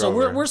Shaq took so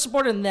over. we're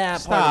supporting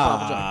that part of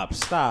Papa John.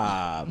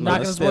 Stop.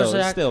 Not gonna support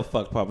Shaq? Still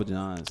fuck Papa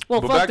John's.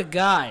 Well, But fuck back- the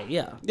guy,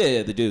 yeah.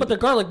 Yeah, the dude. But the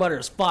garlic butter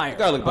is fire.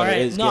 garlic butter all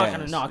right? is not gas.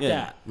 gonna knock Yeah.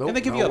 that. Nope, and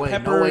they give no you a way,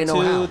 pepper no way, no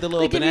too, how. the little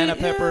They give banana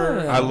you-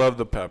 pepper. yeah. I love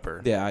the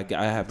pepper. Yeah, I have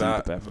to eat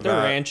That- the pepper. Their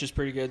That- ranch is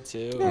pretty good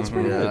too. Yeah, it's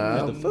pretty good.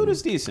 Yeah, the food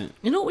is decent.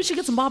 You know what? We should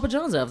get some Papa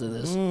John's after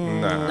this.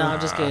 Nah. Nah, I'm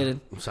just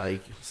kidding.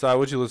 Psych. Si,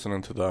 what you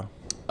listening to though?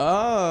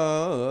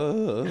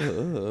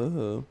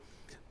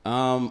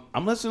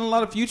 I'm listening to a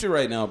lot of Future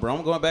right now, bro.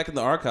 I'm going back in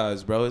the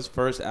archives, bro. His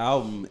first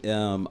album,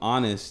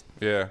 Honest.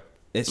 Yeah.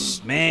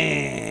 It's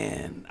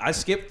man, I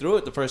skipped through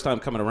it the first time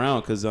coming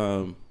around because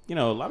a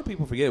lot of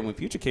people forget when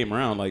Future came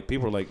around, like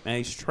people were like, man,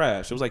 he's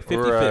trash. It was like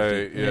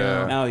 50-50. Right,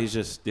 yeah. Now he's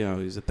just,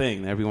 he's a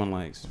thing that everyone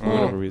likes for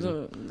whatever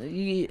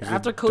reason.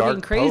 After a Codeine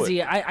dark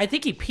Crazy, I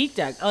think he peaked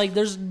at like.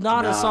 There's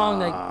not a song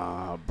that.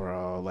 Ah,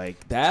 bro,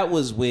 like that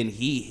was when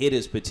he hit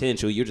his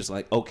potential. You're just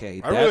like, okay,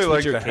 I that's really what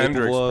like you're the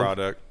Hendrix capable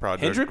of.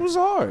 project. Hendrix was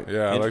hard.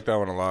 Yeah, I like that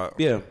one a lot.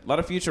 Yeah, a lot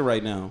of Future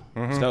right now.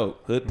 It's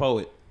dope. Hood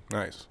poet.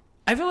 Nice.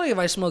 I feel like if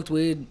I smoked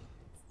weed,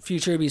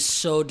 Future would be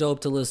so dope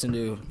to listen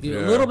to. A Yeah.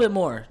 little bit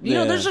more. You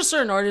know, Yeah. there's just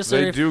certain artists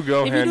They that if, do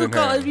go if hand you in do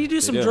hand. if you do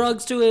some do.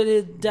 drugs to it,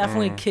 it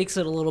definitely kicks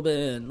it a little bit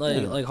in,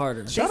 like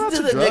harder. Shout out to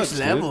to the drugs, next dude.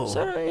 level.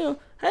 So, hey,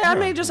 I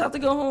may just have to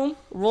go home,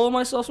 roll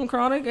myself some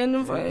chronic, and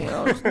if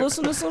I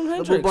listen to some The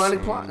Hendrix.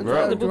 bubonic plot.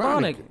 The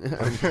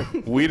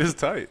bubonic. Weed is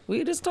tight.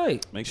 Weed is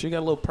tight. Make sure you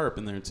got a little perp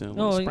in there too.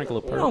 No, Sprinkle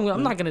a perp. no,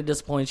 I'm not gonna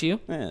disappoint you.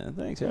 Yeah,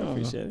 thanks. I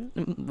appreciate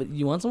it. But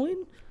you want some weed?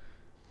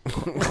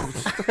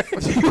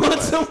 You want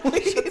some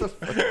weed?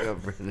 Yeah,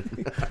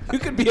 Brennan. You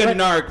could be a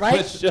narc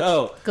right? for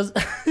sure. Because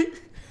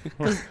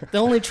the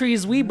only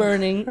trees we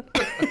burning.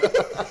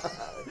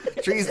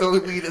 Trees the only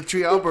weed, a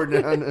tree I'll burn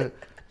down.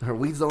 Her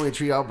weed's the only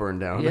tree I'll burn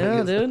down.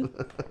 Yeah, dude.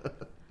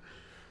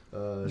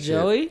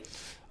 Joey.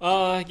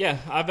 Yeah,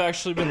 I've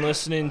actually been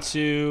listening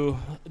to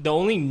the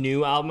only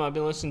new album I've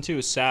been listening to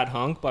is Sad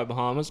Hunk by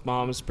Bahamas.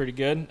 Bahamas is pretty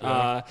good.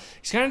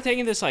 He's kind of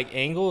taking this like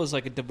angle as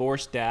like a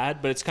divorced dad,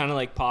 but it's kind of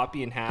like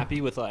poppy and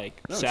happy with like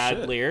sad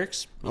shit.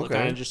 lyrics, Okay.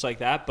 kind of just like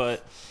that.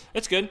 But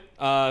it's good.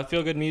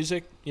 Feel good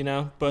music,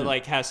 but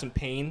like has some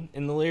pain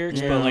in the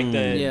lyrics, but like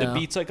the Yeah.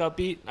 beats like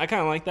upbeat. I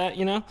kind of like that,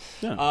 Yeah.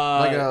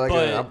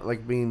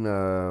 Like being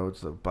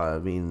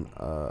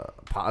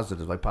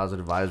positive, like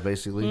positive vibes,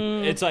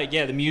 basically. It's like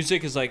the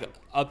music is like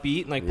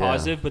upbeat and like Yeah.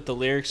 positive, but the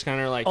lyrics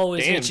kind of like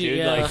Always damn hit you, dude,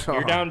 yeah. like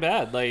you're down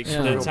bad. Like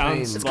Yeah. that Real sounds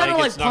pain. It's kind of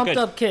like not pumped good.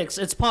 up kicks.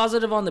 It's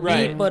positive on the beat,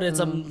 Right. but it's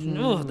the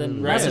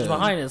message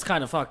behind it is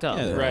kind of fucked up.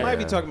 Yeah, Right. might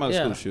be talking about a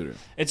Yeah. school shooter.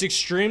 It's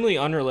extremely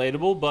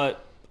unrelatable,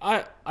 but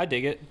I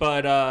dig it.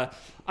 But I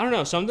don't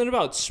know, something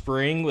about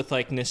spring with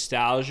like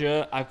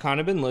nostalgia. I've kind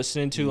of been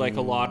listening to like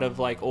a lot of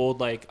like old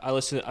like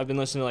I've been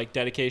listening to like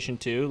Dedication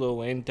 2, Lil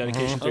Wayne,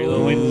 Dedication 3,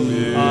 Lil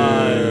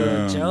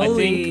Wayne.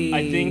 Joey.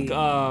 I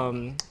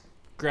think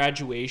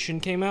Graduation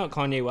came out,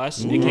 Kanye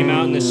West. It came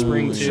out in the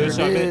spring too. Sure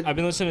So did. I've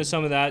been listening to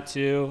some of that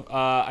too.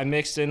 I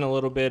mixed in a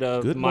little bit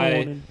of Good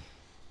morning.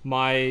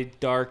 my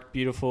dark,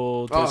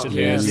 beautiful Oh, twisted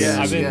yes, fantasy. yes,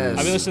 I've been yes.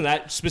 listening to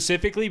that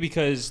specifically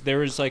because there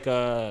was like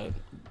a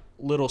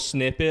little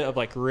snippet of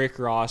like Rick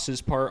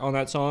Ross's part on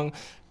that song.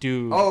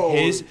 Dude,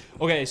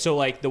 okay, so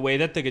like the way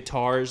that the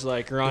guitars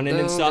like running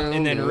and stuff,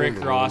 and then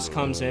Rick Ross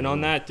comes in on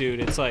that, dude,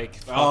 it's like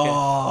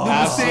fucking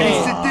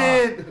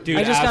absolute. Dude,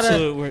 I just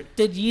absolute.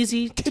 Did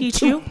Yeezy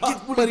teach you?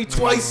 Buddy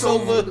twice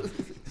over.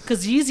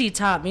 Because Yeezy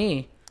taught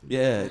me.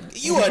 Yeah,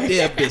 you are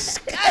damn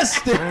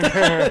disgusting.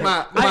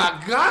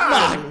 My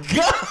God.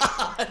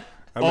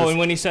 Oh, and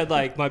when he said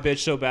like my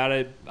bitch so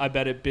bad, I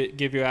bet it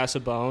give your ass a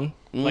bone.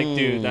 Like,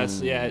 dude, that's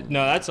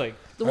that's like.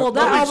 Well,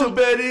 that album. So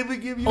bad, even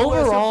give you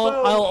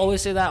Overall, I'll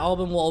always say that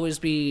album will always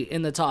be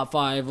in the top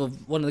 5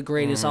 of one of the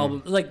greatest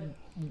albums. Like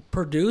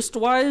produced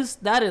wise,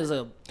 that is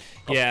a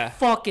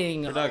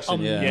fucking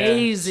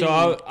amazing.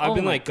 So I've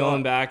been like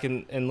going back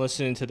and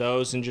listening to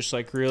those and just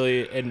like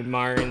really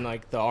admiring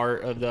like the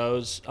art of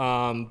those.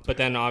 But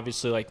then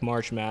obviously like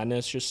March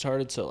Madness just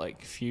started to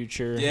like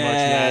Future March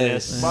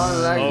Madness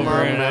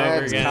over and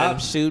over again.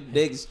 Top shoot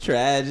Dick's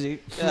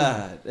tragic.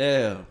 God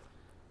damn.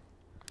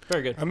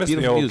 Very good. I miss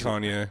the old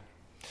Kanye.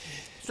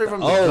 Straight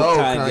from the go,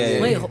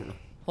 Kanye. Wait,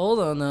 hold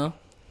on though.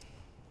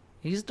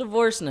 He's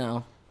divorced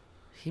now.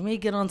 He may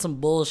get on some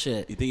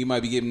bullshit. You think he might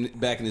be getting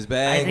back in his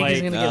bag? I think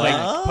he's gonna get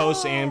like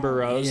post Amber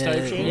Rose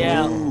type shit.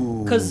 Yeah,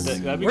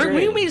 because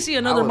we may see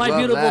another My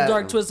Beautiful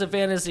Dark Twisted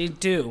Fantasy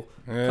 2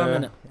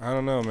 coming. I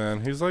don't know,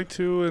 man. He's like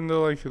too into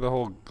like the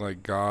whole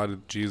like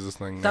God Jesus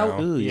thing now.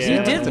 He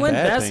did win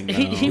best.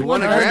 He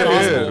won best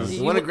gospel.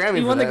 He won a Grammy.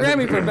 He won the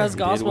Grammy for best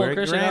gospel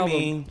Christian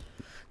album.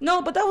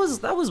 No, but that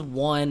was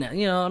one.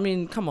 You know, I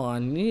mean, come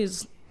on.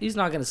 He's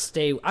not gonna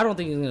stay. I don't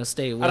think he's gonna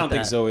stay with. I don't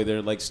think so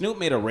either. Like Snoop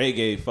made a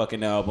reggae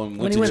fucking album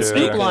when he went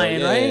Snoop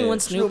Lion, right? He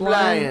went Snoop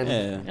Lion.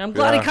 Yeah. I'm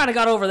glad he kind of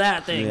got over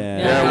that thing.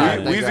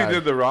 Weezy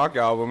did the rock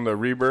album, the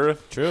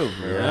Rebirth. True.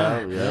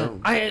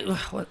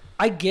 Yeah.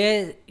 I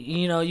get,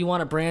 you know, you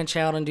want to branch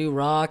out and do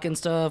rock and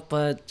stuff,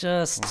 but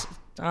just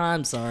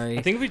I'm sorry.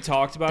 I think we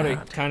talked about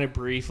it kind of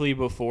briefly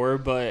before,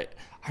 but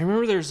I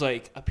remember there's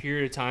like a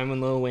period of time when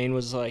Lil Wayne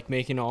was like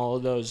making all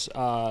of those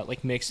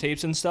like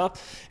mixtapes and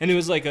stuff, and it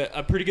was like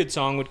a pretty good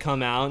song would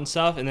come out and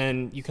stuff, and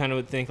then you kind of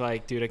would think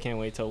like, dude, I can't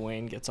wait till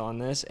Wayne gets on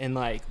this, and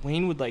like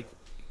Wayne would like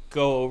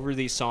go over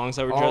these songs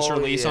that were just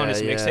released on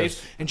his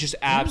mixtapes and just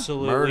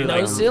absolutely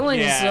No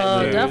Ceilings,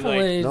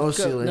 definitely.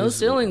 Like, No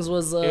Ceilings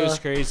was it was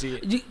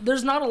crazy.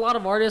 There's not a lot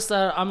of artists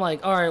that I'm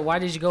like, all right, why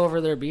did you go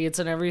over their beats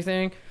and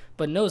everything?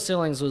 But No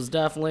Ceilings was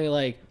definitely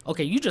like,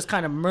 okay, you just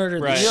kind of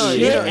murdered the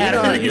shit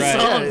out of these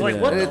songs.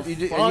 Like, what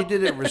the fuck? And you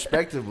did it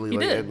respectively. He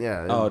like,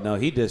 did. Oh no,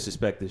 he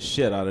disrespected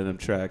shit out of them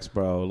tracks,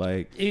 bro.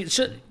 Like he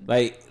should.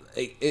 Like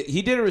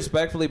he did it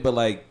respectfully, but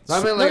like he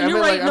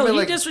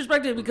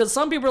disrespected because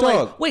some people are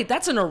like, wait,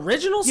 that's an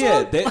original song?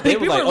 Yeah, they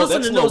were like, oh,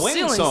 that's No Lil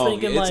Wayne's song.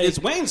 It's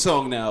Wayne's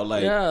song now.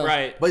 Like,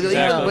 right. But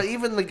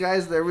even the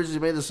guys that originally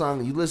made the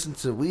song, you listen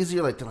to Weezy,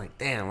 they're like,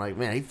 damn, like,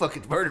 man, he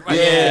fucking murdered my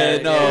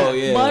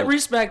Yeah. But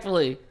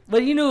respectfully.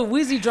 But you know,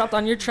 Weezy dropped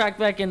on your track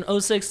back in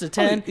 06 to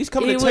 10. He's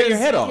coming to tear your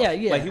head off.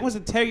 Yeah. Like, he wants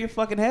to tear your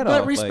fucking head off.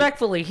 But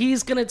respectfully,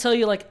 he's going to tell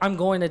you, like, I'm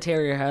going to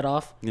tear your head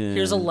off. Yeah.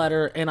 Here's a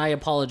letter, and I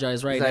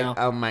apologize right now.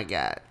 Oh, my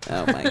God.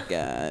 Oh, my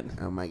God.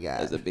 Oh, my God.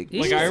 That's a big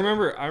Like, I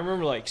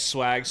remember, like,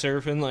 Swag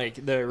Surfing,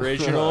 like, the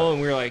original,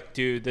 and we were like,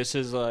 dude, this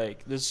is a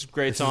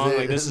great song.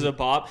 Like, this is a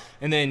bop.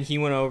 And then he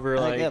went over,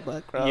 like,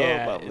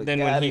 then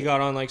when he got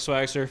on, like,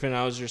 Swag Surfing,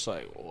 I was just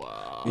like,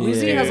 wow.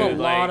 Weezy has a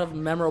lot of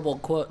memorable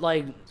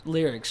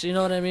lyrics, you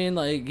know what I mean?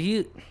 Like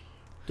dude,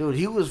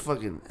 he was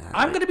fucking.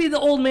 I'm gonna be the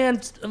old man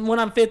when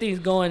I'm 50,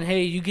 going,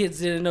 "Hey, you kids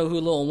didn't know who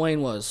Lil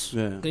Wayne was."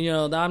 Yeah. You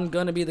know, I'm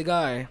gonna be the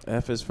guy.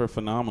 F is for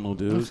phenomenal,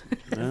 dude.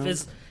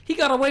 He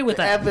got away with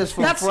that. F is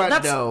for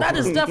front, though. That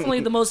is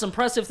definitely the most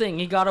impressive thing.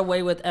 He got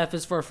away with F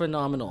is for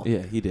phenomenal.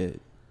 Yeah, he did.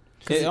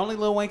 Only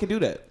Lil Wayne can do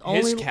that.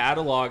 His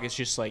catalog is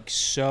just like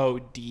so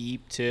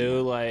deep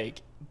too,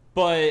 like.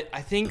 But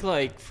I think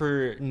like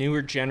for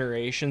newer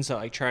generations that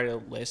like try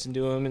to listen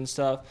to him and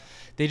stuff,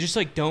 they just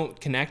like don't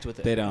connect with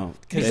it. They don't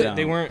because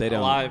they weren't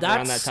alive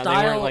around that time.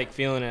 They weren't like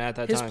feeling it at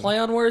that time. His play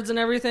on words and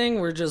everything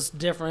were just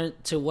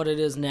different to what it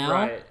is now.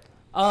 Right.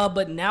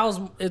 But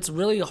now it's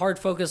really hard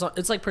focus on.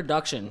 It's like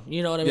production.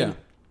 You know what I mean? Yeah.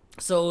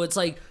 So it's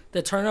like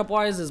the turn up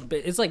wise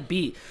it's like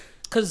beat.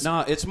 No,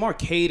 it's more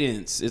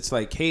cadence. It's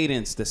like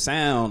cadence, the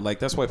sound. Like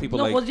that's why people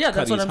cut that's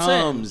these what I'm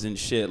hums saying. And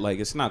shit. Like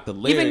it's not the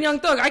lyrics. Even Young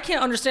Thug, I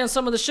can't understand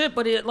some of the shit,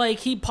 but it like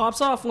he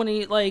pops off when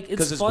he like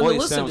it's his fun to voice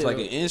listen sounds to. like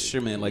an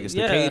instrument. Like it's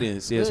the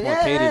cadence. Yeah, it's more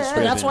cadence driven.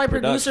 And that's why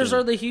producers production.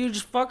 are the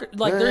huge fucker.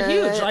 Like they're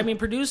huge. I mean,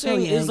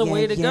 producing is the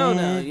way to go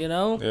now. You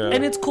know,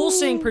 and it's cool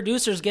seeing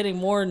producers getting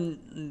more,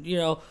 you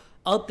know,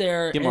 up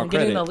there and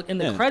getting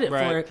the credit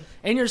for it.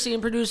 And you're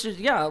seeing producers,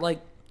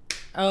 like.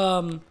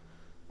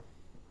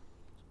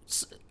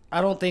 I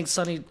don't think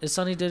Sunny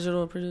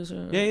Digital a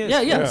producer.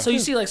 Yeah. So you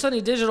see like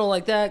Sunny Digital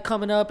like that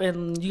coming up,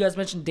 and you guys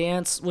mentioned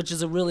Dance, which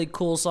is a really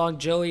cool song.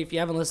 Joey, if you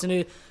haven't listened to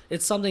it,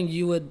 it's something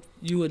you would.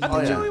 I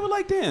think Joey would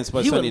like Dance,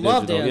 but you Sunny would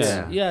love Digital,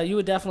 Dance. Yeah, you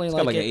would definitely it's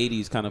like got it. Like an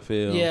 80s kind of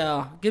feel.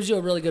 Yeah, gives you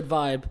a really good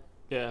vibe.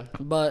 Yeah,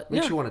 but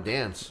makes you want to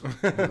dance.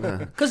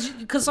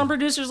 Because some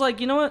producers like,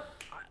 you know what?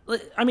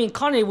 I mean,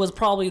 Kanye was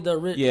probably the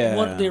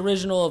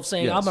original of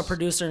saying, I'm a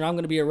producer and I'm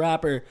going to be a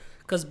rapper.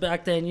 Because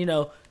back then, you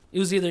know, it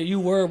was either you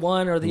were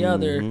one or the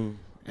other.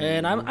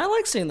 And I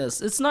like seeing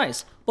this. It's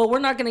nice. But we're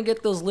not going to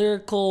get those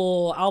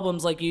lyrical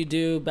albums like you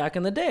do back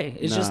in the day.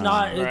 It's just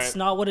not, it's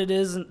not what it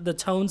is. The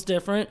tone's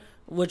different,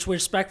 which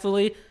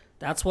respectfully,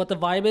 that's what the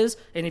vibe is.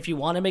 And if you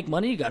want to make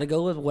money, you got to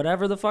go with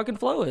whatever the fucking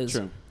flow is.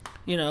 True.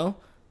 You know?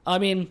 I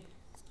mean,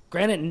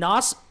 granted,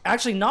 Nas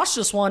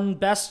just won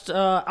best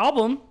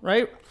album,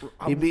 right?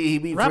 He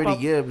beat Freddie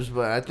Gibbs,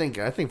 but I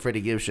think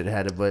Freddie Gibbs should have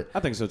had it. But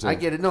I think so too. I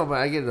get it. No, but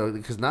I get it though,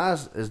 because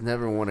Nas has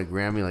never won a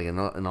Grammy like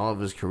in all of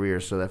his career.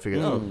 So I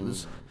figured,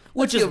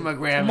 which is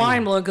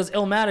mind blowing because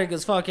Illmatic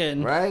is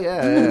fucking right.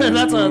 Yeah.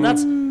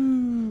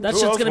 that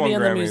shit's gonna be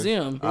in the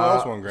museum. Who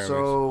else won Grammys?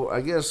 So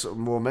I guess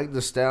Meg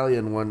Thee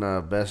Stallion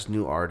won Best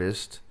New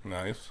Artist.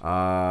 Nice.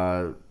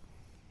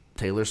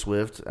 Taylor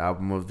Swift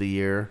Album of the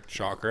Year.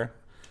 Shocker.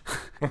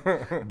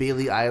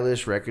 Billie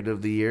Eilish Record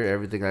of the Year.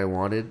 Everything I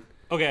Wanted.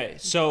 Okay,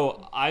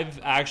 so I've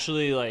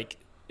actually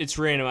it's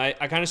random. I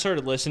kind of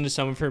started listening to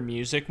some of her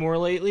music more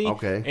lately.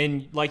 Okay.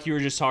 And like you were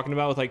just talking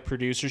about with like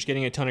producers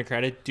getting a ton of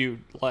credit,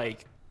 dude,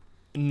 like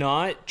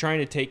not trying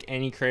to take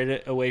any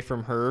credit away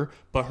from her,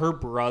 but her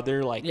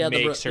brother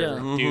makes her,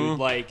 dude,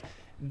 like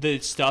the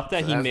stuff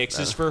that he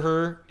mixes for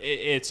her,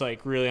 it's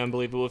like really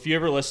unbelievable. If you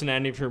ever listen to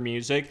any of her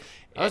music,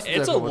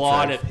 it's a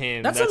lot of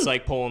him that's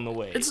like pulling the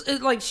weight. It's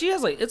like she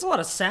has it's a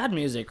lot of sad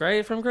music, right?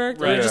 If I'm correct,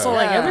 right? Just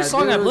every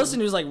song I've listened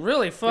to is like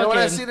really fucking. When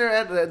I seen her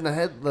in the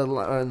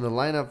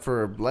lineup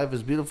for Life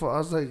Is Beautiful, I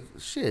was like,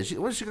 shit,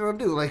 what's she gonna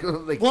do? Like,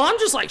 well, I'm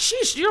just like,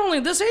 sheesh, you're only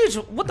this age.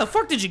 What the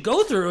fuck did you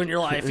go through in your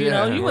life? You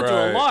know, you went through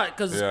a lot.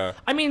 Because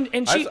I mean,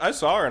 and I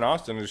saw her in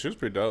Austin and she was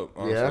pretty dope.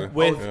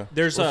 Honestly.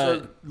 There's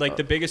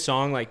the biggest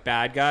song like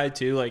Bad Guy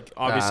too. Like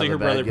obviously her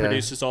brother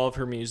produces all of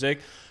her music.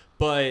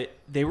 But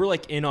they were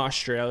like in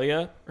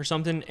Australia or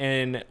something,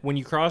 and when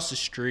you cross the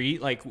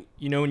street, like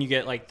you know when you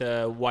get like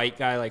the white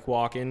guy like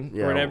walking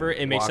or whatever,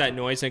 it makes that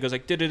noise and it goes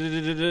like.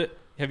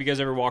 Have you guys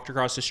ever walked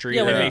across the street?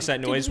 Yeah, it makes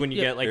that noise when you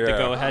get like the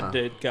go ahead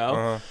to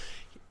go.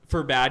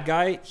 For Bad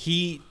Guy,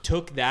 he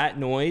took that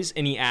noise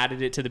and he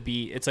added it to the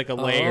beat. It's like a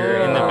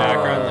layer in the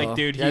background. Like,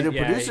 dude, the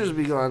producers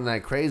be going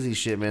that crazy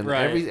shit, man.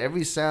 Right.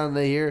 Every sound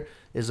they hear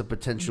is a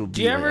potential beat.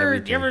 Do you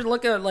ever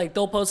look at like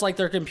they'll post like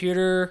their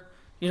computer?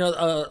 You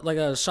know, like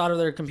a shot of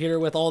their computer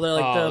with all their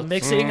the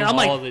mixing. And I'm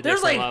like,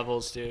 there's like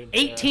levels, dude.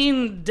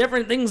 18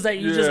 different things that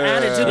you just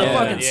added to the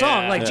fucking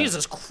song. Like,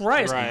 Jesus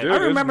Christ. Right. Dude, I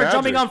remember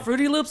jumping on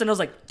Fruity Loops and I was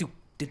like, doop,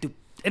 doop, doop.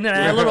 And then I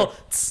had a little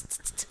snare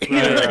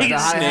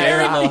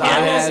on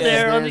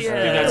the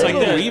end. That's like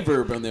the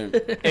reverb on there.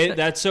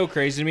 That's so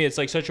crazy to me. It's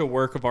like such a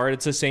work of art.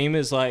 It's the same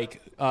as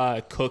like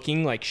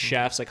cooking, like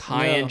chefs, like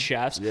high-end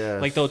chefs.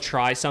 Yes. Like they'll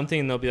try something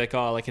and they'll be like,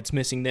 oh, like it's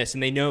missing this,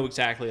 and they know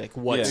exactly like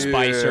what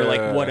spice or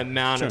like what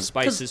amount of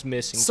spice is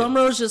missing. Some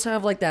rows just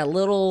have like that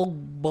little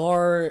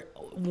bar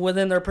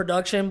within their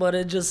production, but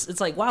it's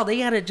like, wow,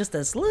 they added just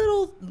this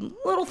little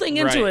thing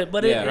into it,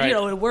 but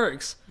it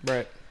works.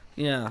 Right.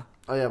 Yeah.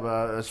 Oh yeah,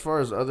 but as far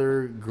as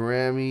other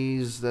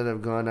Grammys that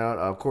have gone out,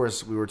 of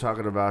course we were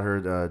talking about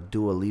her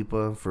Dua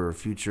Lipa for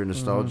Future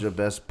Nostalgia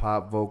Best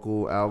Pop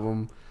Vocal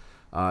Album.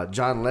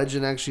 John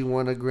Legend actually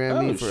won a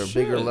Grammy for a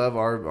Bigger Love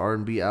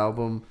R&B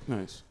album.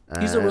 Nice.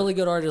 He's a really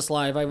good artist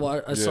live. I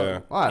saw.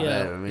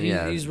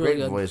 He's really great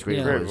good. Voice,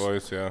 great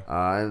voice. Yeah.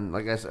 And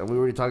like I said, we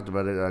already talked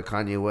about it.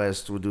 Kanye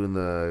West was doing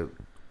the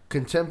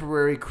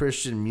Contemporary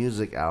Christian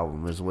Music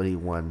Album is what he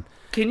won.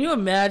 Can you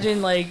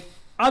imagine like?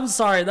 I'm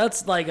sorry,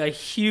 that's like a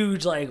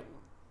huge like.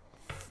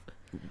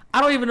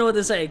 I don't even know what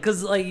to say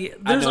because like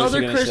there's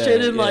other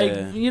Christian and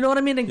like you know what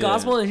I mean in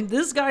gospel, and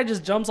this guy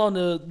just jumps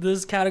onto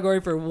this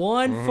category for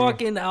one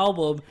fucking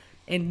album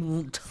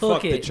and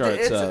took it. The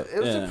charts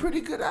it was a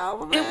pretty good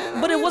album, man.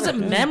 But it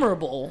wasn't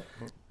memorable.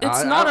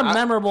 It's not a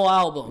memorable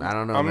album. I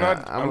don't know.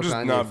 I'm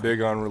just not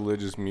big on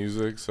religious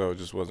music, so it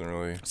just wasn't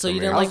really. So you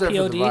didn't like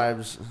POD?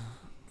 Because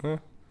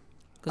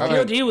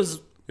POD was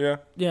yeah.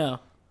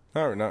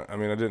 No, I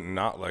mean, I did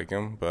not like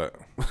him, but.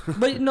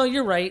 But no,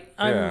 you're right.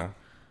 Yeah.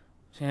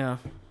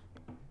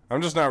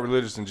 I'm just not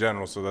religious in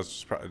general, so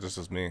that's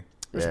just me.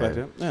 Respect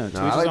it. Yeah,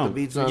 I like the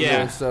beats on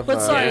there and stuff.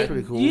 But sorry, that's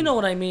pretty cool. You know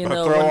what I mean,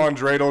 though. Throw on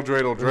dreidel,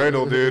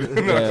 dude.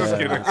 No, just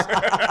kidding. No,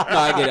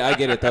 I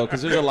get it though,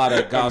 because there's a lot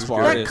of gospel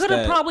artists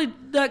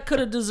that could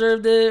have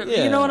deserved it.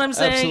 Yeah, you know what I'm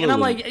saying? Absolutely. And I'm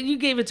like, you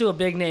gave it to a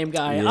big name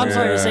guy. Yeah. I'm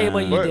sorry to say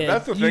what you did.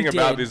 That's the thing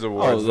about these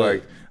awards,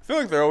 like. I feel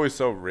like they're always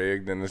so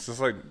rigged, and it's just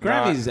like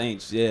Grammys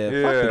ain't.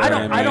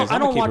 I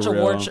don't watch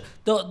award shows.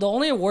 The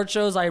only award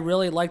shows I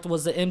really liked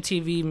was the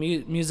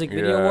MTV Music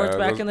Video Awards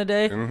back in the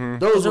day. Mm-hmm.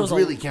 Those were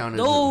really counted.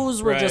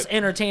 Those were just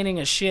entertaining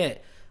as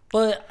shit.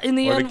 But in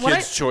the end, the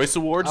Kids' Choice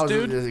Awards,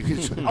 dude.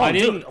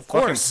 Dude, of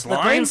course, the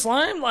Green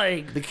Slime,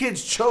 like the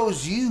kids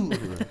chose you.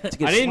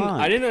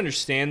 I didn't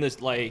understand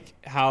this, like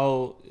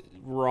how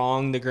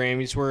wrong the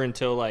Grammys were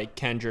until like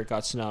Kendrick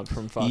got snubbed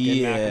from fucking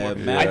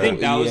Macklemore. I think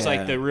that was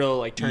like the real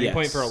like turning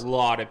point for a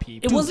lot of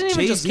people. It wasn't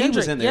even just Kendrick.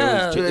 Was in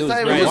there. It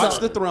was Watch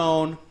the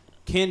Throne,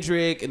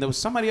 Kendrick, and there was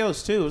somebody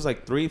else too. It was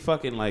like 3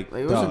 fucking like.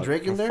 Like, wasn't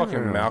Drake in there?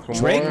 Fucking Malcolm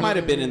Drake Moore. might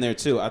have been in there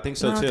too. I think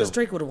so too. Because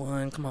Drake would have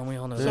won. Come on, we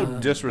all know So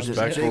that.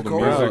 disrespectful J. to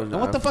Cole. music. And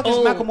what the fuck is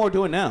Macklemore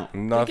doing now? I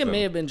think Nothing. it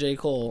may have been J.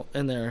 Cole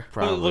in there.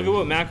 Probably. Look at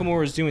what Macklemore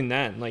was doing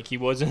then. Like he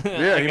wasn't.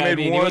 Yeah, he made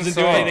he one wasn't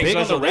song. doing anything Big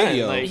on special the then.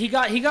 radio. Like,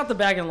 He got the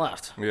bag and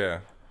left. Yeah.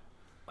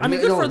 I mean,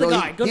 good for the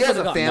guy. He Good has for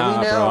the a guy. family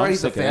Nah, now, bro, or I'm he's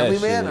a sick of family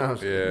that man.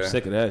 shit. Yeah. I'm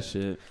sick of that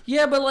shit.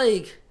 Yeah, but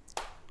like,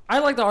 I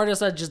like the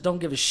artists that just don't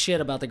give a shit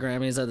about the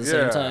Grammys at the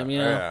same Yeah, time, you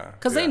know? yeah,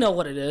 Because they yeah. know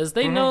what it is.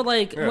 They know,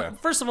 like, Yeah.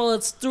 first of all,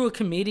 it's through a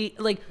comedian.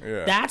 Like,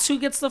 Yeah. that's who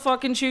gets to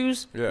fucking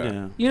choose.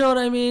 Yeah. You know what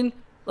I mean?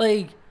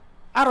 Like,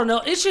 I don't know.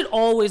 It should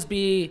always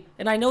be,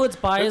 and I know it's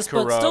biased, It's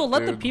but still, corrupt,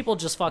 let the dude. people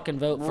just fucking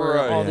vote for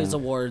Right. all Yeah. these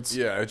awards.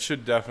 Yeah, it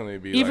should definitely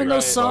be. Even like though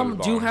a some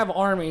voted do on. have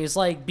armies,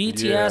 like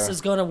BTS Yeah.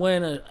 is gonna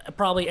win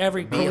probably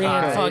every Korean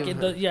Beehive.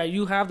 fucking. Yeah,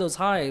 you have those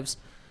hives,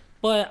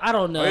 but I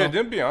don't know. Oh yeah,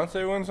 didn't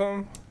Beyonce win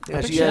something?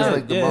 Yeah, she she has had-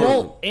 like the yeah. most.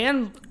 Well,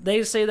 and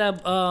they say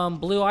that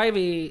Blue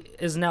Ivy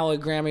is now a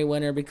Grammy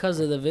winner because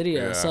of the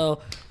video. Yeah. So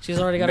she's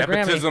already got a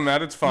Nepotism Grammy.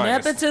 at its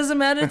finest.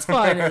 Nepotism at its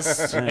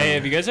finest. hey,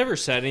 have you guys ever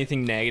said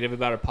anything negative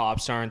about a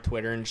pop star on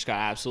Twitter and just got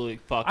absolutely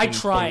fucking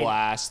tried.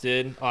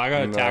 blasted? Oh, I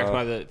got attacked No.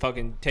 by the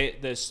fucking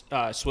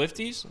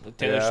Swifties,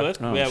 Taylor Yeah.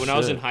 Swift. Oh, yeah, when I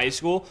was shit. in high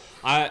school,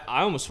 I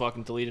almost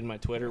fucking deleted my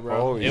Twitter, bro.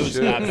 Holy it was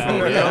shit. that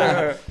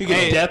bad. You get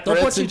Hey, death don't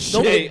threats put and you- shit.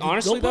 don't- Hey,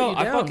 honestly put though,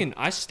 you down.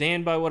 I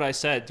stand by what I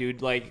said,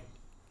 dude. Like,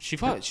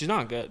 she's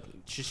not good.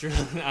 She's really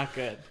not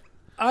good.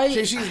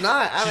 She's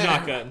not. I She's mean,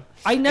 not good.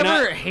 I never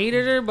And I-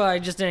 hated her, but I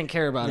just didn't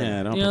care about her. Yeah,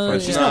 I don't You know, prefer.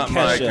 yeah. She's not no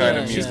my Kesha. kind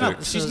of She's music.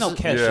 not. She's no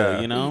Kesha. Yeah.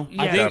 You know.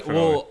 Yeah. I think.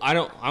 Definitely. Well, I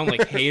don't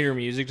like hate her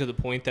music to the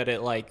point that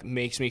it like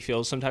makes me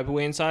feel some type of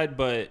way inside.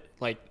 But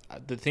like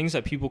the things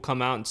that people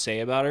come out and say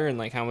about her and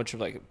like how much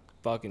of like a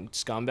fucking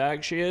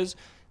scumbag she is,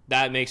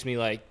 that makes me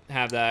like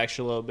have that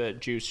extra little bit of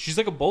juice. She's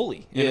like a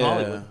bully in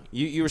Hollywood.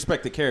 You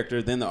respect the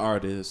character, then the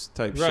artist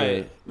type Right,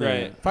 shit. Yeah.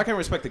 right. If I can't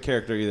respect the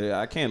character either,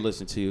 I can't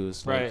listen to you.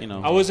 It's Right. like, you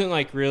know. I wasn't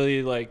like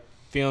really like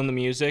feeling the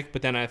music,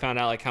 but then I found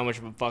out like how much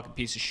of a fucking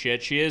piece of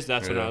shit she is.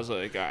 That's when Yeah. I was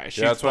like, all right,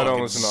 she Yeah, that's why I don't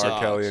fucking listen to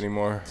R. Kelly sucks.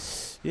 anymore.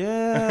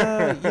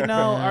 Yeah, you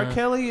know, R.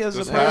 Kelly as a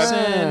Just person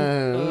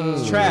have-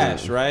 is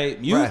trash, right?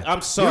 Right. I'm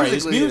sorry,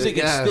 his Musically, music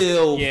yeah. is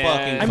still Yeah.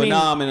 fucking I mean,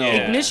 phenomenal. Yeah.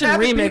 Ignition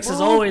Happy remix people. is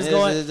always This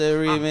going. is the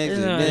remix.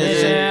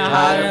 Ignition,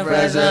 hot and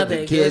fresh out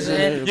the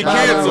kitchen. You Mama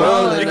cancel.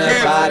 rolling You that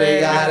cancel. body,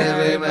 got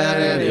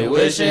everybody they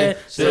wishing.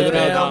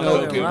 Sipping on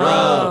coke and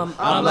rum.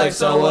 I'm like,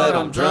 so what?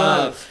 I'm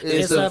drunk.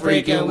 It's a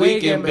freaking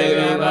weekend,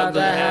 baby. I'm about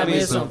to have me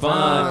some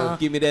fun.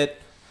 Give me that.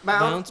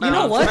 Bounce, You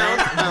know what?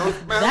 bounce, bounce,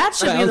 bounce. That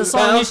should be the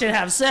song you should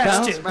have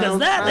sex to, because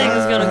that thing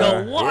is gonna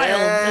go wild.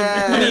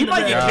 Yeah. I mean, you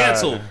might get God.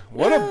 canceled.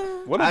 What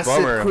a I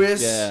bummer. said,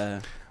 Chris, Yeah.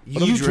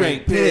 you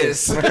drank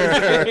piss.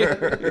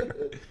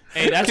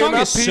 Hey, that Can song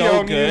I is pee so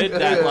on you? good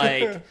that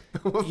like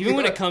even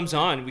when it comes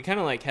on, we kind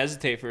of like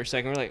hesitate for a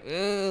second. We're like, like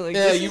Yeah,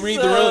 this you is, read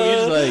the room. You're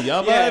just like,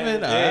 y'all yeah,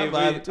 vibing? hey, I'm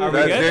vibing too. are we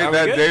That, good? Dave, Are we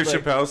that good? Dave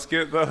Like- Chappelle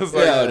skit, that was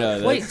like, Yeah,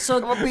 no, Wait,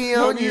 so I'll be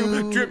on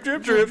you. drip,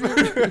 drip, drip.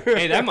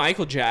 Hey, that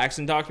Michael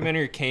Jackson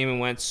documentary came and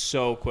went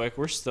so quick.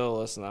 We're still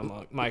listening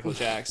to Michael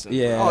Jackson.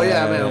 Yeah. Oh,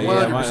 yeah, man,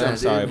 100%, I'm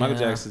sorry, dude. Michael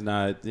Yeah. Jackson's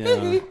not. You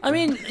know. I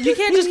mean, you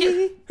can't just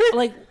get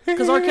like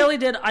because R. Kelly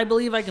did "I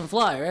Believe I Can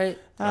Fly," right?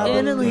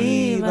 I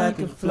believe I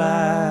can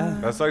fly.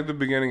 That's like the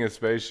beginning of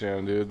Space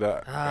Jam, dude.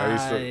 That I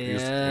used to,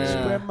 yeah.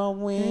 Spread my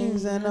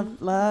wings and I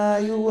fly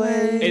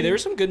away. Hey, there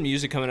was some good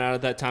music coming out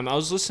at that time. I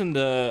was listening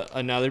to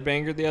another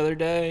banger the other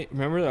day.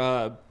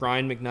 Remember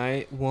Brian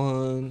McKnight?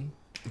 One.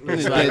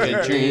 It's like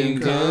a dream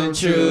come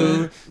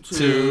true.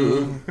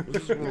 Two.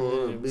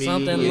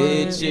 Something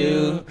With like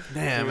you.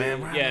 Damn,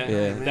 man. Yeah.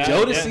 Yeah. That-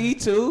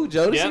 Jodeci too.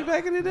 Jodeci Yep.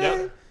 back in the day.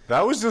 Yep.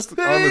 That was just on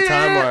the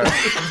timeline.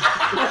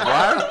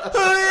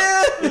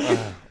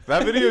 Why?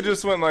 That video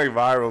just went like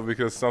viral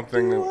because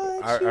something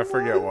I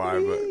forget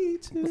why,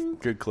 but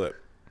good clip.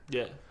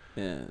 Yeah.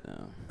 Yeah.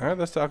 No. All right,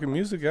 let's talking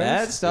music, guys.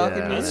 That's talking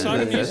Yeah, music.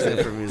 talking that's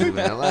it for music,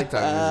 man. I like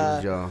talking music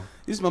with y'all.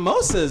 These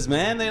mimosas,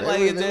 man. They're like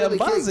they they're really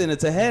buzzing.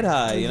 It's a head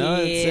high, you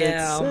know.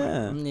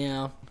 Yeah, It's,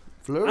 yeah.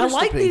 Flourish I the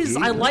like these.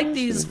 pinky. I like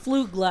these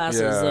flute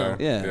glasses Yeah, though.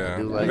 Yeah.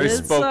 I do like They it.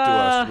 spoke to It's,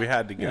 us. We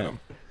had to get them.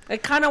 I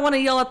kind of want to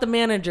yell at the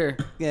manager.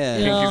 yeah.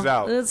 You know? Pinky's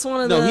out. It's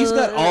one of No, the. he's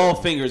got all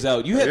fingers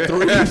out. You had 3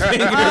 fingers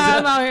I'm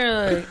out. out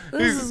here like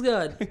this is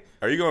good.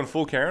 Are you going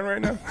full Karen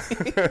right now?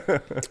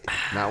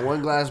 Not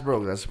one glass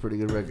broke. That's a pretty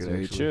good record,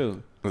 Very actually.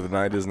 true. The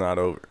night is not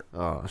over.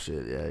 Oh,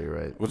 shit. Yeah, you're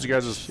right. What's you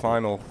guys'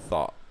 final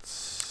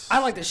thoughts? I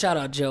like to shout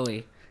out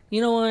Joey.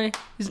 You know why?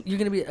 You're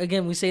gonna be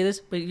again. We say this,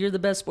 but you're the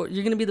best sport.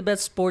 You're gonna be the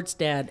best sports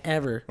dad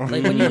ever.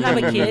 Like when you have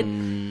a kid,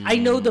 I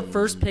know the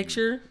first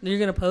picture that you're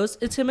gonna post.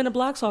 It's him in a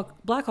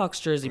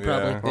Blackhawks jersey,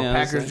 probably, Yeah. Or Yeah,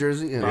 Packers I'm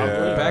jersey? Yeah.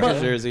 Yeah. Packers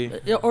But- jersey.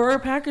 or a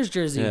Packers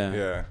jersey. Yeah.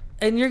 Yeah.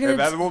 And you're And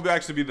gonna. that will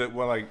actually be the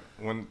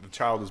when the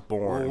child is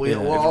born. We'll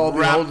It's all be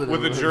wrapped holding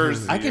with him. a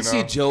jersey. I can you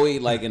see know? Joey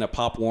like in a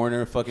Pop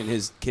Warner. Fucking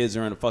his kids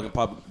are in a fucking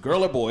Pop.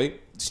 Girl or boy?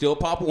 still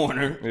Pop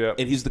Warner, Yep.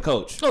 and he's the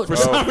coach. Oh, for oh,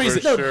 some for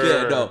reason. sure.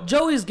 Yeah, no.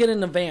 Joey's getting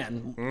the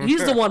van.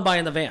 He's the one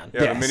buying the van.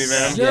 Yeah, the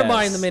minivan. You're Yes.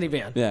 buying the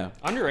minivan. Yeah.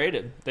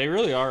 Underrated. They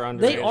really are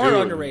underrated. They are Dude.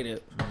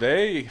 underrated.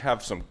 They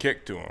have some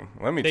kick to them.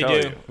 Let me They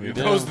tell do. you.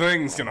 Those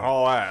things can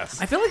haul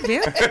ass. I feel like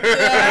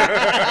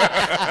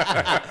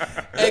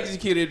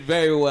Executed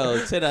very well.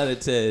 10 out of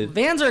 10.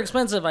 vans are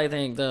expensive, I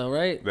think, though,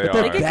 right? They are.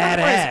 They're They get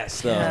kinda pricey.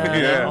 badass, though. Yeah,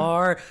 they Yeah.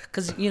 are.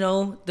 Because,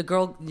 the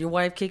girl, your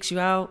wife kicks you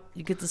out,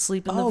 you get to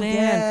sleep in the Oh, van.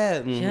 yeah.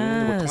 Mhm.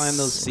 Yes. Recline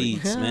those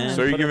seats, Yeah. man.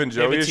 So are you giving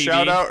Joey a TV.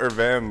 shout out or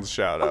Van's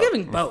shout out? I'm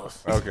giving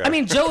both. Okay. I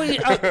mean, Joey,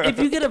 if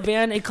you get a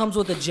van, it comes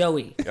with a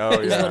Joey. Oh,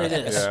 is yeah. what it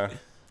is. Yeah.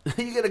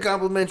 You get a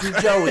complimentary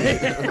Joey.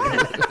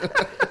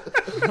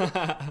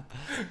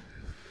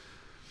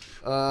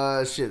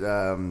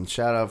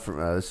 Shout out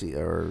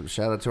from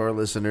shout out to our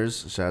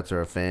listeners. Shout out to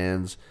our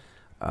fans.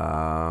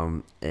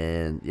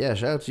 And yeah,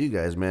 shout out to you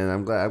guys, man.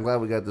 I'm glad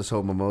we got this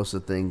whole mimosa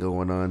thing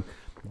going on.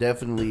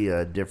 Definitely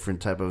a different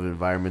type of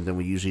environment than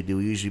we usually do.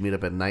 We usually meet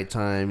up at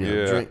nighttime,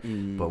 Yeah.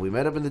 drink. But we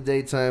met up in the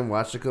daytime,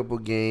 watched a couple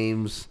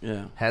games,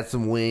 Yeah. had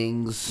some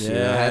wings,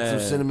 Yeah. had some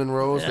cinnamon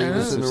rolls. Thank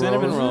you for Some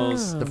cinnamon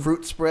rolls. The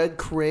fruit spread,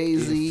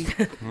 crazy.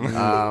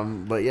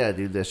 But yeah,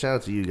 dude, shout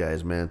out to you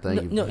guys, man.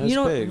 Thank you. No, That's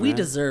big, we man.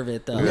 deserve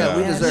it, though. Yeah,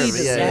 we Yeah, deserve we it.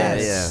 deserve Yeah.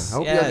 it.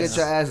 Hope y'all Yes. get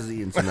your asses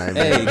eaten tonight,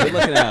 Hey, man. good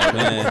looking out,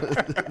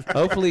 man.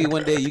 Hopefully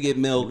one day you get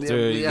milked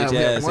or Yeah, get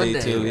your ass one ate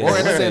day. too. Or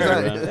at the same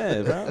time.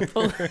 Yeah,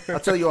 bro. I'll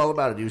tell you all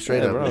about it, dude. Straight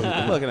Yeah, up. bro.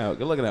 Good looking out.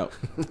 Good looking out.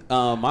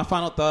 My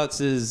final thoughts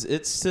is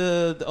it's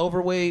the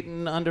overweight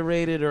and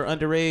underrated or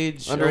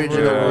underage. Underage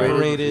over- and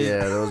overrated.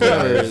 Yeah, those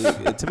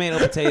guys. Tomato,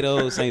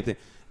 potato, same thing.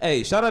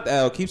 Hey, shout out to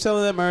Al. Keep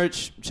selling that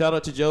merch. Shout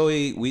out to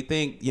Joey. We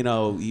think,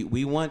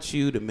 we want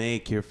you to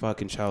make your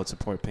fucking child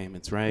support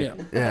payments, right? Yeah.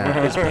 Yeah.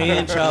 Because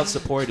paying child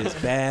support is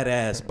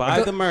badass.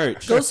 Buy the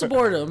merch. Go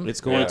support him. It's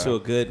going Yeah. to a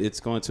good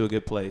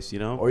place,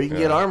 Or you can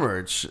get our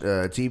merch,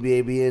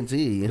 TBABNT.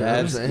 You know what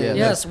I'm That's- saying? yeah.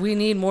 Yes, we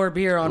need more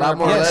beer on Lot our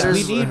more podcast. Yes,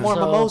 letters. we need more So,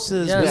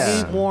 mimosas. yes.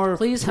 We need more.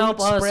 Please fruit help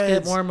us get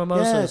spreads. more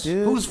mimosas. Yeah,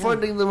 dude. Who's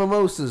funding the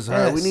mimosas?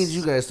 Yes. We need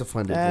you guys to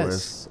fund it for us.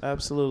 Yes,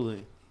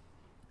 absolutely.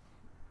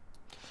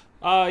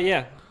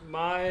 Yeah.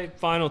 My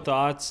final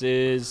thoughts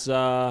is,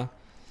 don't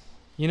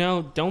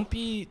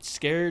be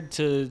scared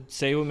to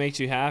say what makes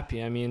you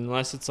happy. I mean,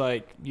 unless it's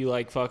like you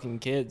like fucking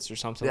kids or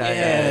something like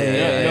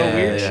that. No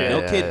weird shit.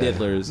 No kid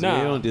diddlers. No,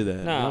 You don't do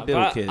that. No, Don't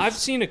diddle but kids. I've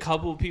seen a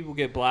couple of people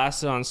get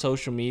blasted on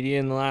social media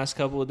in the last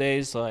couple of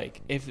days.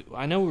 Like, if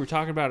I know we were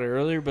talking about it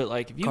earlier, but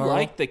like, if you Carl?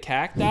 like the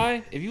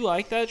cacti, if you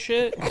like that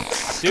shit,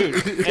 dude,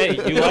 hey,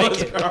 you like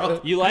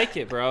it. You like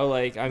it, bro.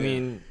 Like, I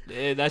mean,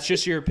 that's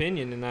just your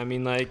opinion, and I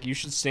mean, like, you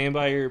should stand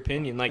by your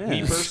opinion. Like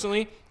me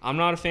personally, I'm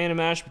not a fan of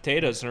mashed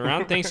potatoes, and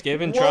around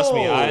Thanksgiving, trust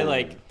me, I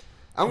like.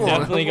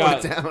 Definitely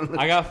got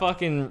I got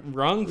fucking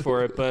rung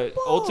for it, but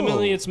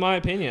ultimately it's my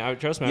opinion.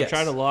 Trust me, I've Yes.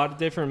 tried a lot of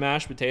different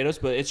mashed potatoes,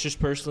 but it's just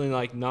personally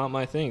like not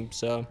my thing.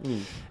 So,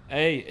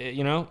 hey,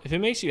 if it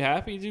makes you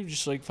happy, dude,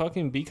 just like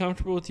fucking be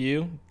comfortable with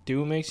you. Do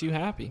what makes you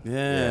happy.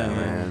 Yeah,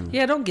 man.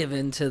 Yeah, don't give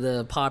in to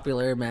the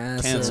popular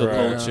mass. Cancel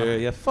culture.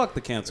 Yeah, fuck the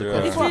cancel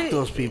Yeah. culture. Fuck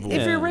those people. If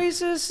Yeah. you're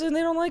racist and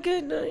they don't like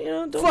it,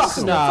 don't Fuck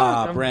listen them. to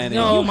Nah, them. Brandon.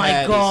 Oh you my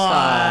had to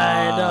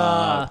God.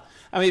 stop.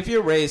 I mean, if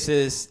you're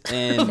racist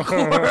and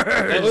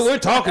we're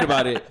talking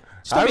about it,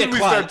 just How don't be did a we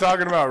start closet.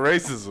 talking about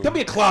racism? Don't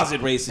be a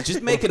closet racist.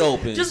 Just make it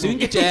open. So you can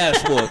get your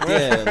ass whooped.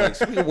 Yeah, like,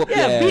 so we can whoop your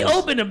Yeah, be ass.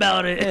 open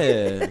about it.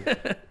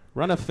 Yeah.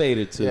 Run a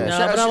fader too. Yeah.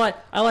 No,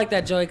 but I like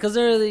that, Joey, because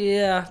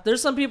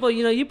there's some people,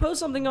 you post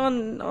something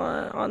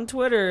on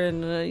Twitter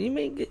and you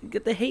may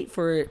get the hate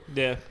for it,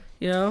 Yeah.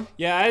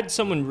 Yeah, I had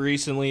someone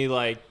recently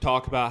like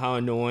talk about how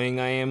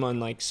annoying I am on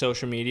like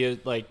social media,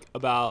 like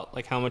about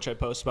like how much I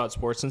post about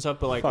sports and stuff.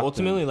 But like Fuck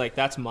ultimately, like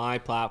that's my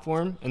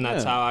platform and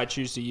that's Yeah. how I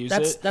choose to use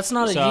it. That's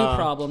not a So, you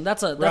problem.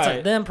 That's a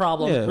right. them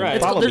problem. Yeah,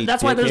 Right. follow me,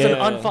 That's why there's dickhead.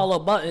 an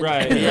unfollow button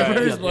Right, in the right.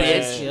 first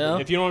place. Yeah.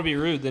 If you don't want to be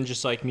rude, then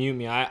just like mute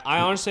me.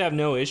 I honestly have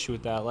no issue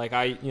with that. Like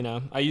I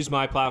use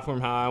my platform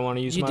how I want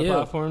to use You my do.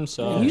 platform.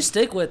 So And you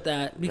stick with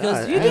that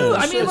because Yeah, you do. yeah, I mean,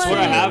 that's that's what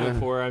I like, have it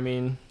for. I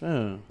mean,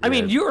 Yeah.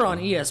 you were on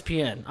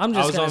ESPN. I'm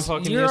just I was gonna on say,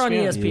 fucking you're on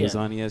ESPN. ESPN. He was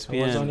on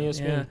ESPN. I was on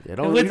ESPN. Yeah.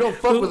 Yeah, you don't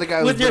fuck with the guy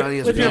who's with been your, on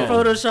ESPN. with your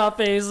Photoshop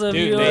face of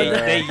you. Dude,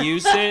 they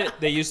used it.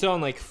 They used it on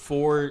like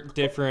 4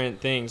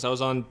 different things. I was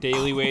on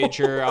Daily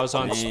Wager. I was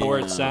on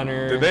Sports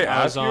Center. Did they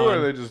I was ask you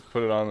or they just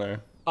put it on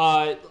there?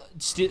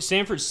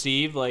 Stanford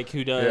Steve, like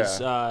who does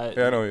Yeah,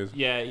 I know he is.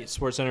 yeah,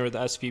 Sports Center with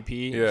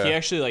SVP. Yeah. He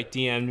actually like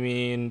DM'd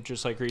me and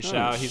just like reached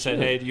out. He said,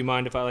 "Hey, do you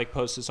mind if I like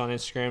post this on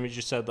Instagram?" He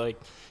just said like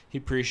he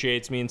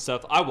appreciates me and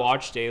stuff. I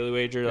watch Daily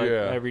Wager like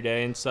Yeah. every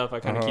day and stuff. I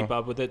kind of keep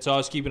up with it. So I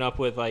was keeping up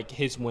with like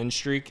his win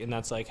streak, and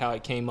that's like how I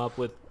came up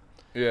with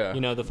Yeah.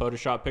 the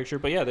Photoshop picture.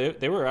 But yeah,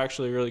 they were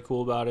actually really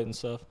cool about it and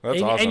stuff. That's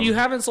and, awesome. and you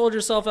haven't sold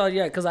yourself out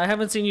yet because I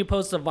haven't seen you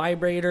post a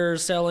vibrator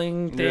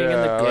selling thing in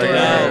Yeah, the like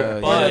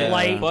crowd.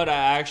 that. But I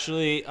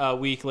actually a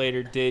week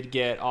later did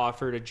get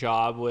offered a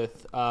job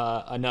with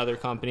another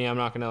company. I'm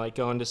not gonna like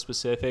go into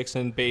specifics,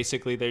 and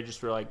basically they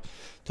just were like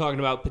talking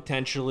about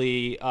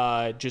potentially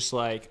just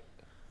like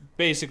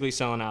basically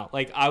selling out.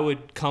 Like I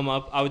would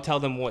tell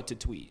them what to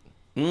tweet.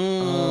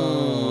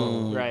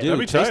 Right. Dude, That'd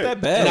be chase tight.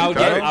 that bag. And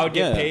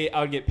Okay.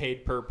 I would get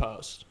paid per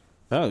post.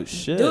 Oh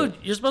shit, Dude,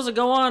 you're supposed to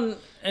go on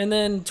and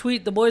then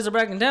tweet the boys are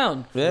backing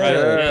down. Yeah,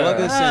 Right. plug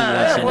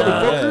us in,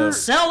 motherfucker.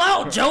 Sell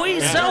out, Joey.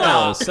 Sell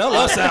out. Sell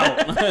us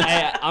out.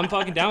 I'm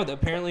fucking down with it.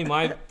 Apparently,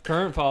 my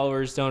current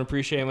followers don't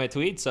appreciate my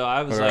tweets, so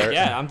I was Right. like,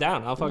 yeah, I'm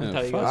down. I'll fucking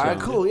tell you fuck guys. All right,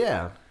 cool,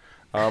 yeah.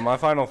 My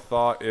final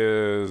thought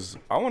is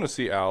I want to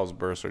see Al's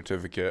birth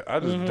certificate. I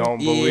just don't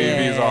believe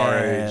he's our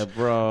age.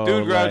 Bro.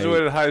 Dude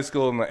graduated high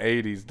school in the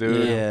 80s,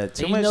 dude. Yeah,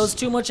 He knows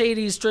too much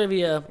 80s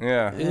trivia.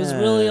 Yeah. It was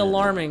really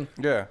alarming.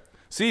 Yeah.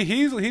 See,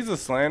 he's a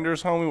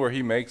slanders homie where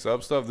he makes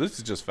up stuff. This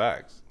is just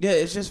facts. Yeah,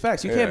 it's just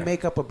facts. You Yeah. can't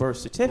make up a birth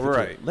certificate.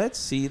 Right. Let's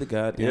see the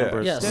goddamn Yeah.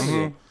 birth Yes.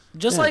 certificate.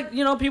 Just like,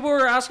 people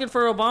were asking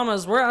for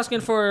Obama's, we're asking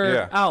for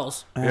Yeah.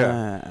 Al's.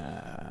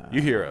 Yeah.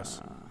 You hear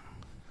us.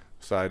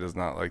 Sai does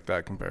not like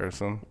that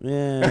comparison.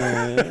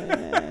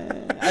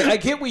 Yeah. I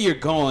get where you're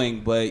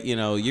going, but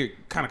you're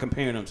kind of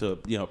comparing them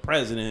to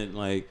president.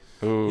 Like,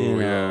 Ooh,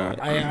 yeah.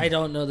 I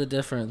don't know the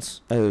difference.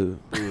 oh,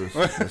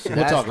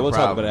 we'll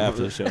talk about it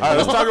after the show. All right,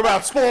 let's talk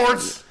about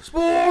sports.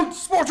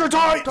 Sports are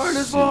tight.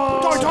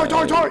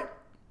 Tight.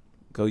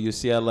 Go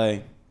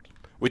UCLA.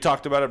 We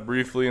talked about it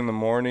briefly in the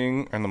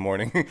morning.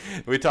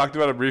 We talked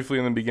about it briefly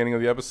in the beginning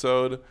of the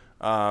episode.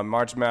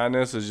 March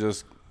Madness is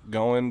just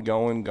going,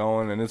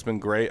 and it's been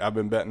great. I've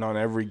been betting on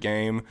every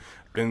game.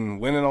 Been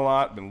winning a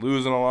lot, been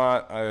losing a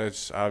lot.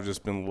 I've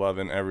just been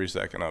loving every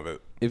second of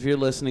it. If you're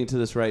listening to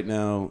this right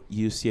now,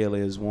 UCLA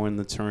has won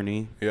the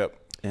tourney. Yep.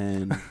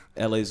 And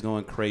LA's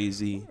going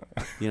crazy.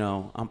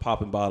 I'm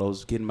popping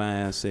bottles, getting my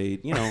ass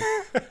ate.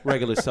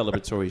 Regular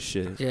celebratory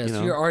shit. Yes,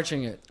 you're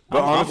arching it.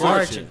 But honestly,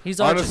 arching. He's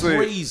arching. honestly,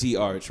 Crazy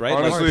arch, right?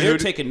 honestly, Like, they're who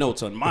do- taking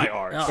notes on my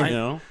arch.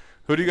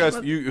 who do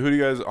you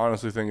guys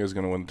honestly think is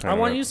going to win the I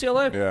tournament? want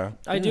UCLA. Yeah.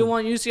 I do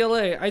want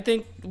UCLA. I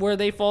think where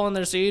they fall in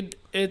their seed,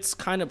 it's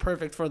kind of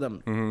perfect for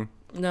them.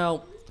 Mm-hmm.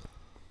 Now,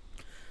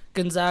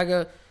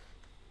 Gonzaga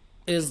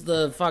is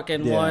the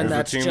fucking one Is the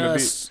that's team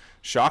just. to beat.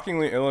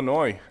 Shockingly,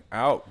 Illinois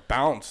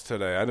bounced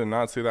today. I did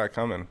not see that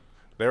coming.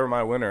 They were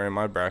my winner in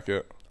my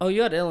bracket. Oh,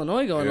 you had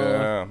Illinois going on.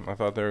 Yeah, I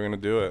thought they were going to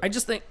do it. I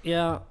just think,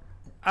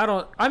 I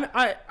don't.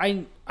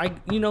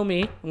 You know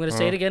me. I'm gonna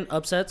say it again.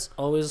 Upsets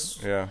always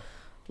Yeah.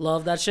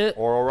 love that shit.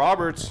 Oral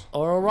Roberts.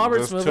 Oral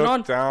Roberts Just moving took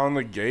on. down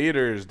the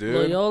Gators, dude.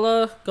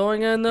 Loyola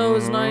going in though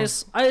is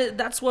nice.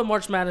 That's what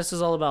March Madness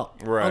is all about.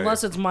 Right.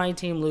 Unless it's my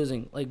team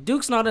losing. Like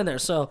Duke's not in there,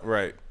 so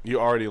Right. You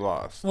already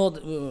lost. well,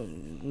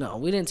 no,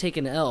 we didn't take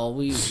an L.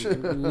 We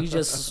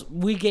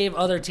gave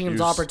other teams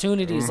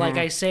opportunities. Like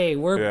I say,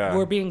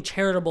 we're being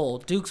charitable.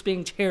 Duke's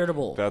being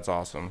charitable. That's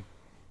awesome.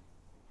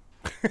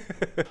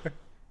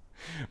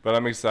 But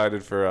I'm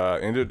excited for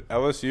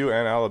LSU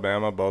and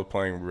Alabama both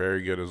playing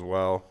very good as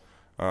well.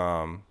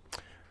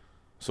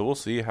 So we'll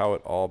see how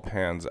it all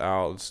pans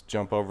out. Let's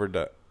jump over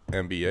to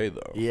NBA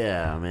though.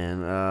 Yeah,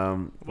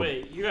 man.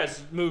 Wait, you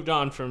guys moved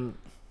on from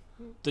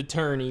the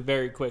tourney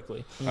very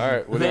quickly. All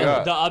right, what do you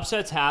The got?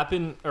 upsets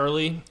happen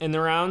early in the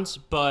rounds,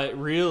 but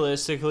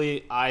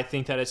realistically, I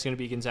think that it's going to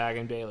be Gonzaga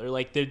and Baylor.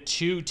 Like the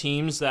two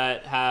teams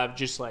that have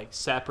just like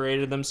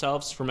separated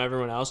themselves from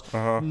everyone else.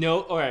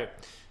 No, all right.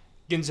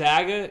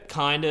 Gonzaga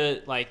kind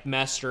of like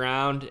messed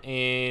around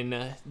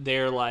in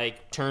their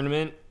like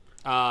tournament,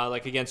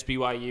 like against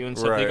BYU and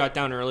stuff. They Right. got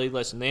down early.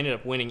 Listen, they ended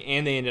up winning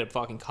and they ended up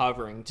fucking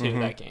covering too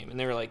that game, and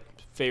they were like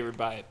favored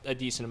by a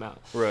decent amount.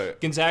 Right.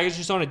 Gonzaga's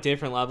just on a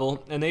different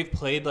level, and they've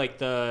played like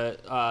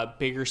the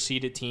bigger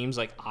seeded teams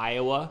like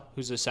Iowa,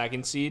 who's the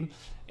second seed,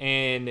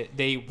 and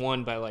they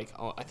won by like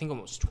I think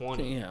almost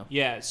 20. Yeah.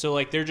 Yeah. So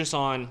like they're just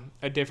on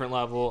a different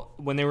level.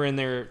 When they were in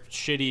their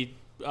shitty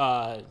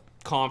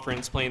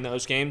conference playing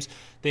those games,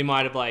 they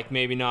might have like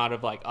maybe not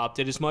have like upped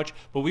it as much,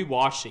 but we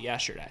watched it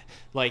yesterday.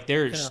 Like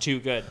they're just too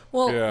good.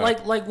 Well, Yeah.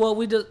 like what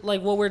we did,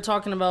 like what we're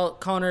talking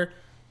about, Connor.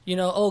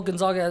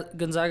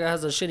 Gonzaga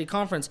has a shitty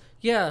conference.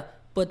 Yeah,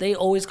 but they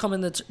always come in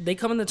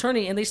the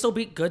tourney and they still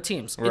beat good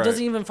teams. It Right.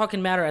 doesn't even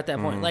fucking matter at that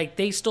point. Like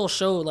they still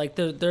show like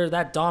they're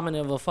that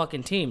dominant of a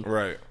fucking team.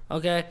 Right.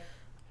 Okay,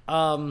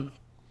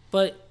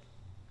 but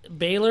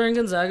Baylor and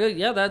Gonzaga,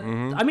 yeah, that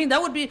I mean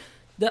that would be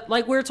that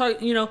like we're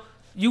talking.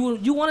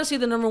 You want to see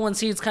the number one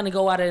seeds kind of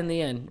go at it in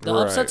the end. The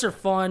Right. upsets are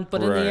fun,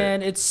 but in Right. the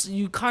end, it's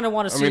you kind of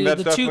want to see mean,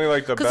 that's the two. definitely,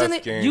 like, the 'cause in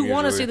best game you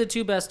want to see usually. the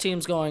two best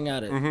teams going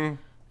at it. Mm-hmm.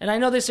 And I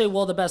know they say,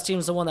 well, the best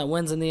team's the one that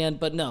wins in the end,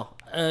 but no.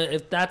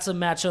 If that's a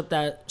matchup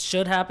that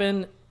should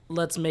happen,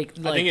 let's make.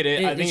 Like, I think it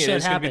is. I think it should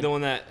is going to be happen. the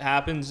one that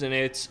happens, and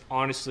it's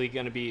honestly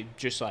going to be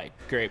just like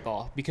great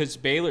ball because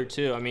Baylor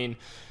too. I mean,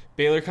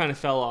 Baylor kind of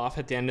fell off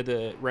at the end of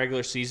the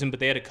regular season, but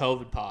they had a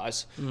COVID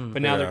pause.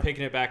 But now Yeah. they're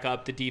picking it back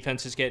up. The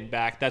defense is getting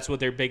back. That's what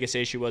their biggest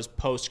issue was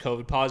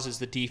post-COVID pause is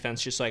the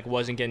defense just like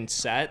wasn't getting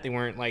set. They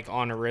weren't like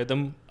on a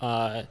rhythm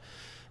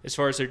as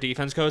far as their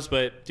defense goes.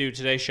 But dude,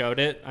 today showed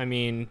it. I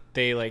mean,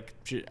 they like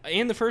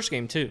and the first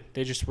game too.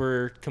 They just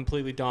were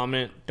completely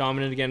dominant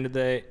again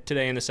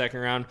today in the second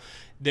round.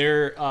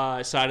 Their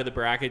side of the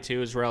bracket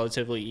too is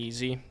relatively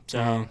easy.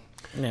 So.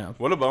 Yeah.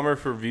 What a bummer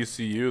for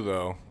VCU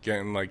though,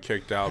 getting like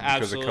kicked out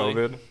because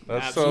Absolutely. of COVID.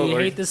 That's Absolutely. so You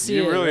like, hate to see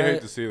you it, really right?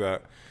 hate to see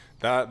that.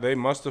 That they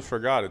must have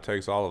forgot. It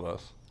takes all of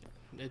us.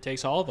 It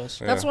takes all of us.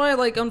 That's why,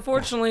 like,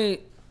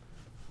 unfortunately,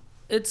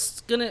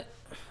 it's gonna.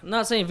 I'm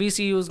not saying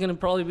VCU is gonna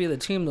probably be the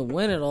team to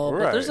win it all, but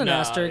Right. there's an No,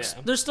 asterisk.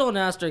 yeah. There's still an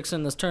asterisk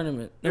in this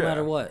tournament, no Yeah,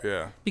 matter what.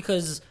 yeah.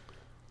 Because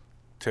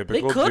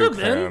Typical They could Duke have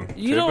been. fan.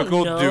 You don't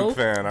Typical know. Duke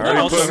fan. I No, already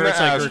Also, put in it's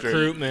the like asterisk.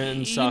 recruitment and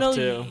you stuff know,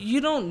 too. you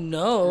don't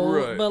know,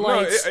 Right. but No,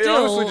 like it still,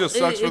 honestly just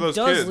sucks for those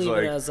it does kids, leave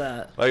like- it as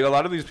that. Like a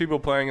lot of these people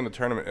playing in the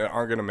tournament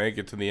aren't going to make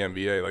it to the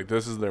NBA. Like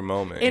this is their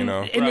moment, And, you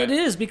know. and Right. it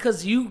is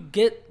because you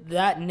get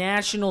that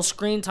national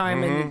screen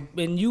time, Mm-hmm.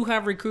 and you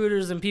have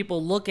recruiters and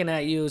people looking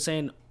at you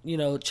saying, you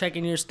know,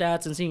 checking your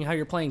stats and seeing how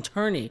you're playing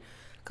tourney,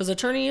 because a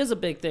tourney is a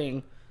big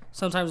thing.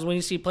 Sometimes when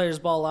you see players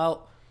ball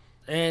out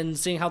and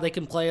seeing how they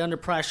can play under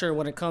pressure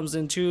when it comes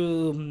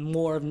into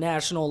more of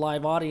national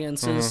live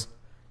audiences. Mm-hmm.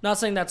 Not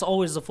saying that's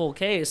always the full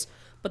case,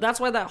 but that's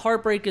why that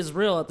heartbreak is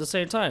real at the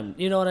same time.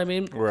 You know what I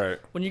mean? Right.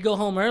 When you go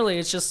home early,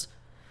 it's just,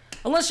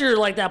 unless you're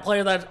like that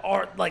player that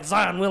are like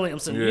Zion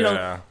Williamson. You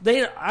Yeah.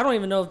 know, I don't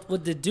even know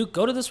did Duke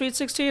go to the Sweet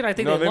 16? I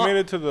think No, they lost. made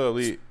it to the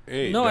Elite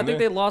Eight. No, I didn't think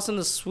they lost in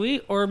the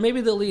Sweet or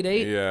maybe the Elite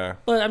Eight. Yeah.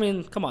 But I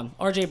mean, come on,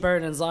 RJ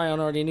Barrett and Zion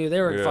already knew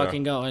they were Yeah.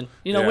 fucking going.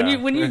 You know, Yeah.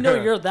 when you know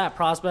you're that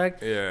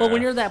prospect, Yeah. but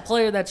when you're that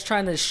player that's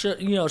trying to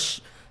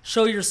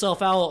show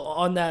yourself out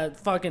on that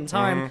fucking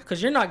time,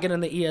 because you're not getting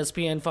the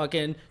ESPN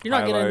fucking, you're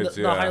not getting Highlights,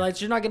 the yeah.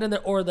 highlights, you're not getting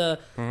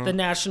the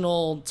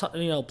national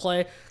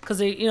play, because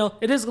they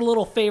it is a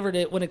little favored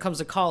when it comes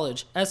to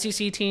college.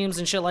 SEC teams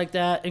and shit like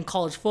that in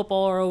college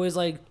football are always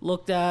like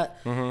looked at.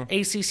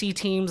 ACC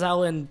teams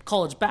out in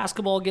college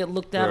basketball get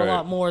looked at Right. a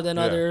lot more than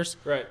Yeah. others.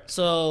 Right.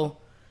 So,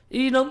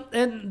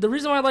 and the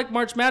reason why I like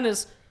March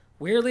Madness,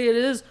 weirdly it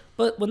is,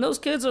 but when those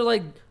kids are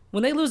like,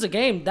 when they lose a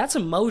game, that's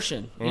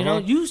emotion. You know,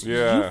 you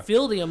Yeah.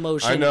 feel the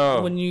emotion I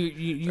know. when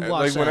you watch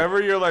Like that.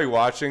 whenever you're like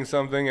watching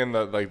something and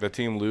the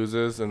team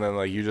loses and then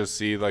like you just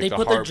see like They the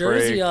put their heartbreak.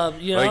 jersey up,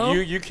 you know?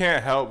 Like you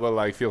can't help but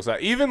like feel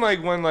sad. Even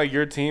like when like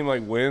your team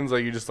like wins,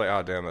 like you're just like,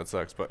 oh damn, that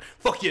sucks. But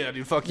fuck yeah,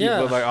 dude, fuck you.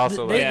 Yeah, But like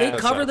also they, like they that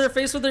cover sucks. their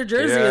face with their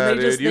jersey Yeah, and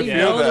they dude, just you they feel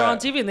know they're that. on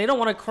TV and they don't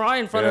want to cry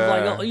in front of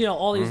Yeah. like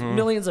all these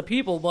millions of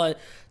people, but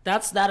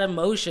that's that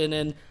emotion,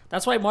 and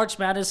that's why March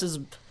Madness is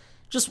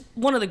just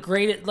one of the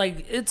greatest.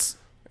 Like it's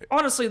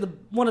honestly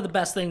one of the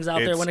best things out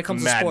there It's when it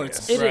comes madness.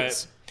 to sports. It is.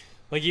 Right.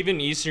 Like even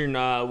Eastern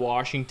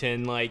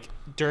Washington, like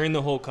during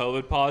the whole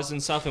COVID pause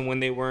and stuff, and when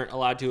they weren't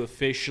allowed to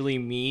officially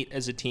meet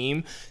as a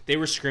team, they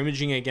were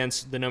scrimmaging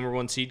against the number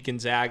 1 seed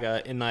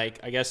Gonzaga, and like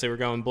I guess they were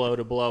going blow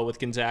to blow with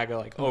Gonzaga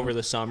like over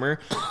the summer,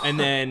 and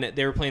then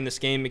they were playing this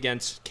game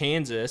against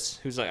Kansas,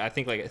 who's like I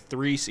think like a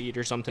 3 seed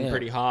or something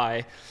pretty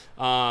high,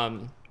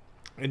 and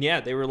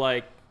yeah, they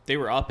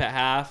were up at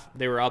half.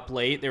 They were up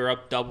late. They were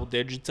up double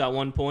digits at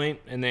one point,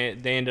 and they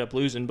ended up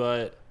losing.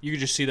 But you could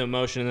just see the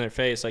emotion in their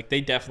face. Like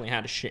they definitely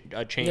had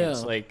a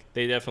chance. Yeah. Like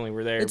they definitely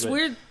were there. It's but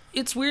weird.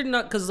 It's weird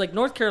not because like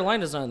North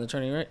Carolina's not in the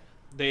tournament,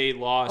 right? They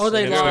lost. Oh,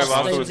 they Yeah, lost. they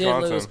lost to They did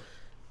Wisconsin. lose.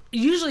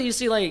 Usually, you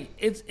see like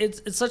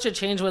it's such a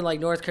change when like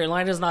North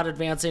Carolina's not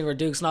advancing or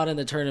Duke's not in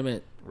the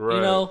tournament. Right.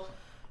 You know,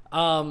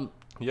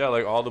 Yeah,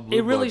 like all the blue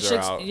it really bloods are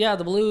shakes. out. Yeah,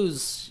 the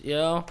Blues. You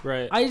know,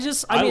 Right. I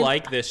mean,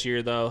 like this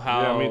year though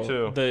how Yeah, me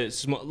too.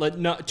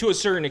 To a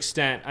certain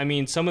extent. I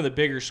mean, some of the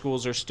bigger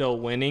schools are still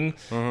winning,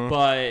 Mm-hmm.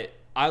 but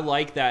I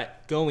like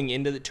that going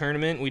into the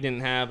tournament we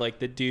didn't have like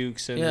the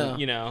Dukes and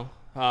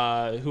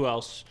who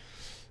else.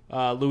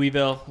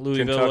 Louisville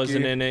Kentucky.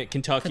 wasn't in it.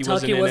 Kentucky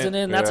Kentucky wasn't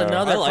in. That's Yeah.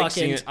 another I like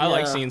fucking. seeing. I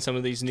like yeah. seeing some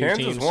of these new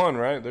Kansas teams. won,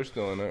 right? They're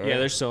still in it. Right? Yeah,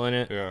 they're still in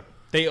it. Yeah.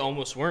 They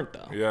almost weren't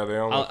though. Yeah, they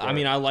almost. I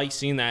mean, I like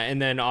seeing that,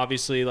 and then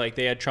obviously, like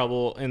they had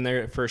trouble in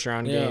their first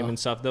round Yeah. game and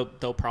stuff.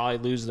 They'll probably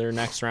lose their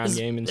next round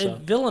game and Is stuff.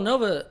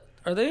 Villanova,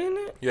 are they in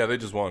it? Yeah, they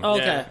just won. Oh,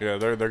 okay. Yeah,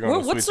 they're going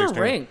to What's Sweet their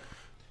 16. rank?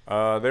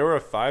 They were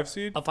a 5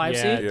 seed. A 5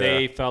 Yeah, seed?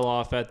 they fell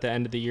off at the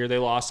end of the year. They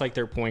lost like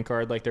their point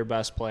guard, like their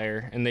best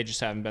player, and they just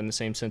haven't been the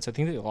same since. I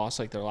think they lost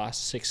like their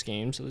last 6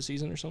 games of the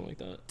season or something like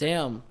that.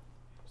 Damn.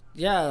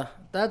 Yeah,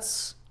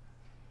 that's.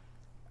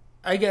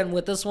 Again,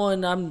 with this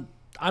one,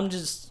 I'm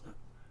just.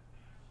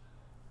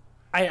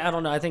 I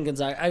don't know. I think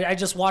Gonzaga. I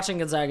just watching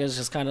Gonzaga is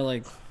just kind of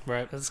like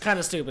Right. it's kind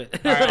of stupid.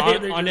 All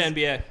right, They're on to just-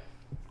 NBA.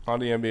 On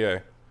the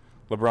NBA,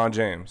 LeBron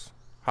James,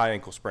 high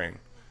ankle sprain,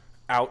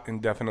 out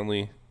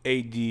indefinitely.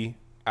 AD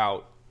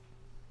out.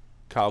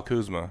 Kyle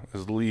Kuzma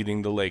is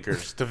leading the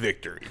Lakers to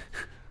victory.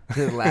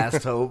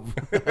 Last hope.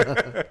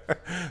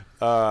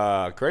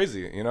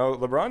 Crazy. You know,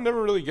 LeBron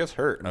never really gets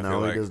hurt. I feel No,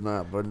 like. he does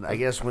not. But I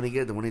guess when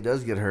he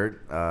does get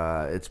hurt,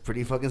 it's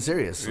pretty fucking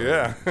serious. So,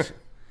 Yeah.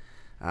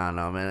 I don't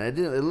know, man.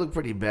 It looked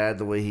pretty bad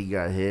the way he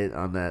got hit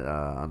on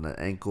that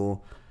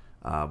ankle.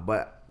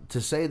 But to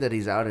say that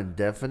he's out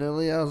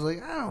indefinitely, I was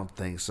like, I don't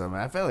think so,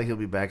 man. I felt like he'll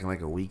be back in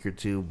like a week or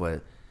two,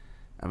 but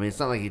I mean, it's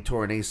not like he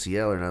tore an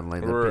ACL or nothing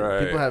like that.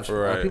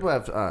 Right, People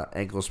have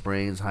ankle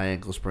sprains, high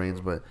ankle sprains,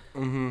 but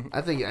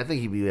I think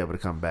he'd be able to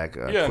come back.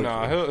 Quickly.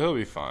 he'll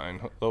be fine.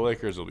 The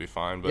Lakers will be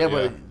fine. But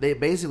but they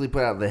basically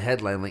put out the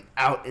headline like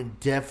out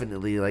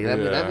indefinitely. Like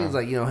that means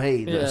like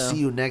hey, see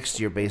you next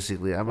year.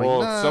 Basically, I'm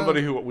like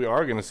somebody who we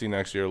are going to see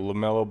next year,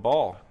 LaMelo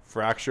Ball.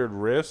 Fractured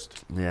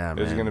wrist. Yeah,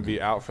 is going to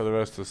be out for the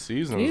rest of the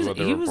season. Is what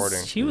they're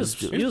reporting. He was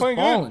playing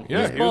balling. good.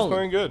 Yeah, he was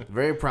playing good.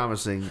 Very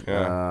promising.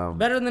 Yeah.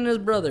 Better than his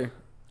brother.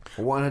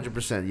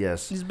 100%.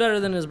 Yes. He's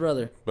better than his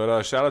brother.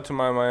 But shout out to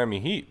my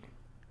Miami Heat.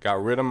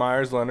 Got rid of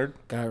Myers Leonard.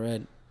 Got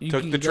rid.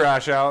 Took the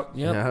trash out.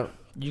 Yep. Yeah.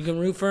 You can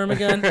root for him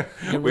again.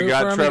 We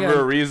got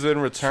Trevor Ariza in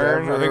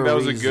return. I think that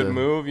was a good Ariza.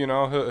 move. You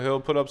know,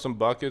 he'll put up some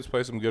buckets,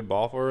 play some good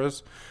ball for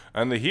us.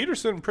 And the Heat are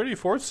sitting pretty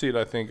fourth seed,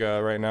 I think,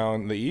 right now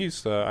in the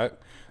East.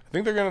 I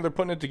think they're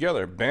putting it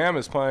together. Bam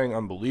is playing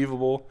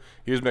unbelievable.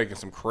 He was making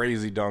some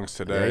crazy dunks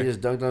today. Yeah, he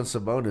just dunked on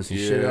Sabonis. He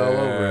shit all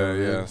over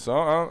him. Yeah, so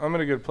I'm in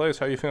a good place.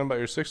 How you feeling about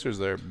your Sixers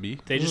there, B?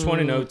 They just won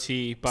an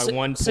OT by 1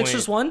 point.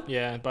 Sixers won?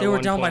 Yeah, by They were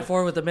 1 down by point.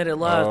 4 with a minute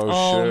left.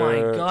 Oh, my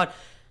shit. God.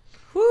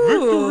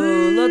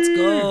 Woo, let's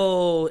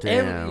go.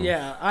 Damn.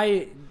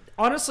 I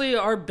honestly,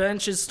 our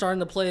bench is starting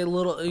to play a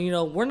little. You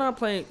know, we're not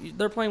playing.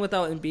 They're playing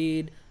without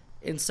Embiid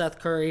and Seth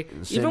Curry.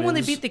 Even when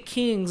they Simmons. beat the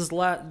Kings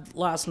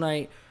last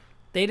night,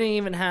 they didn't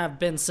even have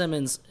Ben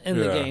Simmons in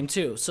the game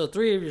too. So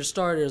 3 of your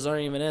starters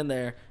aren't even in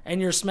there,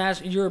 and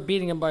you're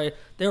beating them by.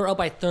 They were up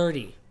by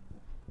 30.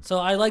 So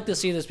I like to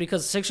see this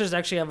because Sixers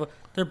actually have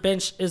their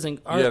bench isn't.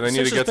 Yeah, they need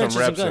to Sixers get some bench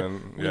isn't reps good.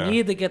 in. We Yeah.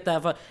 need to get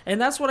that, and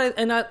that's what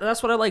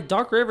I like.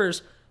 Doc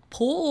Rivers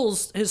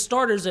pulls his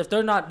starters if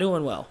they're not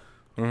doing well.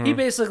 He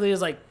basically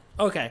is like,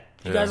 okay,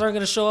 you guys aren't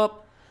going to show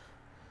up.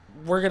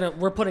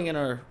 We're putting in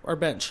our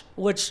bench,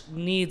 which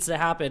needs to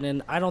happen,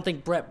 and I don't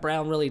think Brett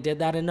Brown really did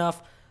that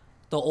enough.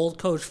 The old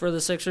coach for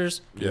the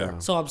Sixers. Yeah.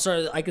 So I'm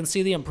sorry, I can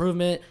see the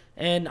improvement,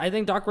 and I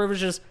think Doc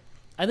Rivers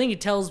I think he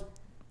tells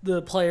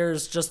the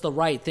players just the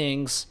right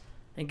things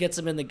and gets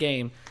them in the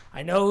game.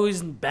 I know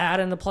he's bad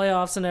in the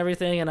playoffs and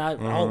everything, and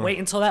I'll wait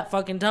until that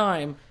fucking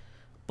time.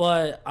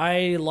 But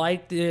I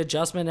like the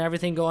adjustment and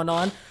everything going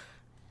on.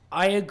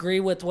 I agree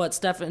with what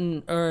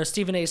Stephen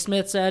A.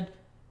 Smith said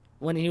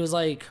when he was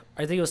like,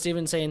 I think it was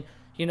Stephen saying,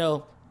 you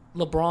know,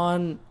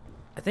 LeBron,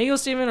 I think it was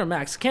Stephen or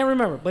Max, can't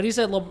remember, but he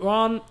said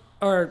LeBron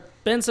or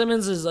Ben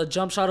Simmons is a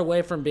jump shot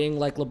away from being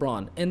like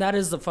LeBron, and that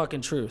is the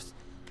fucking truth.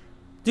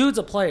 Dude's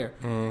a player.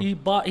 He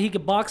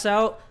could box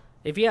out.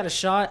 If he had a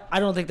shot, I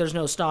don't think there's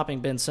no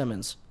stopping Ben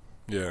Simmons.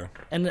 Yeah.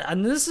 And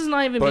this is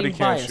not even But being he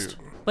can't biased. shoot.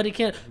 But he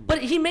can't.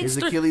 But he makes His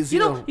three. Achilles You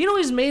know, heel.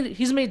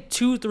 he's made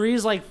 2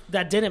 threes like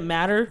that didn't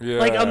matter. Yeah.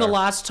 Like on the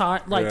last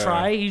time, Yeah.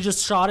 try, he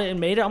just shot it and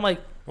made it. I'm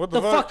like, What the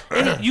the fuck? fuck?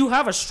 And you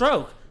have a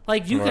stroke.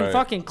 Like you can Right.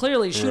 fucking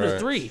clearly shoot a Right.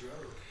 3.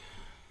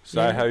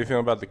 So how you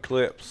feeling about the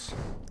Clips?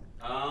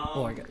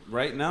 Oh my God.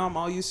 Right now, I'm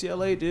all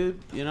UCLA, dude.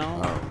 You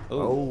know.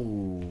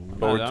 Oh.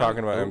 But we're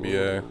talking about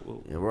NBA.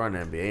 Yeah, we're on the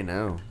NBA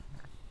now.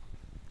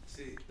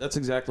 See, that's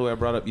exactly why I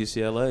brought up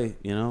UCLA.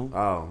 You know.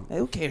 Oh. Hey,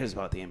 who cares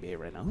about the NBA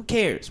right now? Who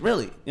cares,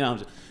 really? You know,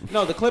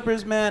 no, the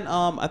Clippers, man.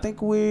 I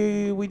think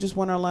we just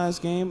won our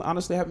last game.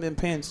 Honestly, I haven't been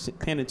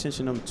paying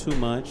attention to them too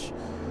much.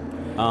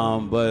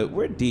 But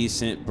we're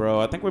decent, bro.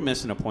 I think we're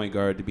missing a point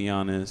guard, to be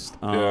honest.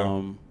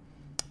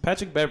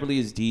 Patrick Beverly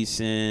is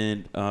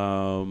decent.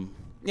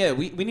 Yeah,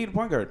 we need a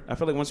point guard. I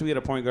feel like once we get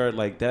a point guard,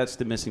 like that's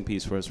the missing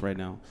piece for us right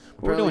now.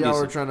 But we're doing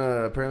decent.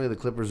 Apparently the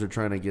Clippers are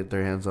trying to get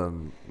their hands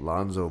on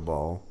Lonzo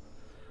Ball,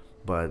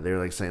 but they're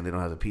like saying they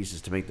don't have the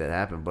pieces to make that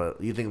happen. But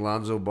you think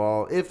Lonzo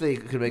Ball, if they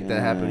could make that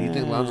happen, you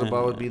think Lonzo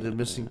Ball would be the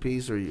missing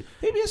piece, or you?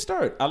 Maybe a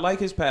start. I like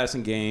his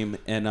passing game,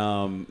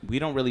 and we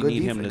don't really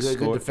need him to good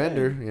score.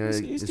 defender. Yeah, Yeah,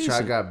 he's his decent.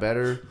 shot got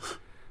better.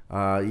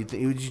 Would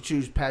you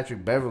choose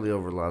Patrick Beverly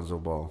over Lonzo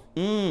Ball?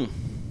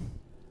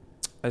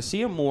 I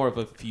see him more of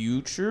a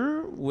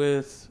future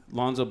with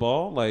Lonzo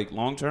Ball, like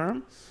long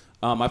term.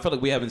 I feel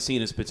like we haven't seen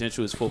his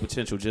potential, his full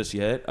potential just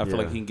yet. I feel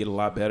like he can get a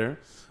lot better.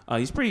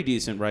 He's pretty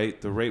decent,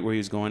 right? The rate where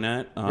he's going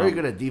at. Very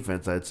good at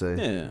defense, I'd say.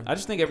 Yeah, I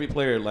just think every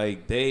player,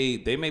 like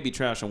they may be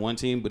trash on one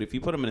team, but if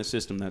you put them in a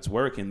system that's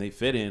working, they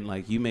fit in.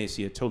 Like you may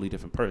see a totally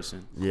different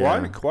person.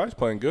 Yeah. Kawhi's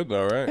playing good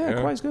though, right? Yeah,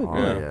 Kawhi's good. Oh,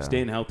 yeah.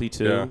 Staying healthy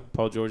too. Yeah.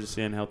 Paul George is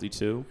staying healthy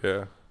too.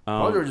 Yeah.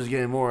 Paul George is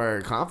getting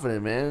more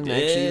confident, man.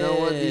 Actually, you know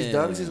what? These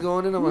dunks he's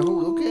going in, I'm like,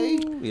 okay.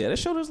 Yeah, that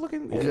shoulder's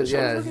looking. He's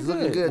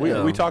looking good. We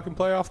though. talking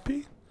playoff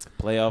P?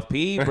 Playoff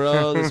P,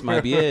 bro. This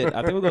might be it.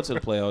 I think we'll go to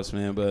the playoffs,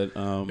 man. But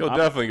You'll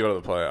definitely go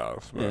to the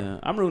playoffs. Bro. yeah,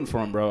 I'm rooting for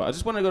him, bro. I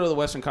just want to go to the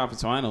Western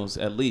Conference Finals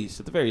at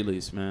the very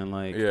least, man.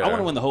 Like, Yeah. I want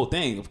to win the whole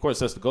thing. Of course,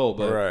 that's the goal.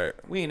 But Right.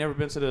 we ain't never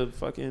been to the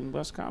fucking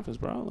Western Conference,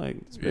 bro. Like,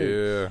 it's big.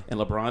 Yeah. And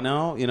LeBron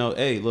now, you know,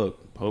 hey, look,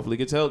 hopefully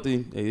gets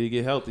healthy. He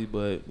get healthy,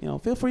 but you know,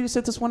 feel free to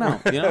sit this one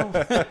out. You know,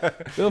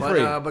 feel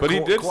free. But he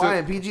did Kawhi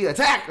and PG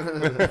attack.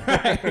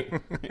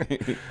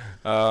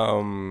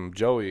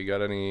 Joey, you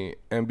got any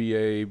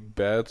NBA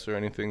bets or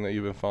anything that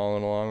you've been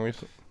following along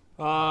recently?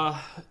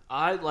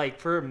 I like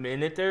for a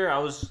minute there, I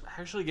was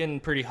actually getting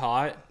pretty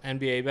hot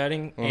NBA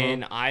betting,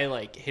 and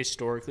I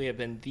historically have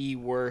been the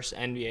worst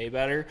NBA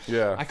better.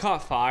 Yeah. I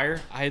caught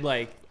fire.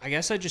 I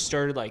guess I just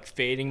started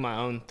fading my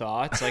own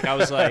thoughts. I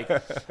was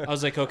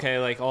like,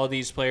 okay, all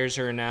these players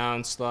are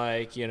announced,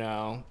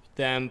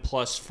 them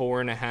plus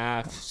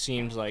 4.5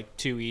 seems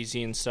too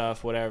easy and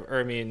stuff, whatever. Or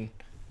I mean,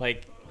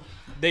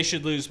 they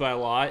should lose by a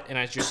lot, and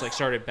I just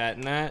started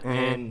betting that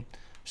and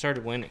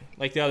started winning.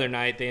 The other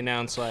night, they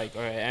announced all right,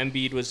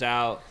 Embiid was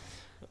out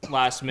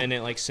last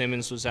minute,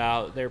 Simmons was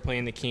out. They were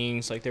playing the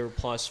Kings, they were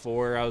plus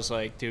 4. I was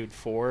like, dude,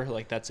 4,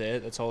 that's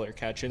it. That's all they're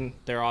catching.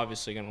 They're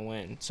obviously gonna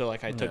win. So I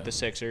took the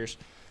Sixers.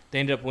 They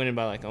ended up winning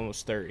by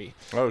almost 30.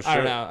 Oh shit! I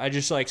don't know. I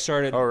just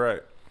started. All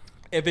right.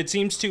 If it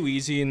seems too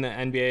easy in the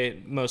NBA,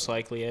 it most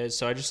likely is.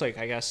 So I just I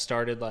guess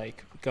started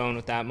going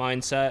with that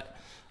mindset.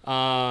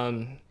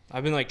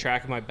 I've been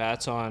tracking my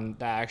bets on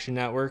the Action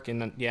Network, and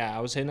then, I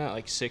was hitting at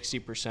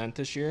 60%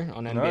 this year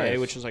on NBA, Nice.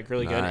 which was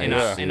really good.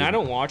 Nice. And I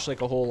don't watch a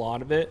whole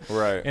lot of it,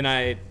 Right. And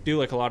I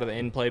do a lot of the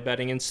in-play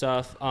betting and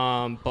stuff.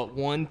 But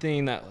one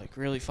thing that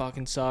really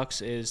fucking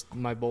sucks is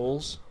my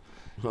Bulls.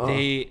 Oh.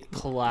 They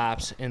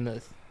collapse in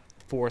the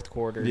fourth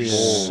quarter Yeah.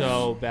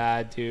 so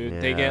bad,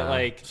 dude. They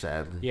get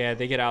sad. yeah,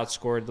 they get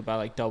outscored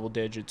by double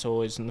digits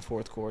always in the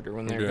fourth quarter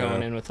when they're Yeah.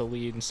 going in with a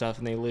lead and stuff,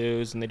 and they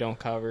lose and they don't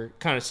cover.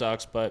 Kind of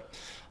sucks, but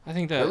I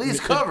think that At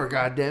least cover,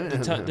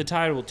 goddammit. the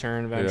tide will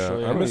turn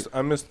eventually. Yeah.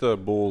 I miss the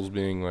Bulls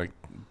being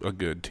a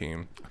good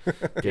team.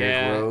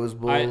 Derrick Rose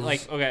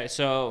Bulls. Okay,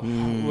 so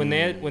when they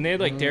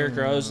had Derrick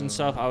Rose and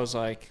stuff, I was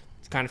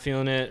kind of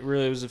feeling it.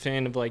 Really was a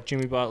fan of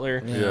Jimmy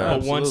Butler. Yeah.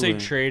 But once they Absolutely.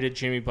 traded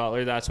Jimmy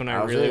Butler, that's when I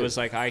That was really it. was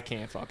I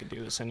can't fucking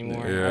do this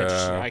anymore.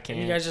 Yeah. I can't.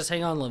 You guys just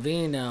hang on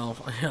Levine now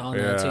on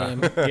Yeah. that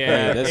team.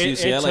 Yeah, that's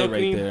UCLA took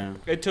right me, there.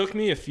 It took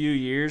me a few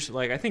years.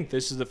 I think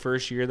this is the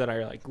first year that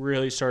I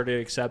really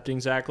started accepting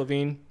Zach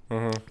LaVine.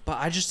 But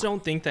I just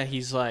don't think that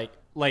he's the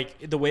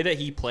way that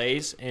he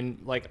plays,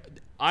 and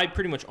I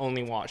pretty much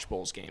only watch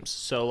Bulls games.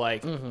 So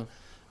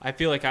I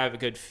feel I have a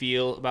good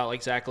feel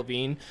about Zach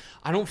LaVine.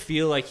 I don't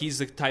feel like he's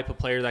the type of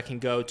player that can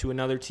go to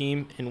another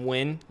team and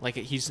win.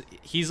 He's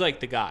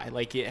the guy.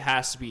 It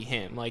has to be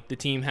him. The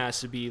team has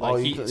to be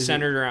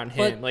centered around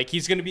him.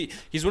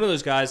 He's one of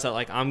those guys that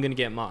I'm gonna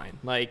get mine.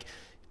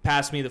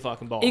 Pass me the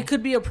fucking ball. It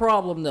could be a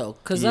problem though,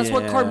 because that's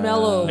what Yeah.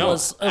 Carmelo No,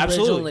 was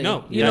absolutely. originally.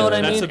 No. You know what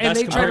I That's mean? the And best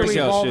they try to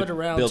comparison. revolve Should it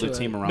around build to a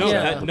team it. around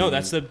No, Yeah.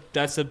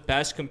 that's the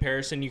best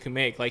comparison you can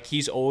make.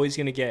 He's always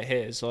gonna get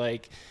his.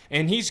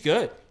 And he's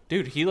good,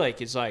 dude. He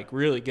is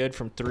really good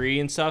from 3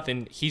 and stuff,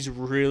 and he's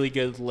really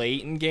good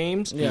late in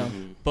games. Yeah.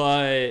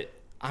 But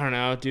I don't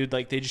know, dude.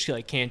 They just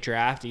can't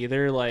draft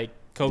either.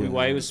 Kobe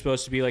White was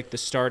supposed to be the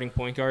starting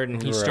point guard,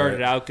 and he Right.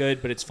 started out good,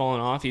 but it's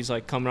fallen off. He's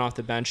coming off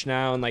the bench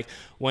now, and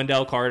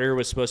Wendell Carter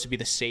was supposed to be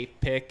the safe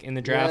pick in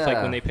the draft,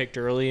 Yeah. when they picked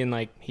early,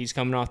 and he's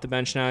coming off the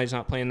bench now. He's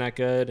not playing that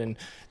good, and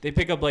they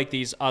pick up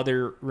these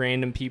other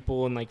random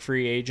people in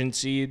free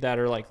agency that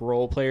are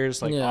role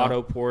players, Yeah.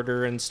 Otto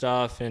Porter and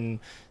stuff, and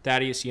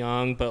Thaddeus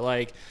Young, but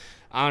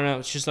I don't know.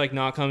 It's just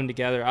not coming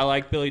together. I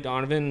like Billy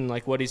Donovan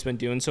and what he's been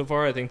doing so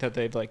far. I think that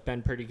they've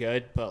been pretty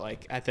good, but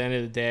at the end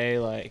of the day,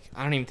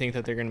 I don't even think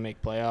that they're gonna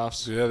make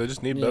playoffs. Yeah, they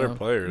just need better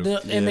players.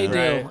 And they do.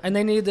 Right. And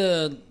they need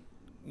to,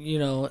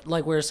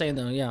 like we were saying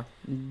though,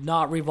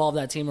 not revolve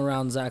that team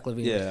around Zach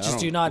LaVine. Yeah, I Just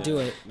do don't- not yeah. do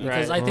it,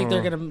 because Right. I think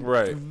they're gonna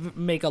Right.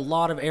 make a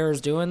lot of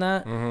errors doing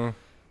that.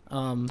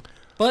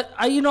 But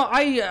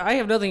I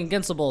have nothing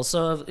against the Bulls,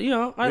 so I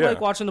Yeah.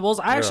 like watching the Bulls.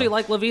 I actually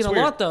like LaVine It's a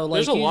weird. lot though.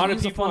 There's a lot of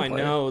he's people fun I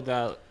player. know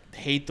that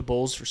hate the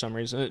Bulls for some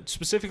reason.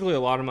 Specifically, a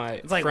lot of my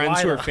like, friends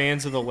why who are though?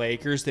 fans of the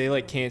Lakers, they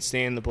don't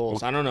stand the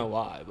Bulls. I don't know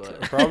why, but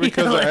Probably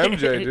because of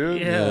MJ,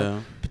 dude.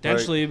 Yeah.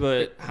 potentially.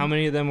 But how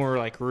many of them were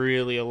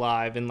really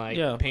alive and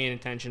Yeah. paying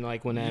attention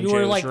when MJ You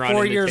were was running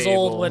 4 the years table?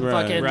 old when Right.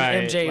 fucking Right.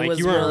 MJ was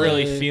you weren't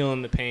really really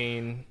feeling the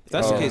pain. If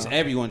that's the case,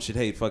 everyone should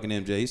hate fucking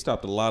MJ. He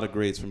stopped a lot of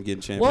grades from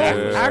getting Well,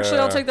 championships. Yeah. actually,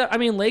 I'll take that. I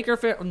mean, Laker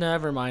fan.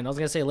 Never mind. I was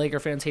gonna say Laker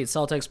fans hate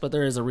Celtics, but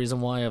there is a reason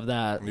why of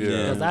that. Yeah.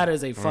 Because that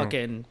is a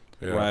fucking.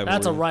 Yeah.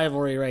 That's a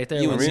rivalry right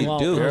there. UNC when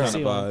Duke when kind see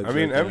of one. vibes. I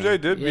mean, right there.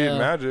 MJ did beat Yeah.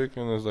 Magic,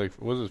 and it was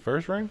was his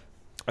first ring?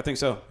 I think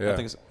so. Yeah. I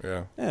think so.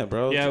 Yeah. Yeah,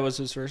 bro. Yeah, it was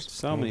his first.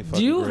 So many fucking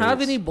Do you have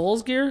grades. any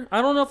Bulls gear?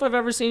 I don't know if I've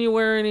ever seen you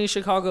wear any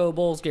Chicago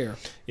Bulls gear.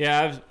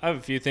 Yeah, I have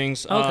a few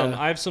things. Okay.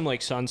 I have some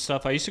Suns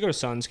stuff. I used to go to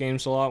Suns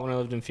games a lot when I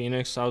lived in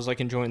Phoenix. So I was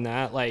enjoying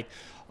that.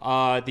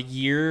 The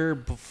year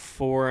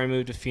before I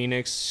moved to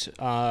Phoenix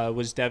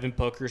was Devin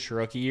Booker's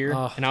rookie year,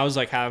 Oh. and I was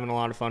having a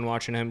lot of fun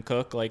watching him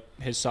cook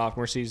his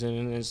sophomore season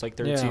and his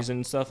third Yeah. season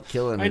and stuff.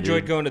 Killing I it,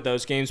 enjoyed dude. going to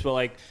those games,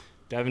 but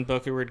Devin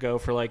Booker would go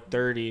for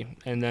 30,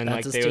 and then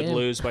That's his they would team.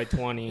 lose by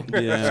 20.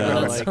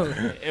 Yeah. So,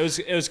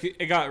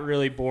 it got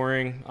really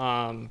boring.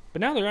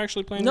 But now they're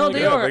actually playing. No, really they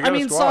good. are. They got I a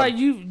mean, squad.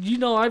 Si, you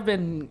know, I've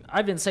been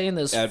saying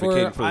this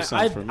Advocating for the I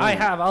Suns for a I minute.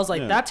 have. I was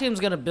like, Yeah. that team's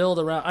gonna build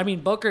around. I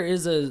mean, Booker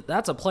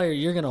that's a player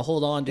you're gonna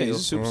hold on to. Yeah,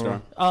 he's a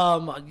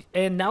superstar.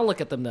 And now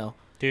look at them though.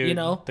 Dude, you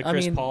know, the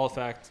Chris Paul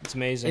effect. It's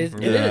amazing.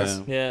 It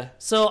is. Yeah.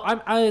 So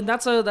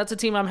that's a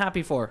team I'm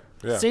happy for.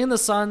 Yeah. Seeing the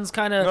Suns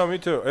kind of. No, me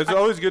too. It's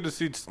always good to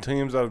see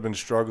teams that have been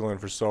struggling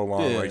for so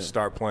long like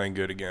start playing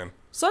good again.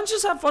 Suns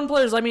just have fun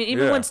players. I mean,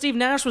 even when Steve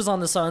Nash was on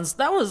the Suns,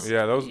 that was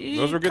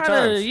those were good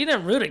times. You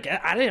didn't root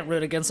against. I didn't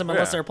root against them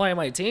unless they were playing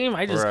my team.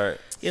 I just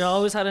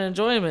always had an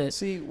enjoyment.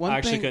 See, I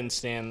actually couldn't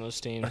stand those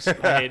teams. I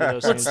hated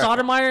those With teams.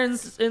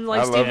 Stoudemire and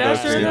like I Steve love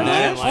Nash those during teams.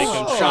 that I didn't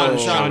like them.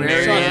 Sean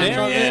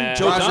Marion,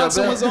 Joe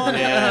Johnson was on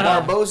it.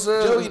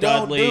 Barbosa, Joey, don't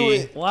Dudley. do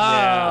it.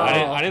 Wow.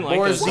 I didn't like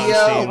Boris those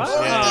Diaw. teams. Boris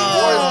Yeah.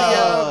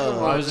 Diaw.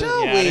 Come on. I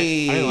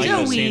didn't like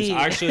those teams. Joey.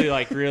 I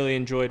actually really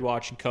enjoyed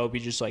watching Kobe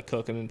just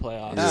cook him in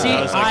playoffs. Yeah. See,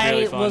 That was,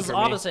 really I fun was for me.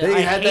 opposite. They I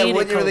had that hated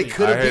one year Kobe. they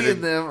could have I hated-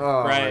 beaten them.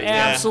 Oh, Right. man. Yeah,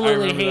 I Absolutely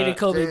remember hated that.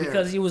 Kobe Yeah.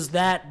 because he was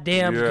that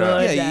damn Yeah.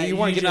 good. Yeah, that you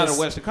weren't getting out of just-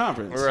 Western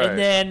Conference. Right. And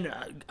then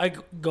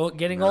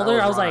getting That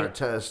older, I was on our like,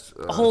 test.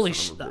 holy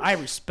son shit, of a I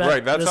bitch. respect.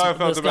 Right, that's this, how I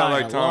felt this about guy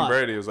like a Tom lot.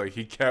 Brady. It was like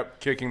he kept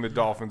kicking the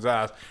Dolphins'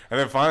 ass, and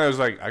then finally I was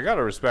like, I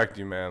gotta respect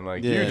you, man.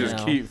 Like Yeah. you just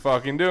Yeah. keep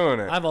fucking doing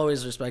it. I've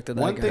always respected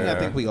that One guy. thing I Yeah.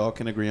 think we all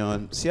can agree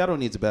on: Seattle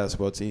needs a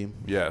basketball team.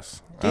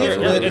 Yes, Yeah,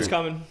 absolutely. It's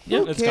coming.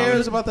 Who It's cares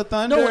coming. about the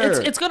Thunder? No,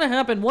 it's gonna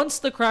happen once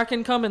the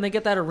Kraken come and they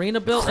get that arena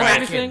built and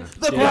everything.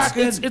 The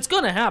Kraken. It's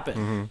gonna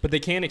happen. But they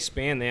can't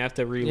expand. They have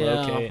to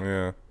relocate.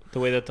 Yeah. The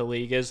way that the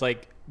league is,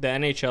 like the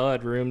NHL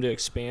had room to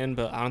expand,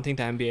 but I don't think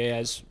the NBA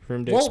has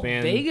room to Well,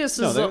 expand. Vegas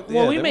No, is. they- Well,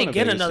 yeah, we they may want a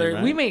get Vegas another. team,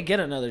 right? We may get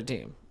another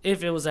team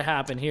if it was to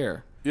happen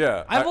here.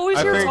 Yeah, I've always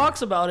I heard think-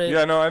 talks about it.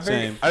 Yeah, no, I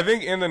Same.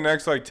 think in the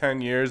next like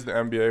 10 years, the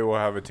NBA will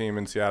have a team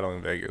in Seattle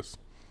and Vegas.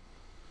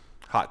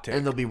 Hot take.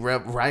 And they'll be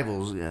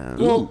rivals. Yeah.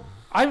 Well,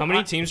 How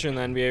many teams are in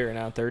the NBA right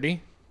now?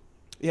 30?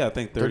 Yeah, I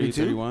think 30,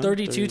 32? 31.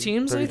 32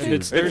 teams, I 32. think. If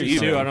it's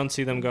 32, even. I don't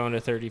see them going to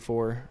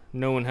 34.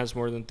 No one has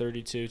more than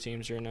 32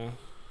 teams right now.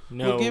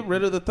 No. We'll get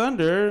rid of the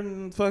Thunder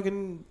and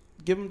fucking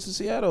give them to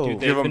Seattle. Dude,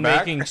 Give they've 'em been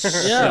back? making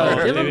Yeah,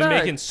 give they've 'em been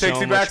back. making so Takes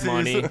you back much to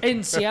money.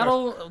 In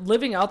Seattle,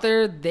 living out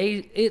there,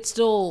 it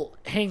still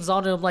hangs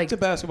on to them. Like It's a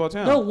basketball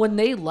town. no, when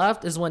they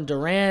left is when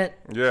Durant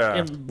Yeah.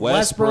 and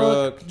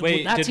Westbrook. Westbrook.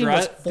 Wait, that did, team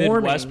was did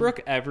forming.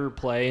 Westbrook ever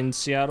play in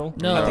Seattle?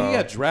 No, I think he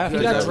got drafted.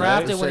 he got right?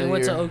 drafted when he Same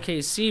went to year.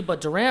 OKC,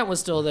 but Durant was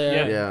still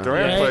there. Yeah.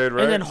 Durant played,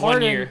 right? And then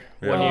Harden. 1 year.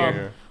 Yeah, 1 year.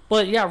 yeah.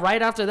 But yeah,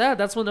 right after that,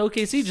 that's when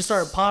OKC just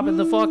started popping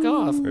the fuck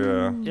off.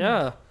 Yeah.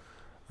 Yeah.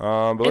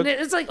 But And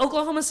it's like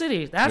Oklahoma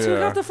City. That's who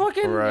Yeah, got the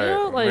fucking, right. you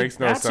know, like Makes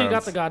no that's who got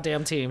sense. the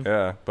goddamn team.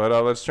 yeah. But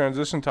let's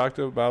transition. Talk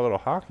about a little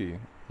hockey.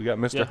 We got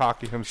Mr. Yeah.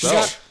 Hockey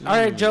himself. All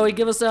right, Joey,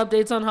 give us the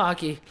updates on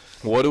hockey.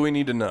 What do we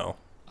need to know?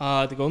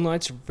 The Golden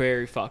Knights are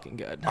very fucking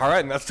good. All right,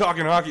 and that's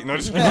talking hockey. No,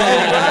 just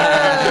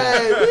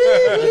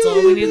That's all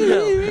we need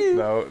to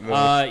know.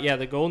 no. Yeah,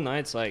 the Golden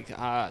Knights,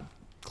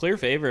 clear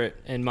favorite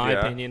in my Yeah.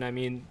 opinion. I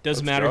mean,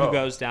 doesn't Let's matter go. who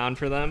goes down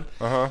for them.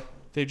 Uh-huh.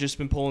 They've just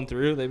been pulling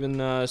through. They've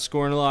been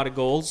scoring a lot of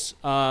goals.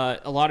 A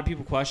lot of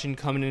people questioned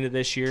coming into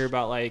this year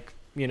about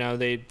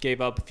they gave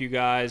up a few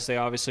guys. They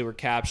obviously were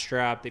cap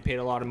strapped. They paid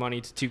a lot of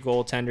money to two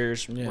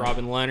goaltenders. Yeah.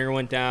 Robin Leonard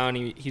went down.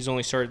 He's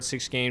only started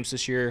 6 games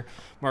this year.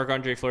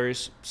 Marc-Andre Fleury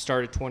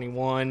started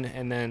 21,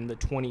 and then the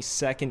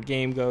 22nd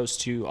game goes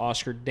to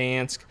Oscar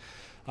Dansk,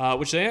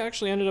 which they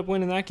actually ended up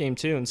winning that game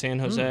too in San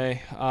Jose.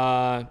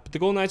 But the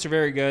Golden Knights are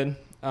very good.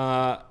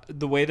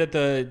 The way that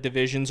the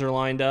divisions are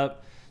lined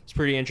up, it's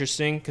pretty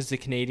interesting because the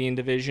Canadian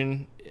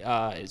division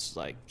is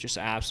like just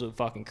absolute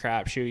fucking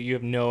crapshoot. You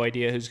have no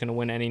idea who's going to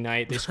win any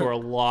night. They score a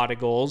lot of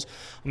goals.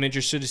 I'm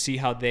interested to see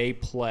how they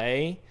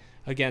play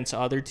against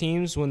other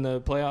teams when the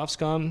playoffs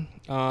come.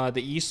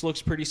 The East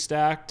looks pretty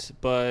stacked,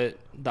 but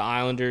the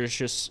Islanders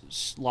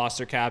just lost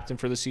their captain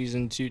for the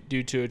season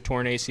due to a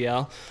torn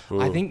ACL.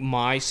 I think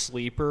my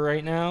sleeper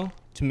right now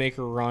to make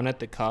a run at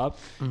the Cup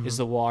is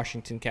the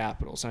Washington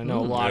Capitals. I know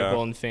a lot of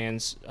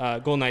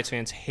Golden Knights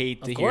fans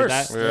hate to hear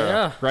that.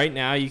 Yeah. Right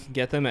now, you can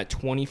get them at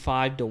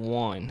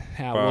 25-1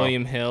 at Wow.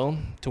 William Hill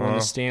to win the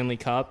Stanley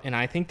Cup, and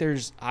I think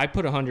I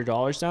put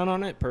 $100 down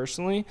on it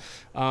personally.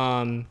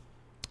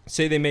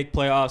 Say they make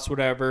playoffs,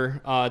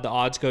 whatever, the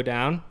odds go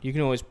down. You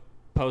can always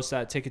post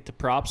that ticket to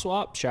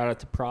PropSwap. Shout out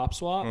to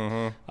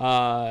PropSwap.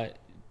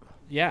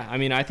 Yeah, I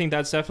mean, I think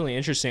that's definitely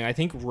interesting. I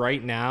think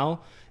right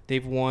now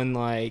they've won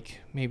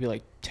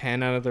maybe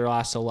 10 out of their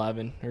last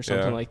 11 or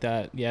something like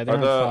that. Yeah, they're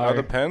on fire. Are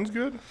the Pens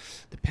good?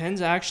 The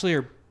Pens actually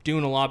are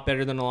doing a lot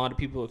better than a lot of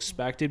people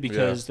expected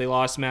because they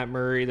lost Matt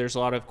Murray. There's a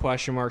lot of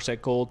question marks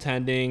at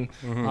goaltending.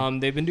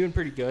 They've been doing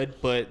pretty good,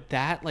 but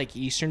that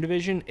Eastern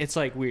Division, it's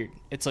weird.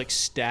 It's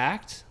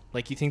stacked.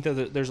 You think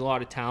that there's a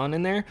lot of talent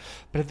in there,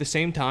 but at the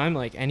same time,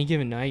 any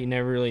given night, you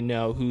never really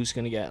know who's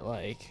gonna get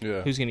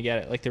who's gonna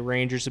get it. The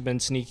Rangers have been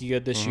sneaky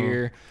good this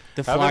year.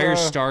 The Flyers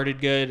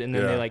started good, and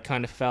then they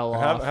kind of fell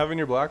off. Haven't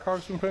your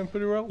Blackhawks been playing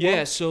pretty well?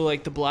 Yeah, so the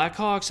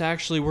Blackhawks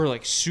actually were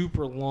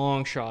super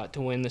long shot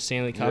to win the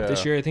Stanley Cup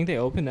this year. I think they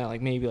opened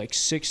at maybe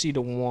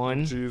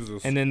 60-1.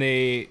 Jesus. And then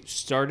they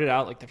started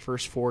out the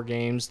first 4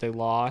 games they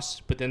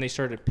lost, but then they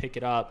started to pick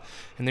it up,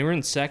 and they were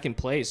in second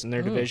place in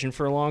their division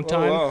for a long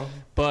time. wow.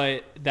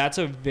 But that's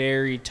a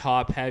very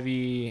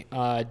top-heavy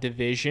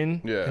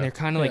division. Yeah. And they're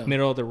kind of like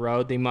middle of the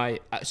road. They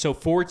might so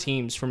 4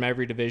 teams from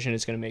every division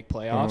is going to make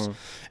playoffs,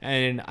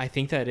 and I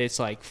think that it's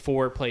like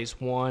 4 plays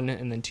 1,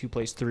 and then 2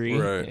 plays 3,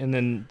 Right. and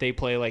then they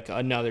play like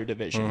another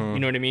division. You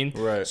know what I mean?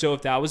 Right. So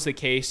if that was the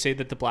case, say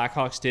that the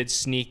Blackhawks did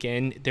sneak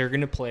in, they're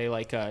going to play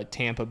like a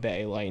Tampa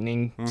Bay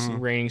Lightning,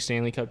 reigning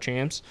Stanley Cup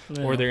champs,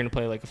 or they're going to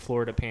play like a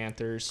Florida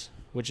Panthers,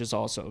 which is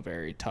also a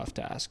very tough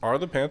task. Are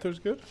the Panthers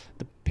good?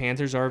 The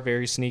Panthers are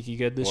very sneaky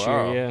good this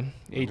Wow. year.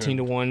 Yeah,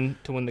 18-1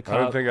 to win the I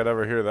don't cup. think I'd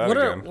ever hear that What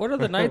again. are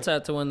the Knights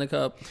at to win the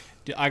cup?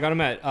 I got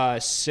them at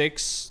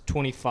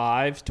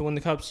 6.25 to win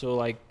the cup. So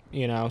like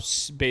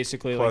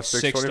basically Plus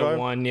like 6 to 6.25?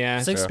 1.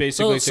 Yeah, Six-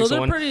 basically so 6 to they're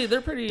 1.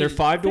 pretty. They're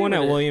 5 to 1 at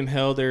favored. William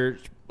Hill. They're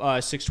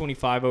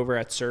 6.25 over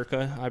at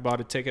Circa. I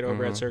bought a ticket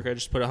over at Circa. I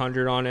just put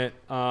 100 on it.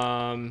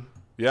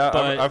 Yeah,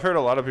 But- I've heard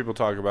a lot of people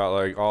talk about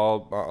like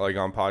like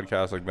on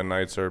podcasts, like the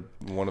Knights are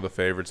one of the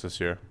favorites this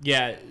year.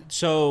 Yeah.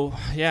 So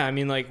yeah, I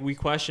mean, like we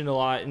questioned a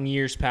lot in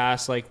years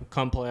past, like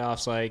come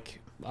playoffs, like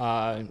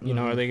are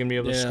they going to be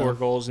able to Yeah. score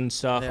goals and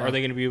stuff? Yeah. Are they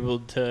going to be able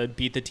to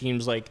beat the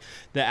teams like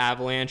the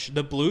Avalanche?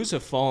 The Blues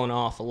have fallen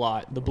off a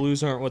lot. The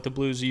Blues aren't what the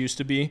Blues used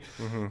to be.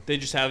 They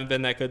just haven't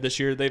been that good this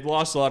year. They've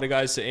lost a lot of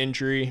guys to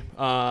injury.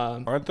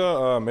 Aren't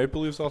the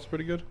Maple Leafs also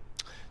pretty good?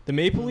 The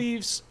Maple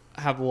Leafs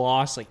have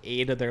lost like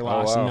 8 of their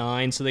last wow.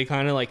 9, so they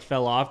kind of like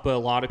fell off. But a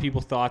lot of people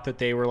thought that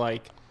they were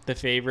like the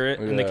favorite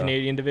in the Yeah.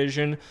 Canadian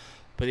division.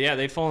 But yeah,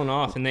 they've fallen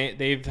off, and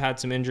they've had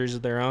some injuries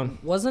of their own.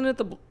 Was it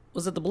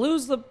the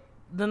Blues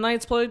the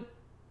Knights played?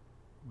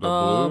 The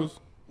Blues?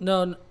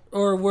 No,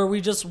 or were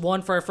we just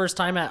won for our first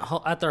time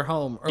at their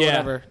home or Yeah.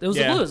 whatever? It was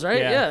Yeah. the Blues, right?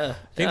 Yeah.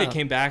 I think they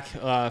came back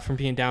from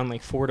being down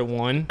like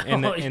 4-1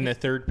 in the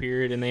third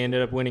period, and they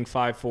ended up winning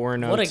 5-4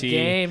 in What OT. a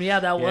game!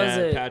 Yeah, that was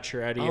it.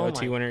 Pacioretty, Oh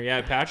OT my- winner.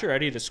 Yeah,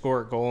 Pacioretty to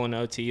score a goal in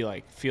OT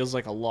like feels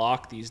like a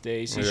lock these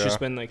days. He's Yeah. just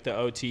been like the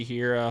OT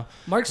hero.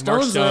 Mark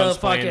Stone's a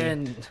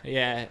playing- fucking.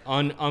 Yeah,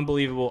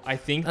 unbelievable. I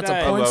think That's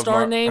that a porn love star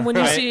Mark- name when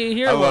you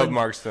hear I one. love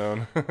Mark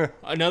Stone.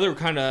 another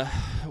kind of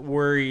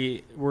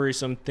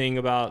worrisome thing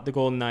about the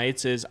Golden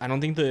Knights is I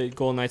don't think the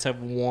Golden Knights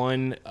have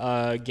won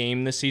a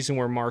game this season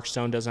where Mark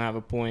Stone doesn't have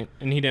a point,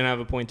 and he didn't have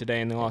a point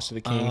today, and they lost to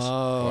the Kings.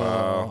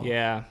 Wow.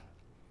 Yeah.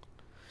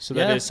 So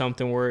that Yeah. is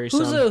something worrisome.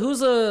 Who's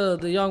the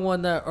young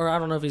one that, or I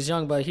don't know if he's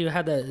young, but he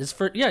had his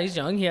first. Yeah, he's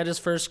young. He had his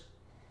first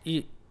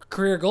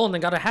career goal and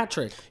then got a hat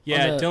trick.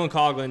 Yeah, Dylan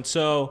Coughlin.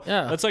 So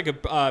Yeah. that's like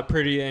a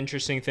pretty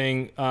interesting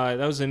thing. That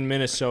was in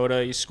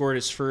Minnesota. He scored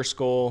his first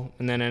goal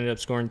and then ended up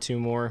scoring 2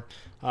 more.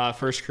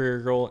 First career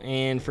goal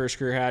and first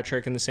career hat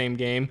trick in the same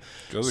game.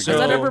 Has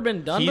that ever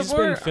been done He's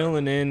before? been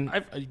filling in.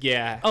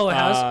 Yeah. Oh, it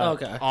has?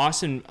 Okay.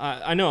 Austin,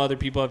 I know other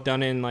people have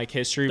done it in like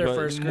history, Their but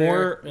first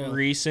more career, yeah.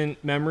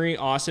 recent memory,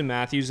 Austin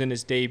Matthews in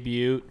his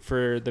debut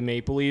for the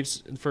Maple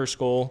Leafs, first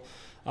goal.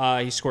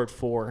 He scored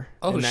 4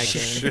 in that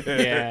shit. game.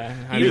 Yeah.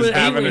 I He was mean,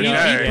 having a he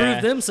day.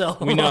 proved himself.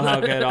 we know how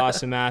good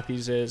Austin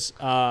Matthews is.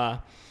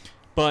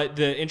 But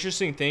the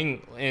interesting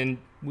thing, and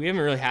we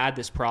haven't really had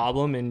this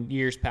problem in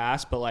years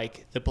past, but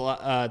like the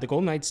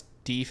Golden Knights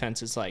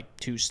defense is like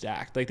too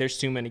stacked. Like there's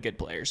too many good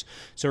players.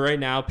 So right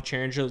now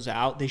Pietrangelo's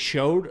out. They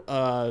showed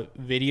a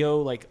video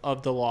like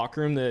of the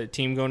locker room, the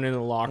team going into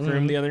the locker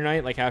room the other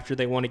night, like after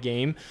they won a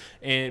game,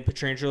 and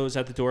Pietrangelo was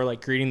at the door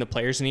like greeting the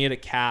players, and he had a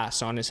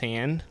cast on his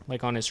hand,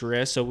 like on his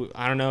wrist. So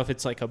I don't know if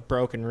it's like a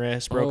broken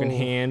wrist, broken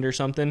hand or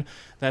something.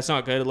 That's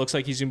not good. It looks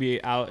like he's gonna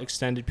be out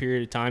extended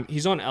period of time.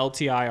 He's on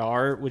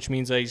LTIR, which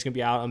means that he's gonna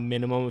be out a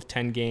minimum of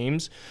 10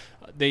 games.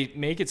 They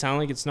make it sound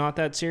like it's not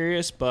that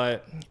serious,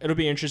 but it'll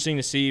be interesting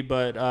to see.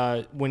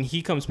 But when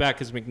he comes back,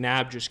 because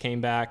McNabb just came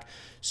back.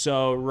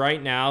 So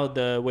right now,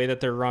 the way that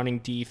they're running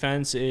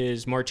defense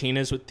is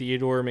Martinez with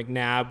Theodore,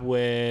 McNabb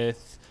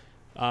with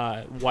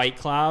White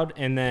Cloud,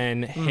 and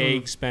then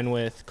Haig's been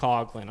with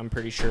Coughlin, I'm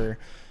pretty sure.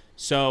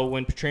 So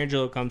when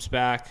Pietrangelo comes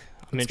back,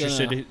 I'm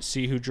interested to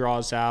see who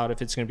draws out,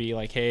 if it's going to be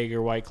like Haig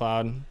or White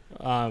Cloud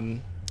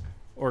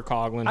or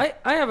Coughlin.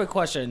 I have a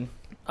question.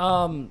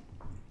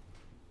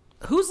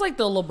 Who's like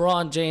the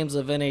LeBron James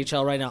of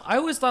NHL right now? I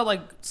always thought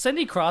like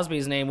Sidney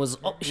Crosby's name was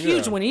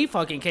huge when he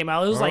fucking came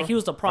out. It was like he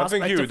was the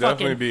prospect. I think he would to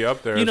fucking, definitely be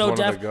up there you as know,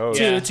 one of the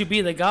goats. to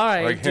be the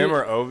guy. Like him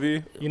or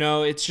Ovi. You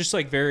know, it's just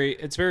like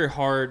it's very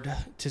hard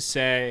to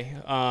say.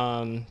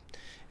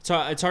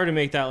 It's hard to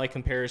make that like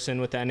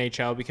comparison with the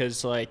NHL,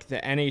 because like the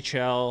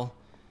NHL,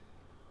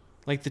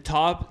 like the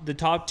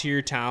top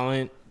tier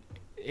talent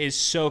is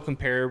so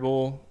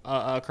comparable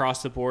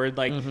across the board.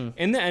 Like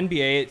in the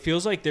NBA, it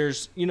feels like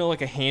there's, you know,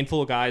 like a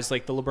handful of guys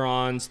like the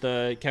LeBrons,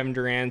 the Kevin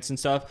Durant's and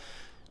stuff,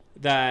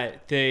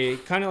 that they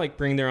kind of like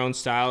bring their own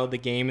style of the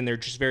game, and they're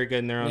just very good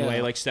in their own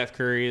way. Like Steph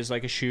Curry is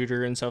like a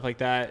shooter and stuff like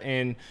that.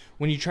 And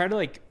when you try to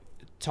like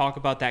talk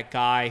about that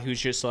guy who's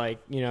just like,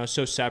 you know,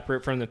 so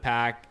separate from the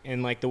pack,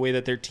 and like the way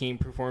that their team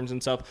performs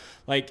and stuff,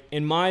 like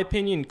in my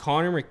opinion,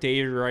 Connor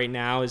McDavid right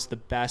now is the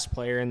best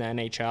player in the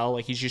NHL.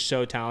 Like he's just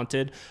so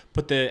talented,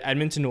 but the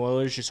Edmonton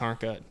Oilers just aren't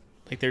good.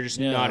 Like they're just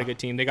not a good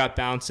team. They got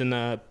bounced in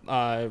the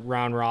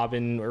round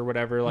robin or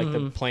whatever, like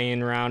the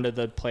playing round of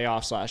the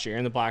playoffs last year.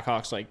 And the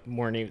Blackhawks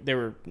they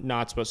were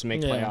not supposed to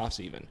make playoffs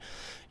even,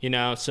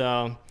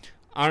 So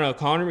I don't know.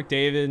 Connor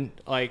McDavid,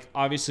 like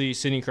obviously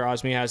Sidney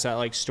Crosby has that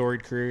like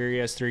storied career. He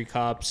has 3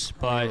 cups,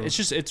 but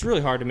it's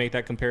really hard to make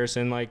that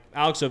comparison. Like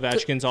Alex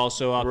Ovechkin's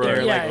also up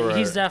there. Yeah,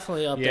 he's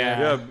definitely up there.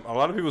 Yeah, a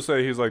lot of people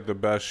say he's like the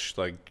best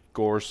like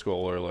goal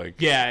scorer out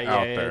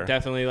there.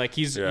 Definitely. Like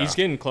he's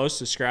getting close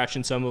to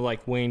scratching some of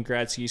like Wayne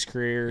Gretzky's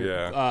career.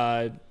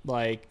 Yeah.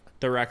 Like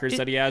the records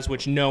that he has,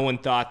 which no one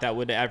thought that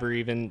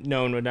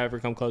no one would ever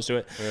come close to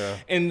it. Yeah.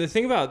 And the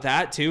thing about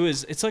that too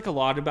is it's like a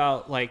lot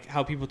about like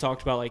how people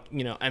talked about like,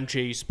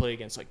 MJ used to play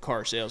against like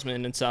car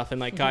salesmen and stuff, and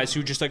like guys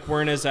who just like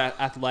weren't as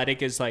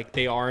athletic as like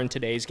they are in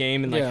today's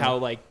game, and like how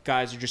like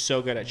guys are just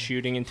so good at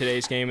shooting in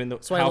today's game, and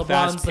that's why how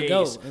LeBron's the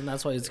GOAT, and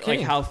that's why he's king.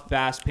 Like how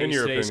fast paced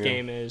today's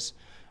game is.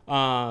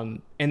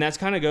 And that's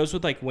kind of goes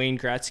with like Wayne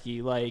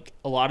Gretzky. Like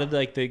a lot of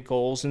like the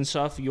goals and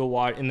stuff you'll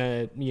watch in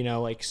the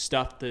like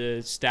stuff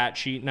the stat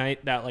sheet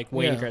night that like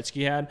Wayne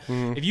Gretzky had.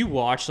 If you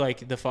watch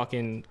like the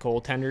fucking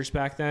goaltenders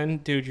back then,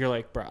 dude, you're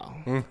like,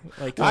 bro,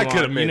 like I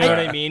could have made what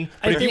I mean?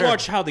 But if you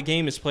watch how the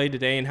game is played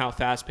today and how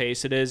fast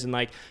paced it is and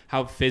like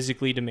how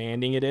physically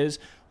demanding it is,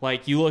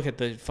 like you look at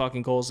the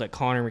fucking goals that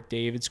Connor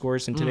McDavid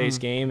scores in today's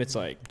game, it's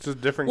like it's a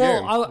different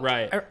game.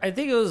 Right. I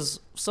think it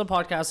was some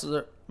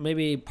podcasts,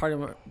 maybe part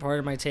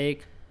of my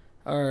take,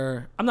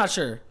 or I'm not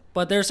sure,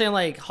 but they're saying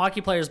like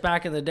hockey players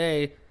back in the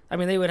day, I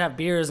mean, they would have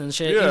beers and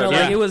shit.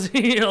 Like it was,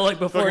 like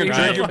before fucking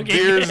you drinking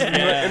beers in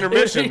the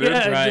intermission, dude.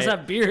 Just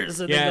have beers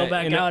and then go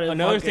back out. And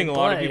another thing a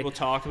lot of play. people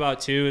talk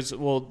about too is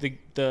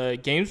the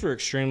games were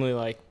extremely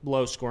like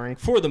low scoring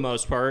for the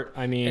most part.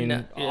 I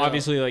mean,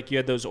 obviously like you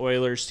had those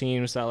Oilers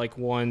teams that like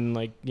won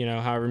like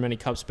however many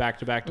cups back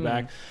to back to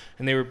back,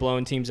 and they were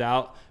blowing teams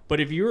out. But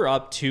if you were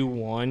up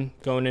 2-1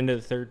 going into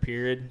the third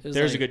period,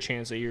 there's a good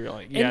chance that you're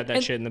like you had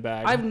that shit in the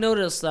bag. I've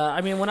noticed that.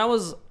 I mean,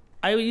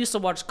 I used to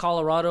watch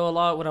Colorado a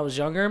lot when I was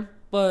younger,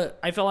 but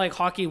I felt like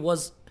hockey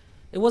wasn't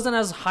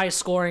as high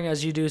scoring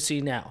as you do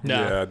see now. No,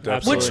 yeah,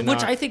 definitely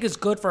which I think is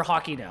good for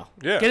hockey now.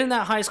 Yeah, getting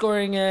that high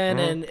scoring in,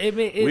 and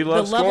the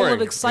level scoring,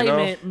 of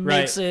excitement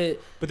makes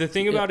it. But the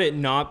thing about it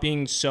not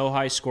being so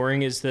high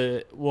scoring is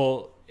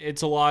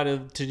it's a lot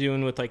of to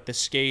doing with like the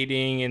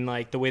skating and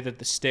like the way that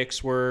the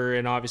sticks were,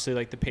 and obviously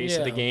like the pace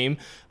of the game.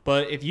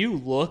 But if you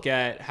look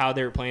at how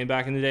they were playing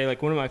back in the day,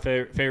 like one of my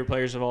favorite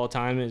players of all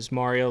time is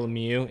Mario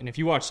Lemieux, and if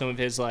you watch some of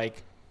his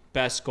like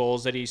best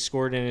goals that he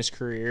scored in his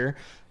career,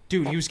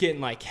 dude, he was getting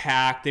like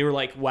hacked. They were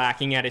like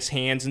whacking at his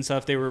hands and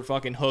stuff. They were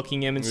fucking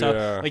hooking him and stuff.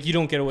 Yeah. Like you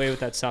don't get away with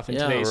that stuff in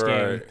today's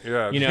game.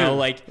 Yeah,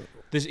 like.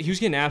 He was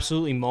getting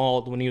absolutely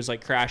mauled when he was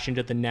like crashing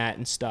to the net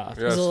and stuff.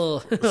 Yes. a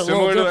Similar to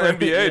the different.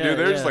 NBA, dude.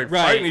 They're just like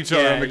fighting each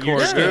other in the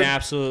court, You're dude.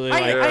 absolutely.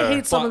 I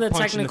hate some of the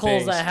punch in the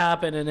technicals face. that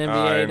happen in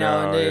NBA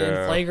nowadays, and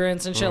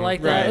flagrants and shit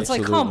like that. Right, It's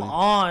like, absolutely. come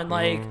on,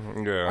 like,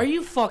 Yeah. are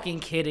you fucking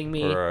kidding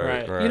me?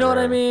 Right. You know what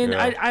I mean?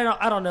 Yeah.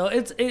 I don't know.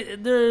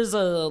 There's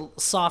a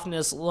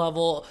softness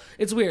level.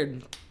 It's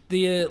weird.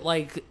 The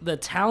the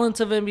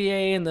talent of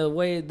NBA and the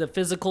way the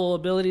physical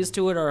abilities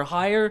to it are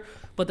higher,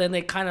 but then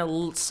they kind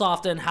of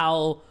soften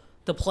how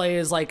the play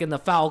is like in the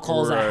foul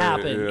calls that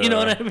happen. Yeah. You know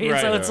what I mean?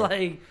 Right, So it's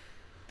like,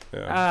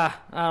 I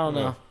don't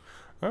know. All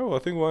right, well, I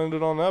think we'll end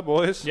it on that,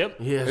 boys. Yep.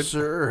 Yes,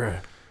 sir.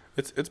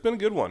 It's been a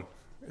good one.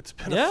 It's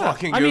been a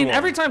fucking good I mean, one.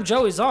 every time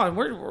Joey's on,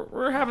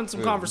 we're having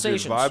some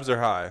conversations. Dude, vibes are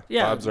high.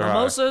 Yeah, vibes are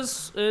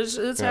mimosas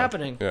it's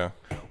happening. Yeah.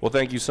 Well,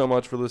 thank you so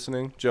much for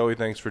listening. Joey,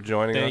 thanks for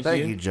joining us.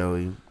 Thank you,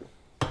 Joey.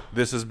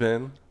 This has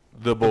been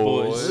The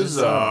Boys Boys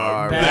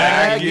Are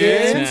Back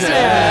in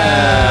Town.